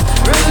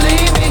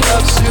 relieve me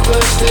of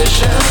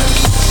superstition.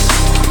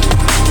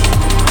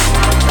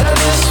 That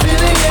this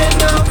feeling ain't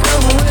no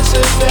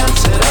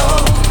coincidence at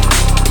all.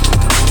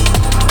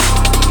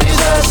 These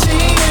I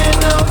see ain't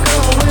no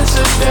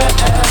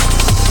coincidence.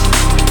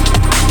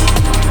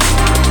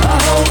 I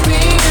hope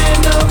he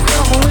ain't no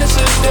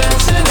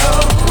coincidence at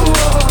all.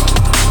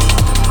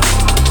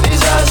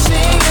 These I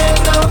see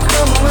ain't no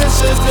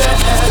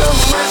coincidence.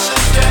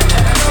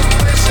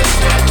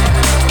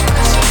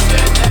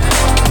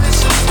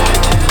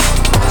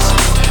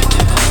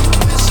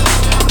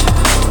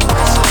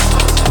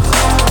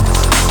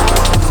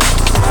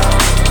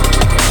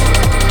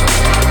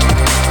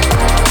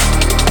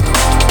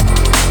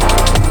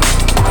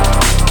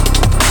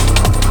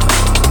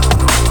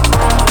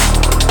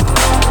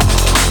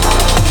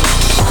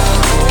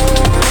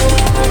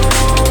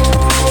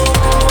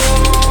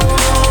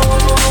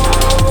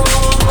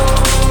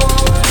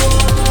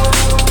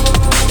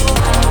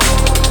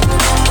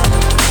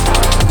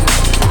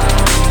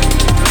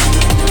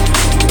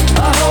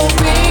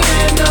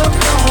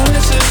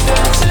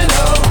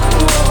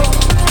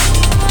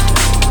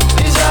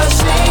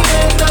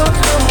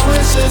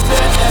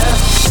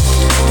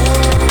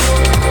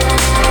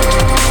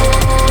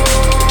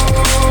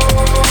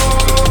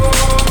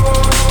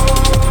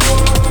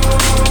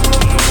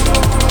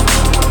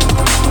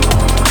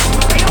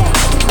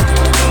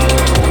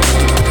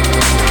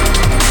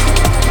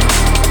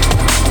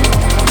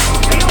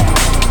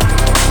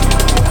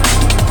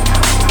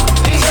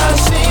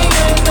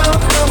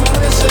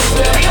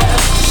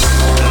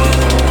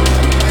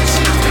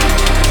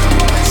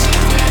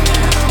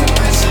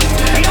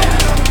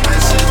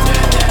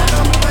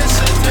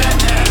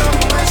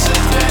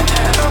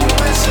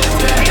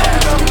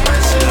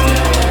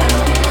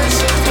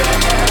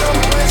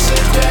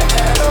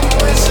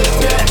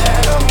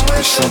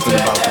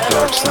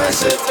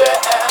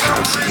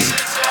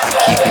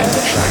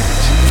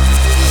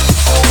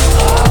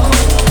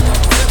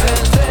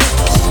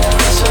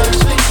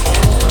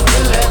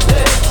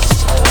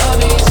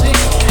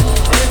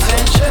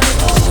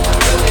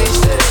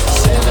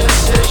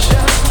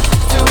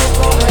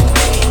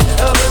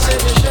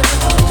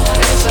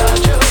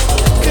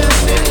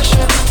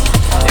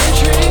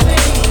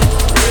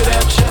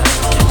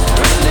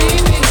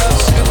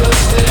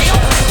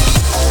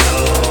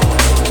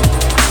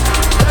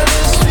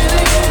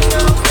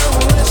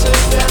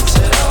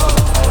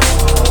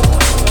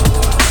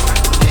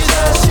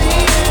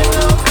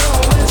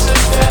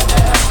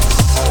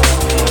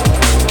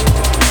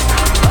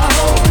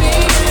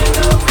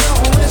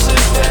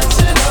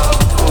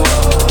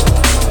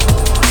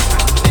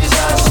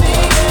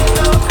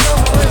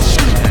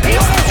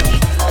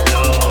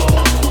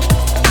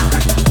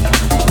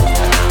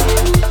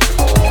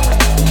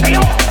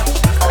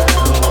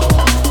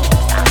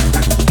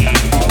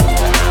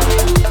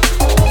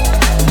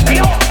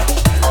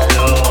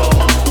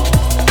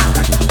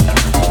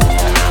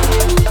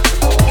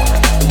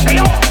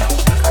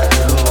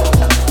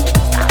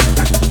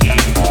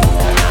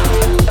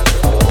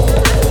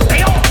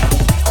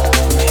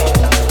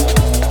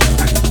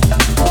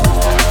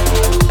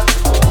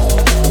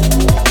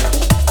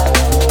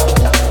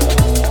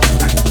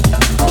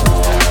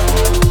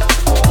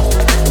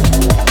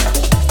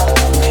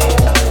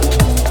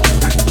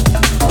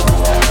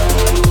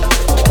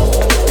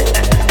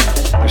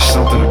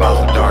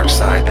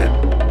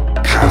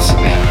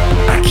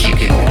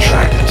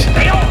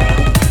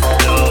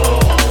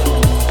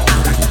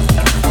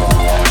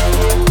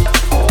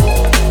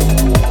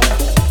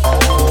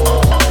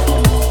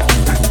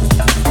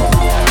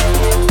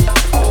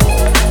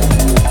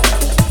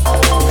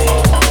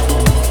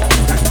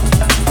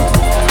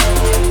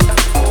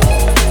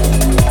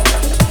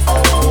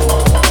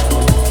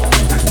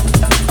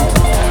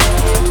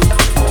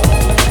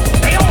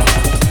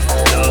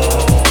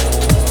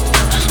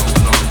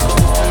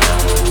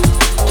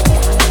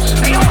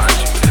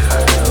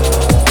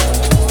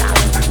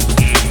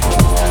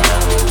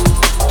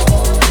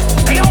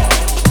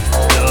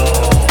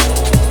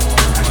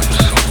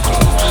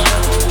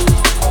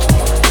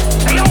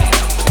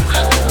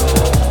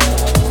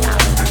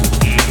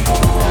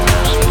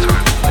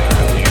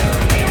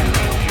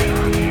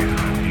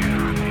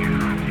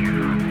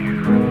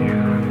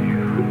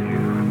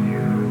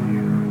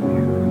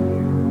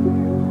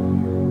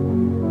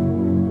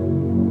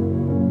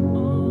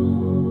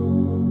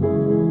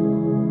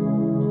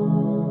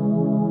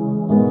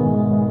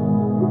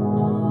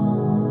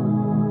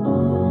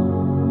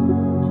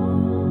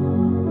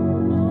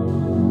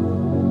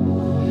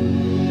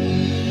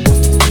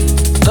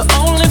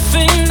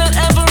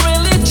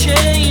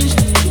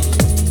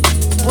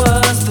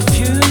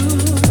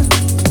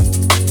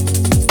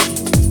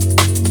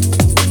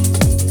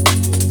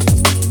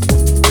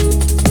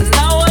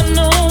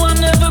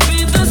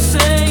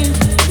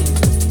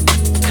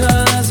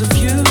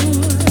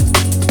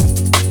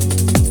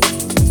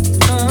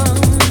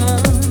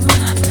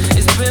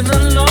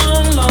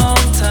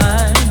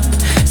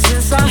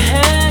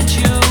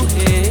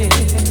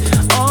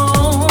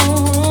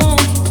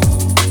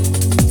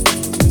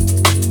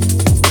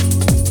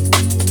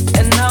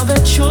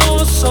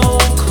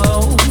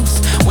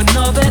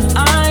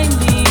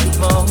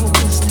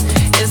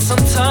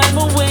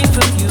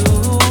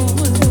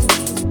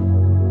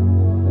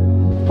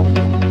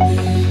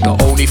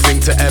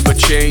 to ever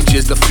change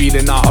is the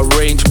feeling out of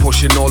range,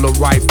 pushing all the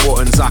right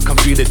buttons. I can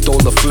feel it, all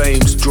the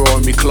flames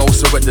drawing me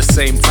closer at the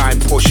same time,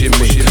 pushing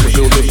me,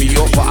 building me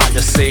up, but at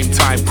the same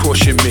time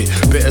crushing me.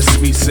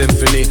 Bittersweet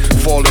symphony,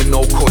 falling,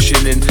 no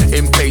cushioning.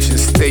 Impatient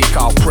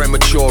stakeout,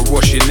 premature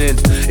rushing in.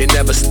 It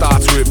never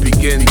starts where it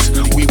begins.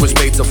 We was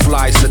made to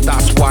fly, so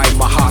that's why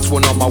my heart's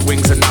one on my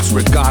wings, and that's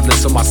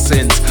regardless of my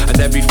sins and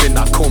everything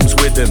that comes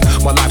with them.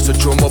 My life's a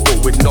drummer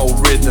but with no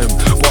rhythm,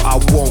 but I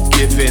won't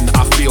give in.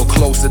 I feel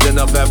closer than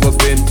I've ever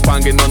been,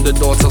 banging on the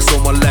door till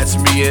someone lets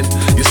me in.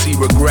 You see,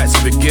 regrets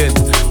begin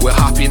where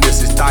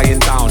happiness is dying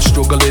down,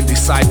 struggling,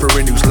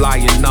 deciphering who's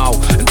lying now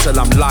until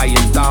I'm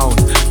lying down.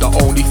 The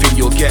only thing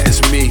you'll get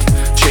is me.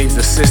 Change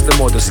the system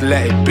or just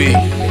let it be.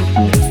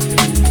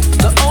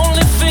 The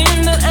only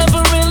thing that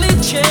ever really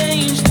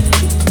changed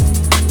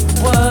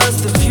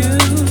was the view.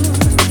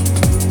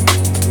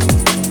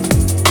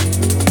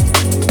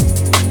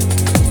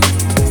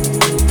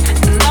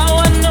 Now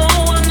I know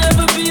I'll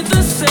never be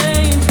the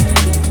same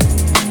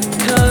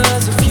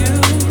 'cause of you.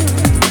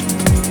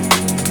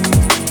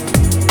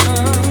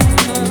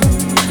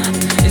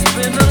 It's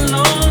been a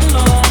long,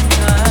 long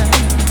time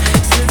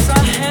since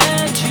I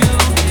had you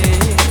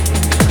here.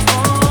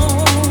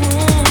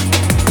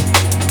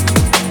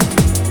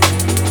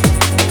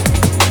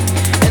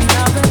 And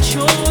now that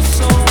you're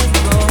so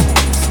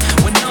close,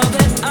 when all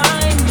that I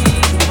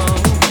need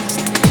most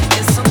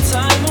is some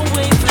time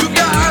away from you. You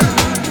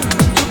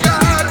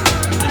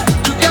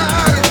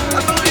got it, I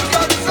know you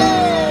got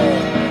soul.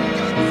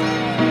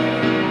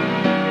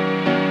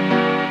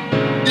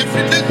 If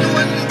you didn't, you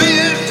wouldn't be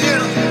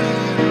here.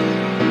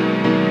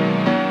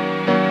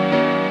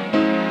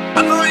 I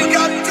know you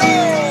got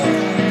gold.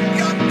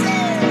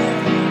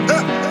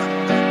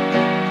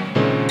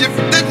 If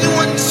you didn't, you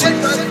wouldn't shake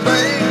that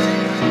thing.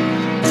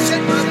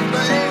 Shake that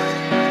thing.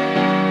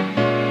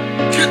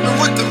 Hit me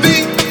with the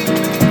beat.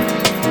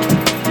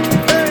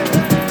 Hey.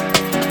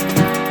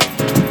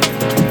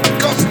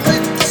 'Cause it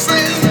ain't the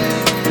same.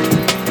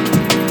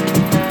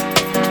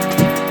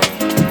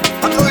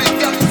 I know you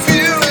got the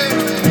feeling.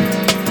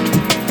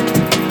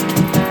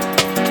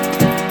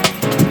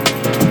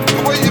 The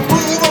way you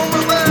move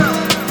over there.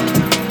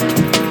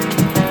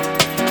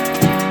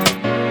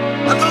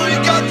 I know you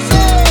got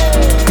soul.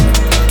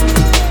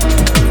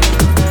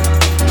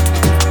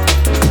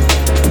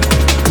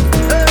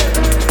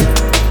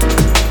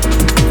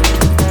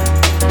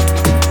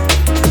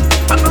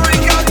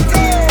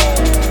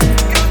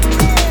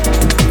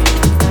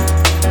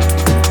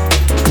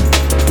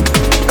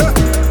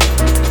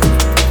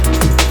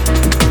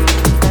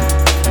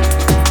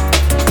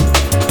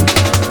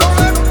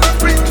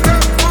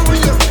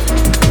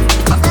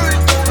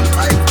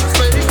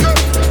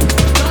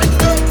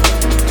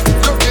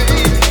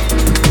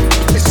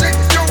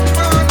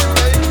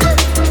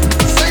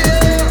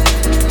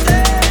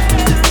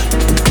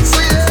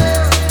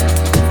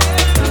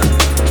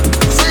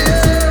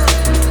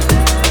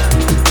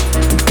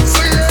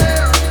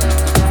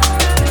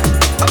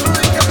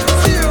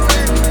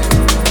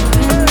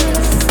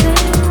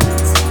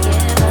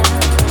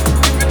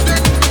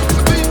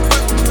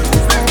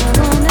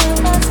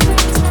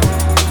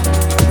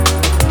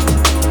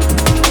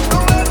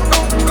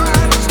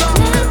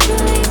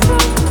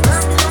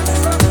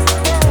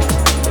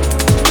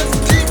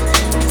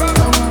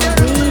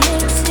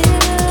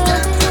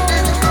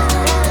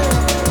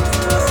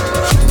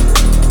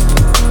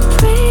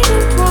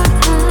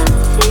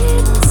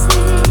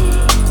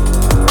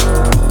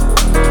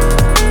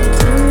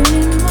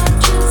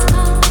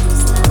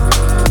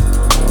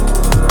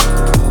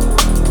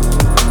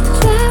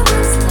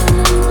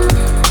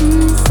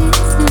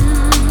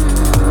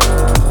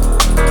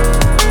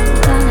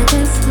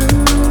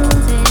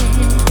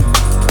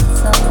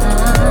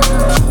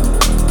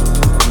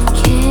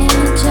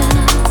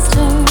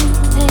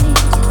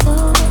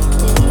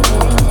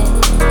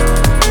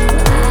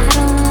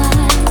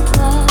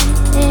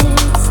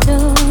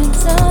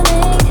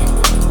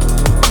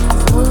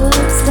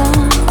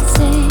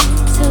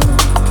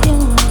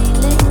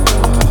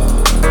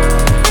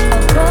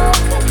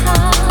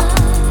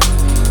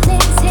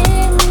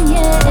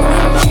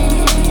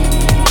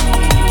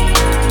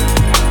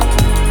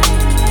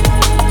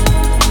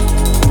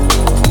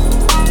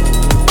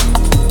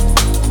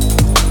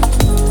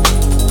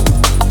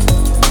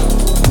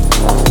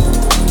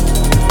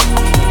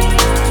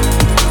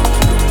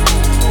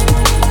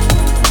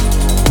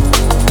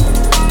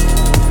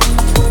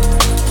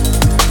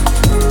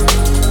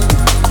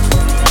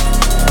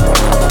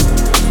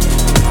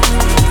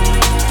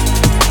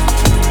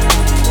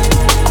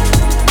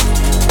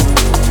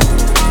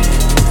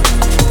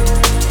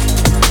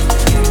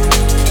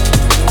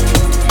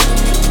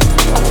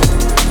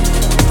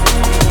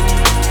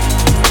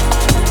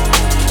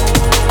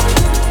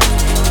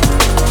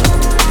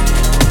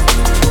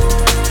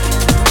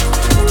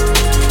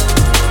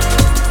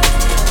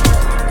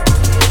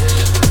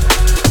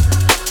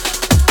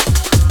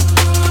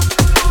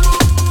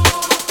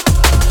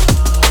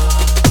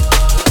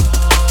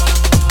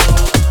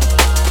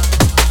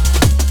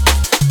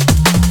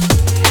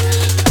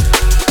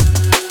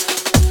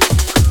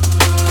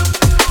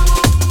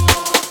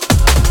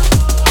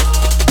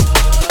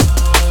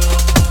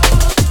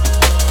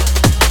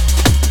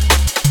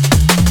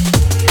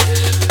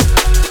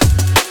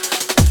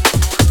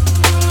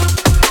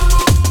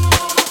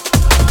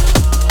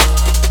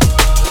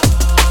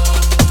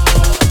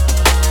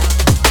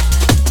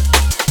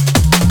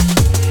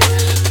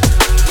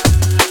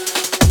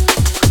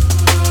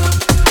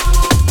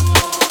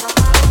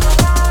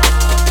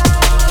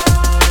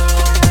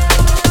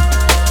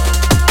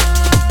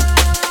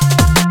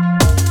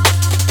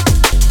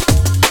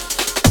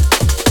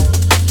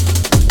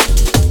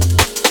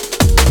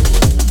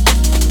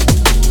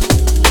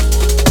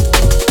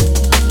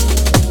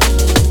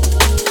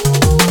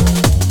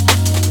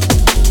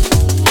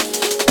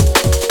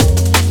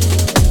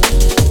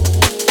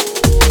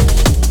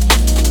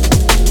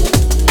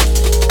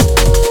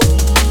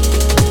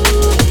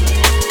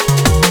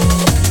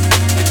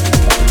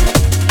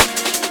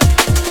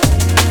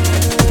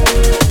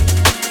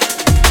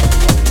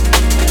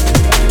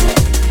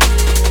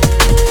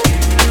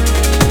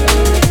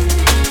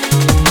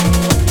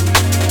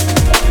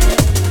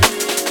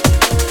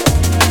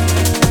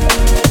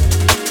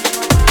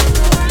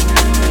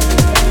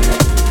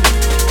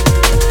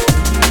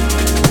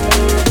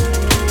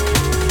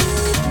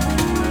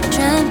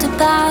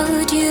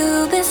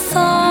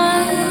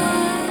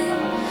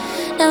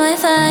 Now I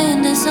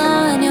find us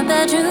on your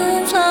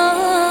bedroom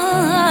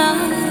floor.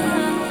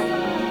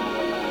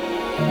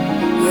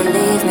 You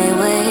leave me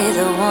with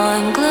a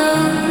warm glow.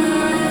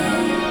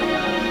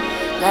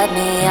 Let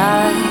me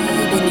up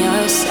in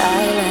your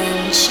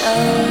silent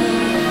show.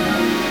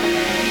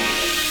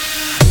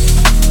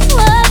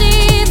 What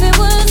if it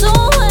was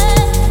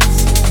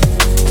always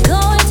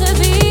going to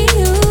be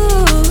you?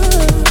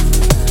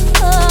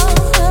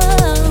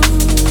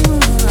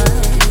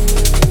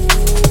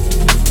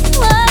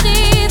 What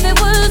if it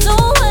was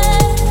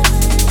always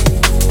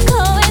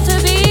going to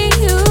be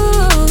you?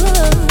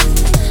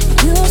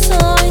 You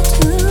saw it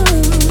too.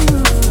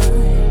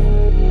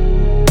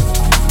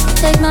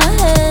 Take my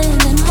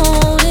hand and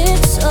hold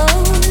it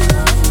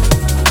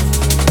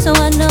so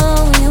I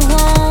know you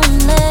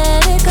won't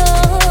let it go.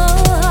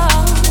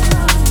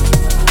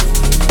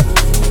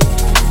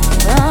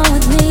 Run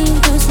with me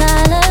through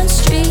silent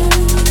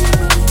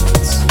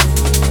streets,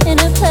 in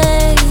a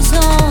place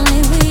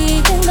only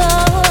we can go.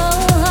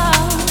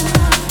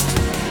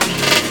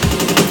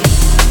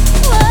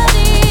 What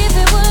if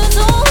it was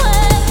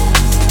always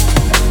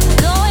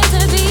going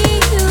to be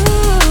you?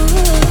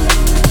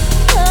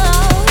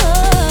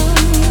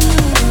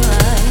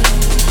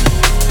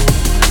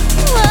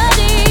 What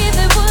if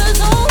it was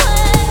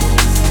always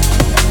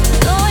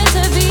going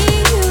to be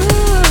you?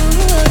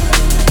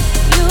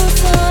 You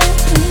saw it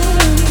too.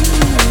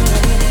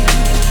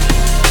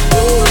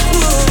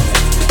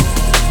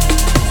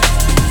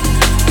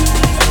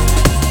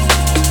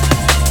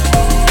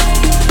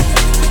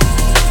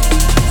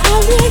 I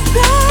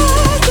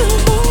regret the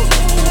moment.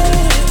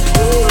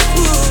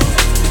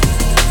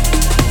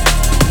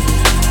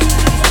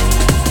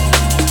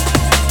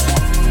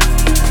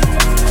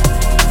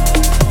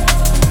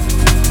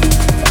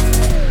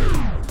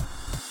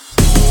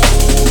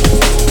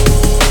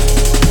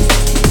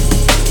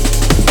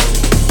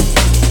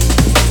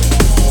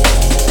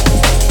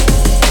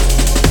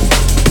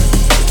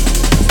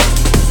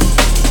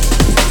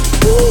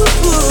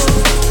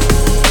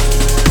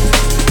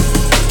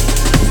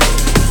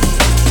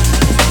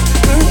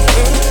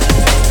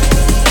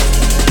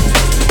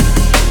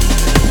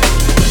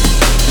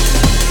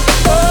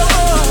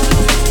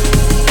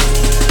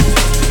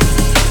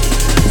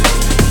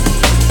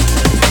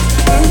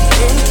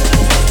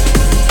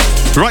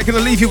 Right, gonna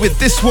leave you with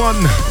this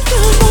one.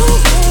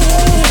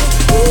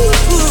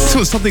 This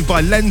was something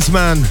by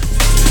Lensman.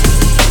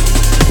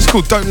 It's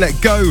called Don't Let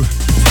Go.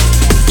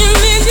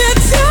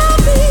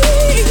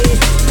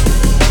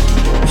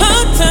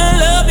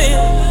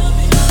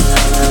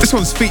 This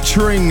one's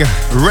featuring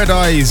Red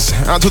Eyes.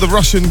 Out to the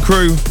Russian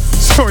crew.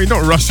 Sorry,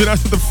 not Russian, out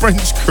to the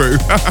French crew.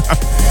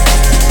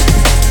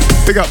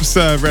 Big ups,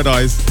 Red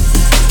Eyes.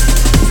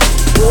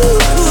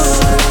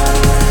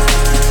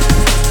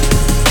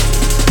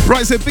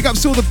 Right, so big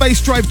ups to all the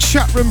Bass Drive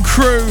chat room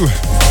crew.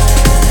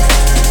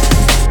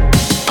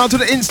 Out to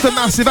the Insta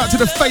Massive, out to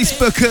the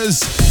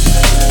Facebookers.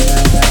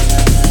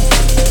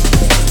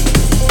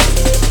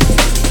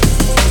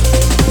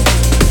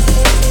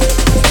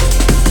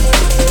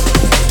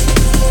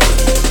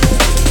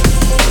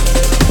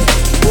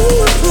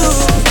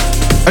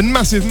 And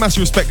massive,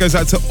 massive respect goes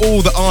out to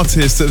all the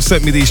artists that have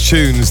sent me these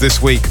tunes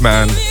this week,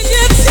 man.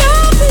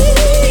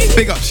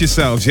 Big ups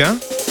yourselves, yeah?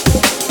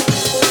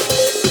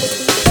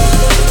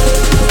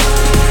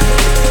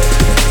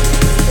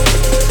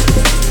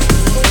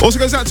 Also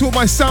goes out to all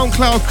my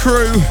SoundCloud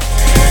crew.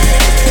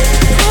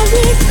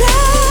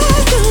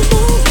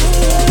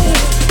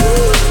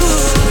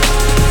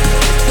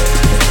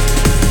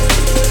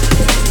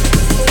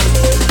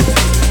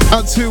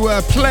 Out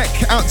to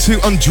Plek, out to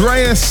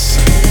Andreas.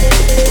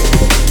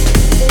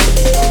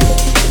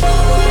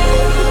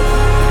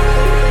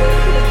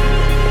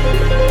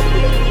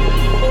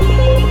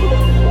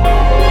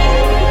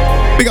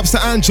 Big ups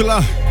to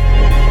Angela.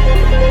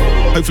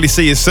 Hopefully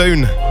see you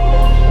soon.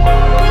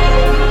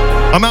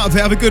 I'm out of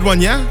here. Have a good one,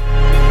 yeah?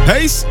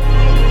 Peace.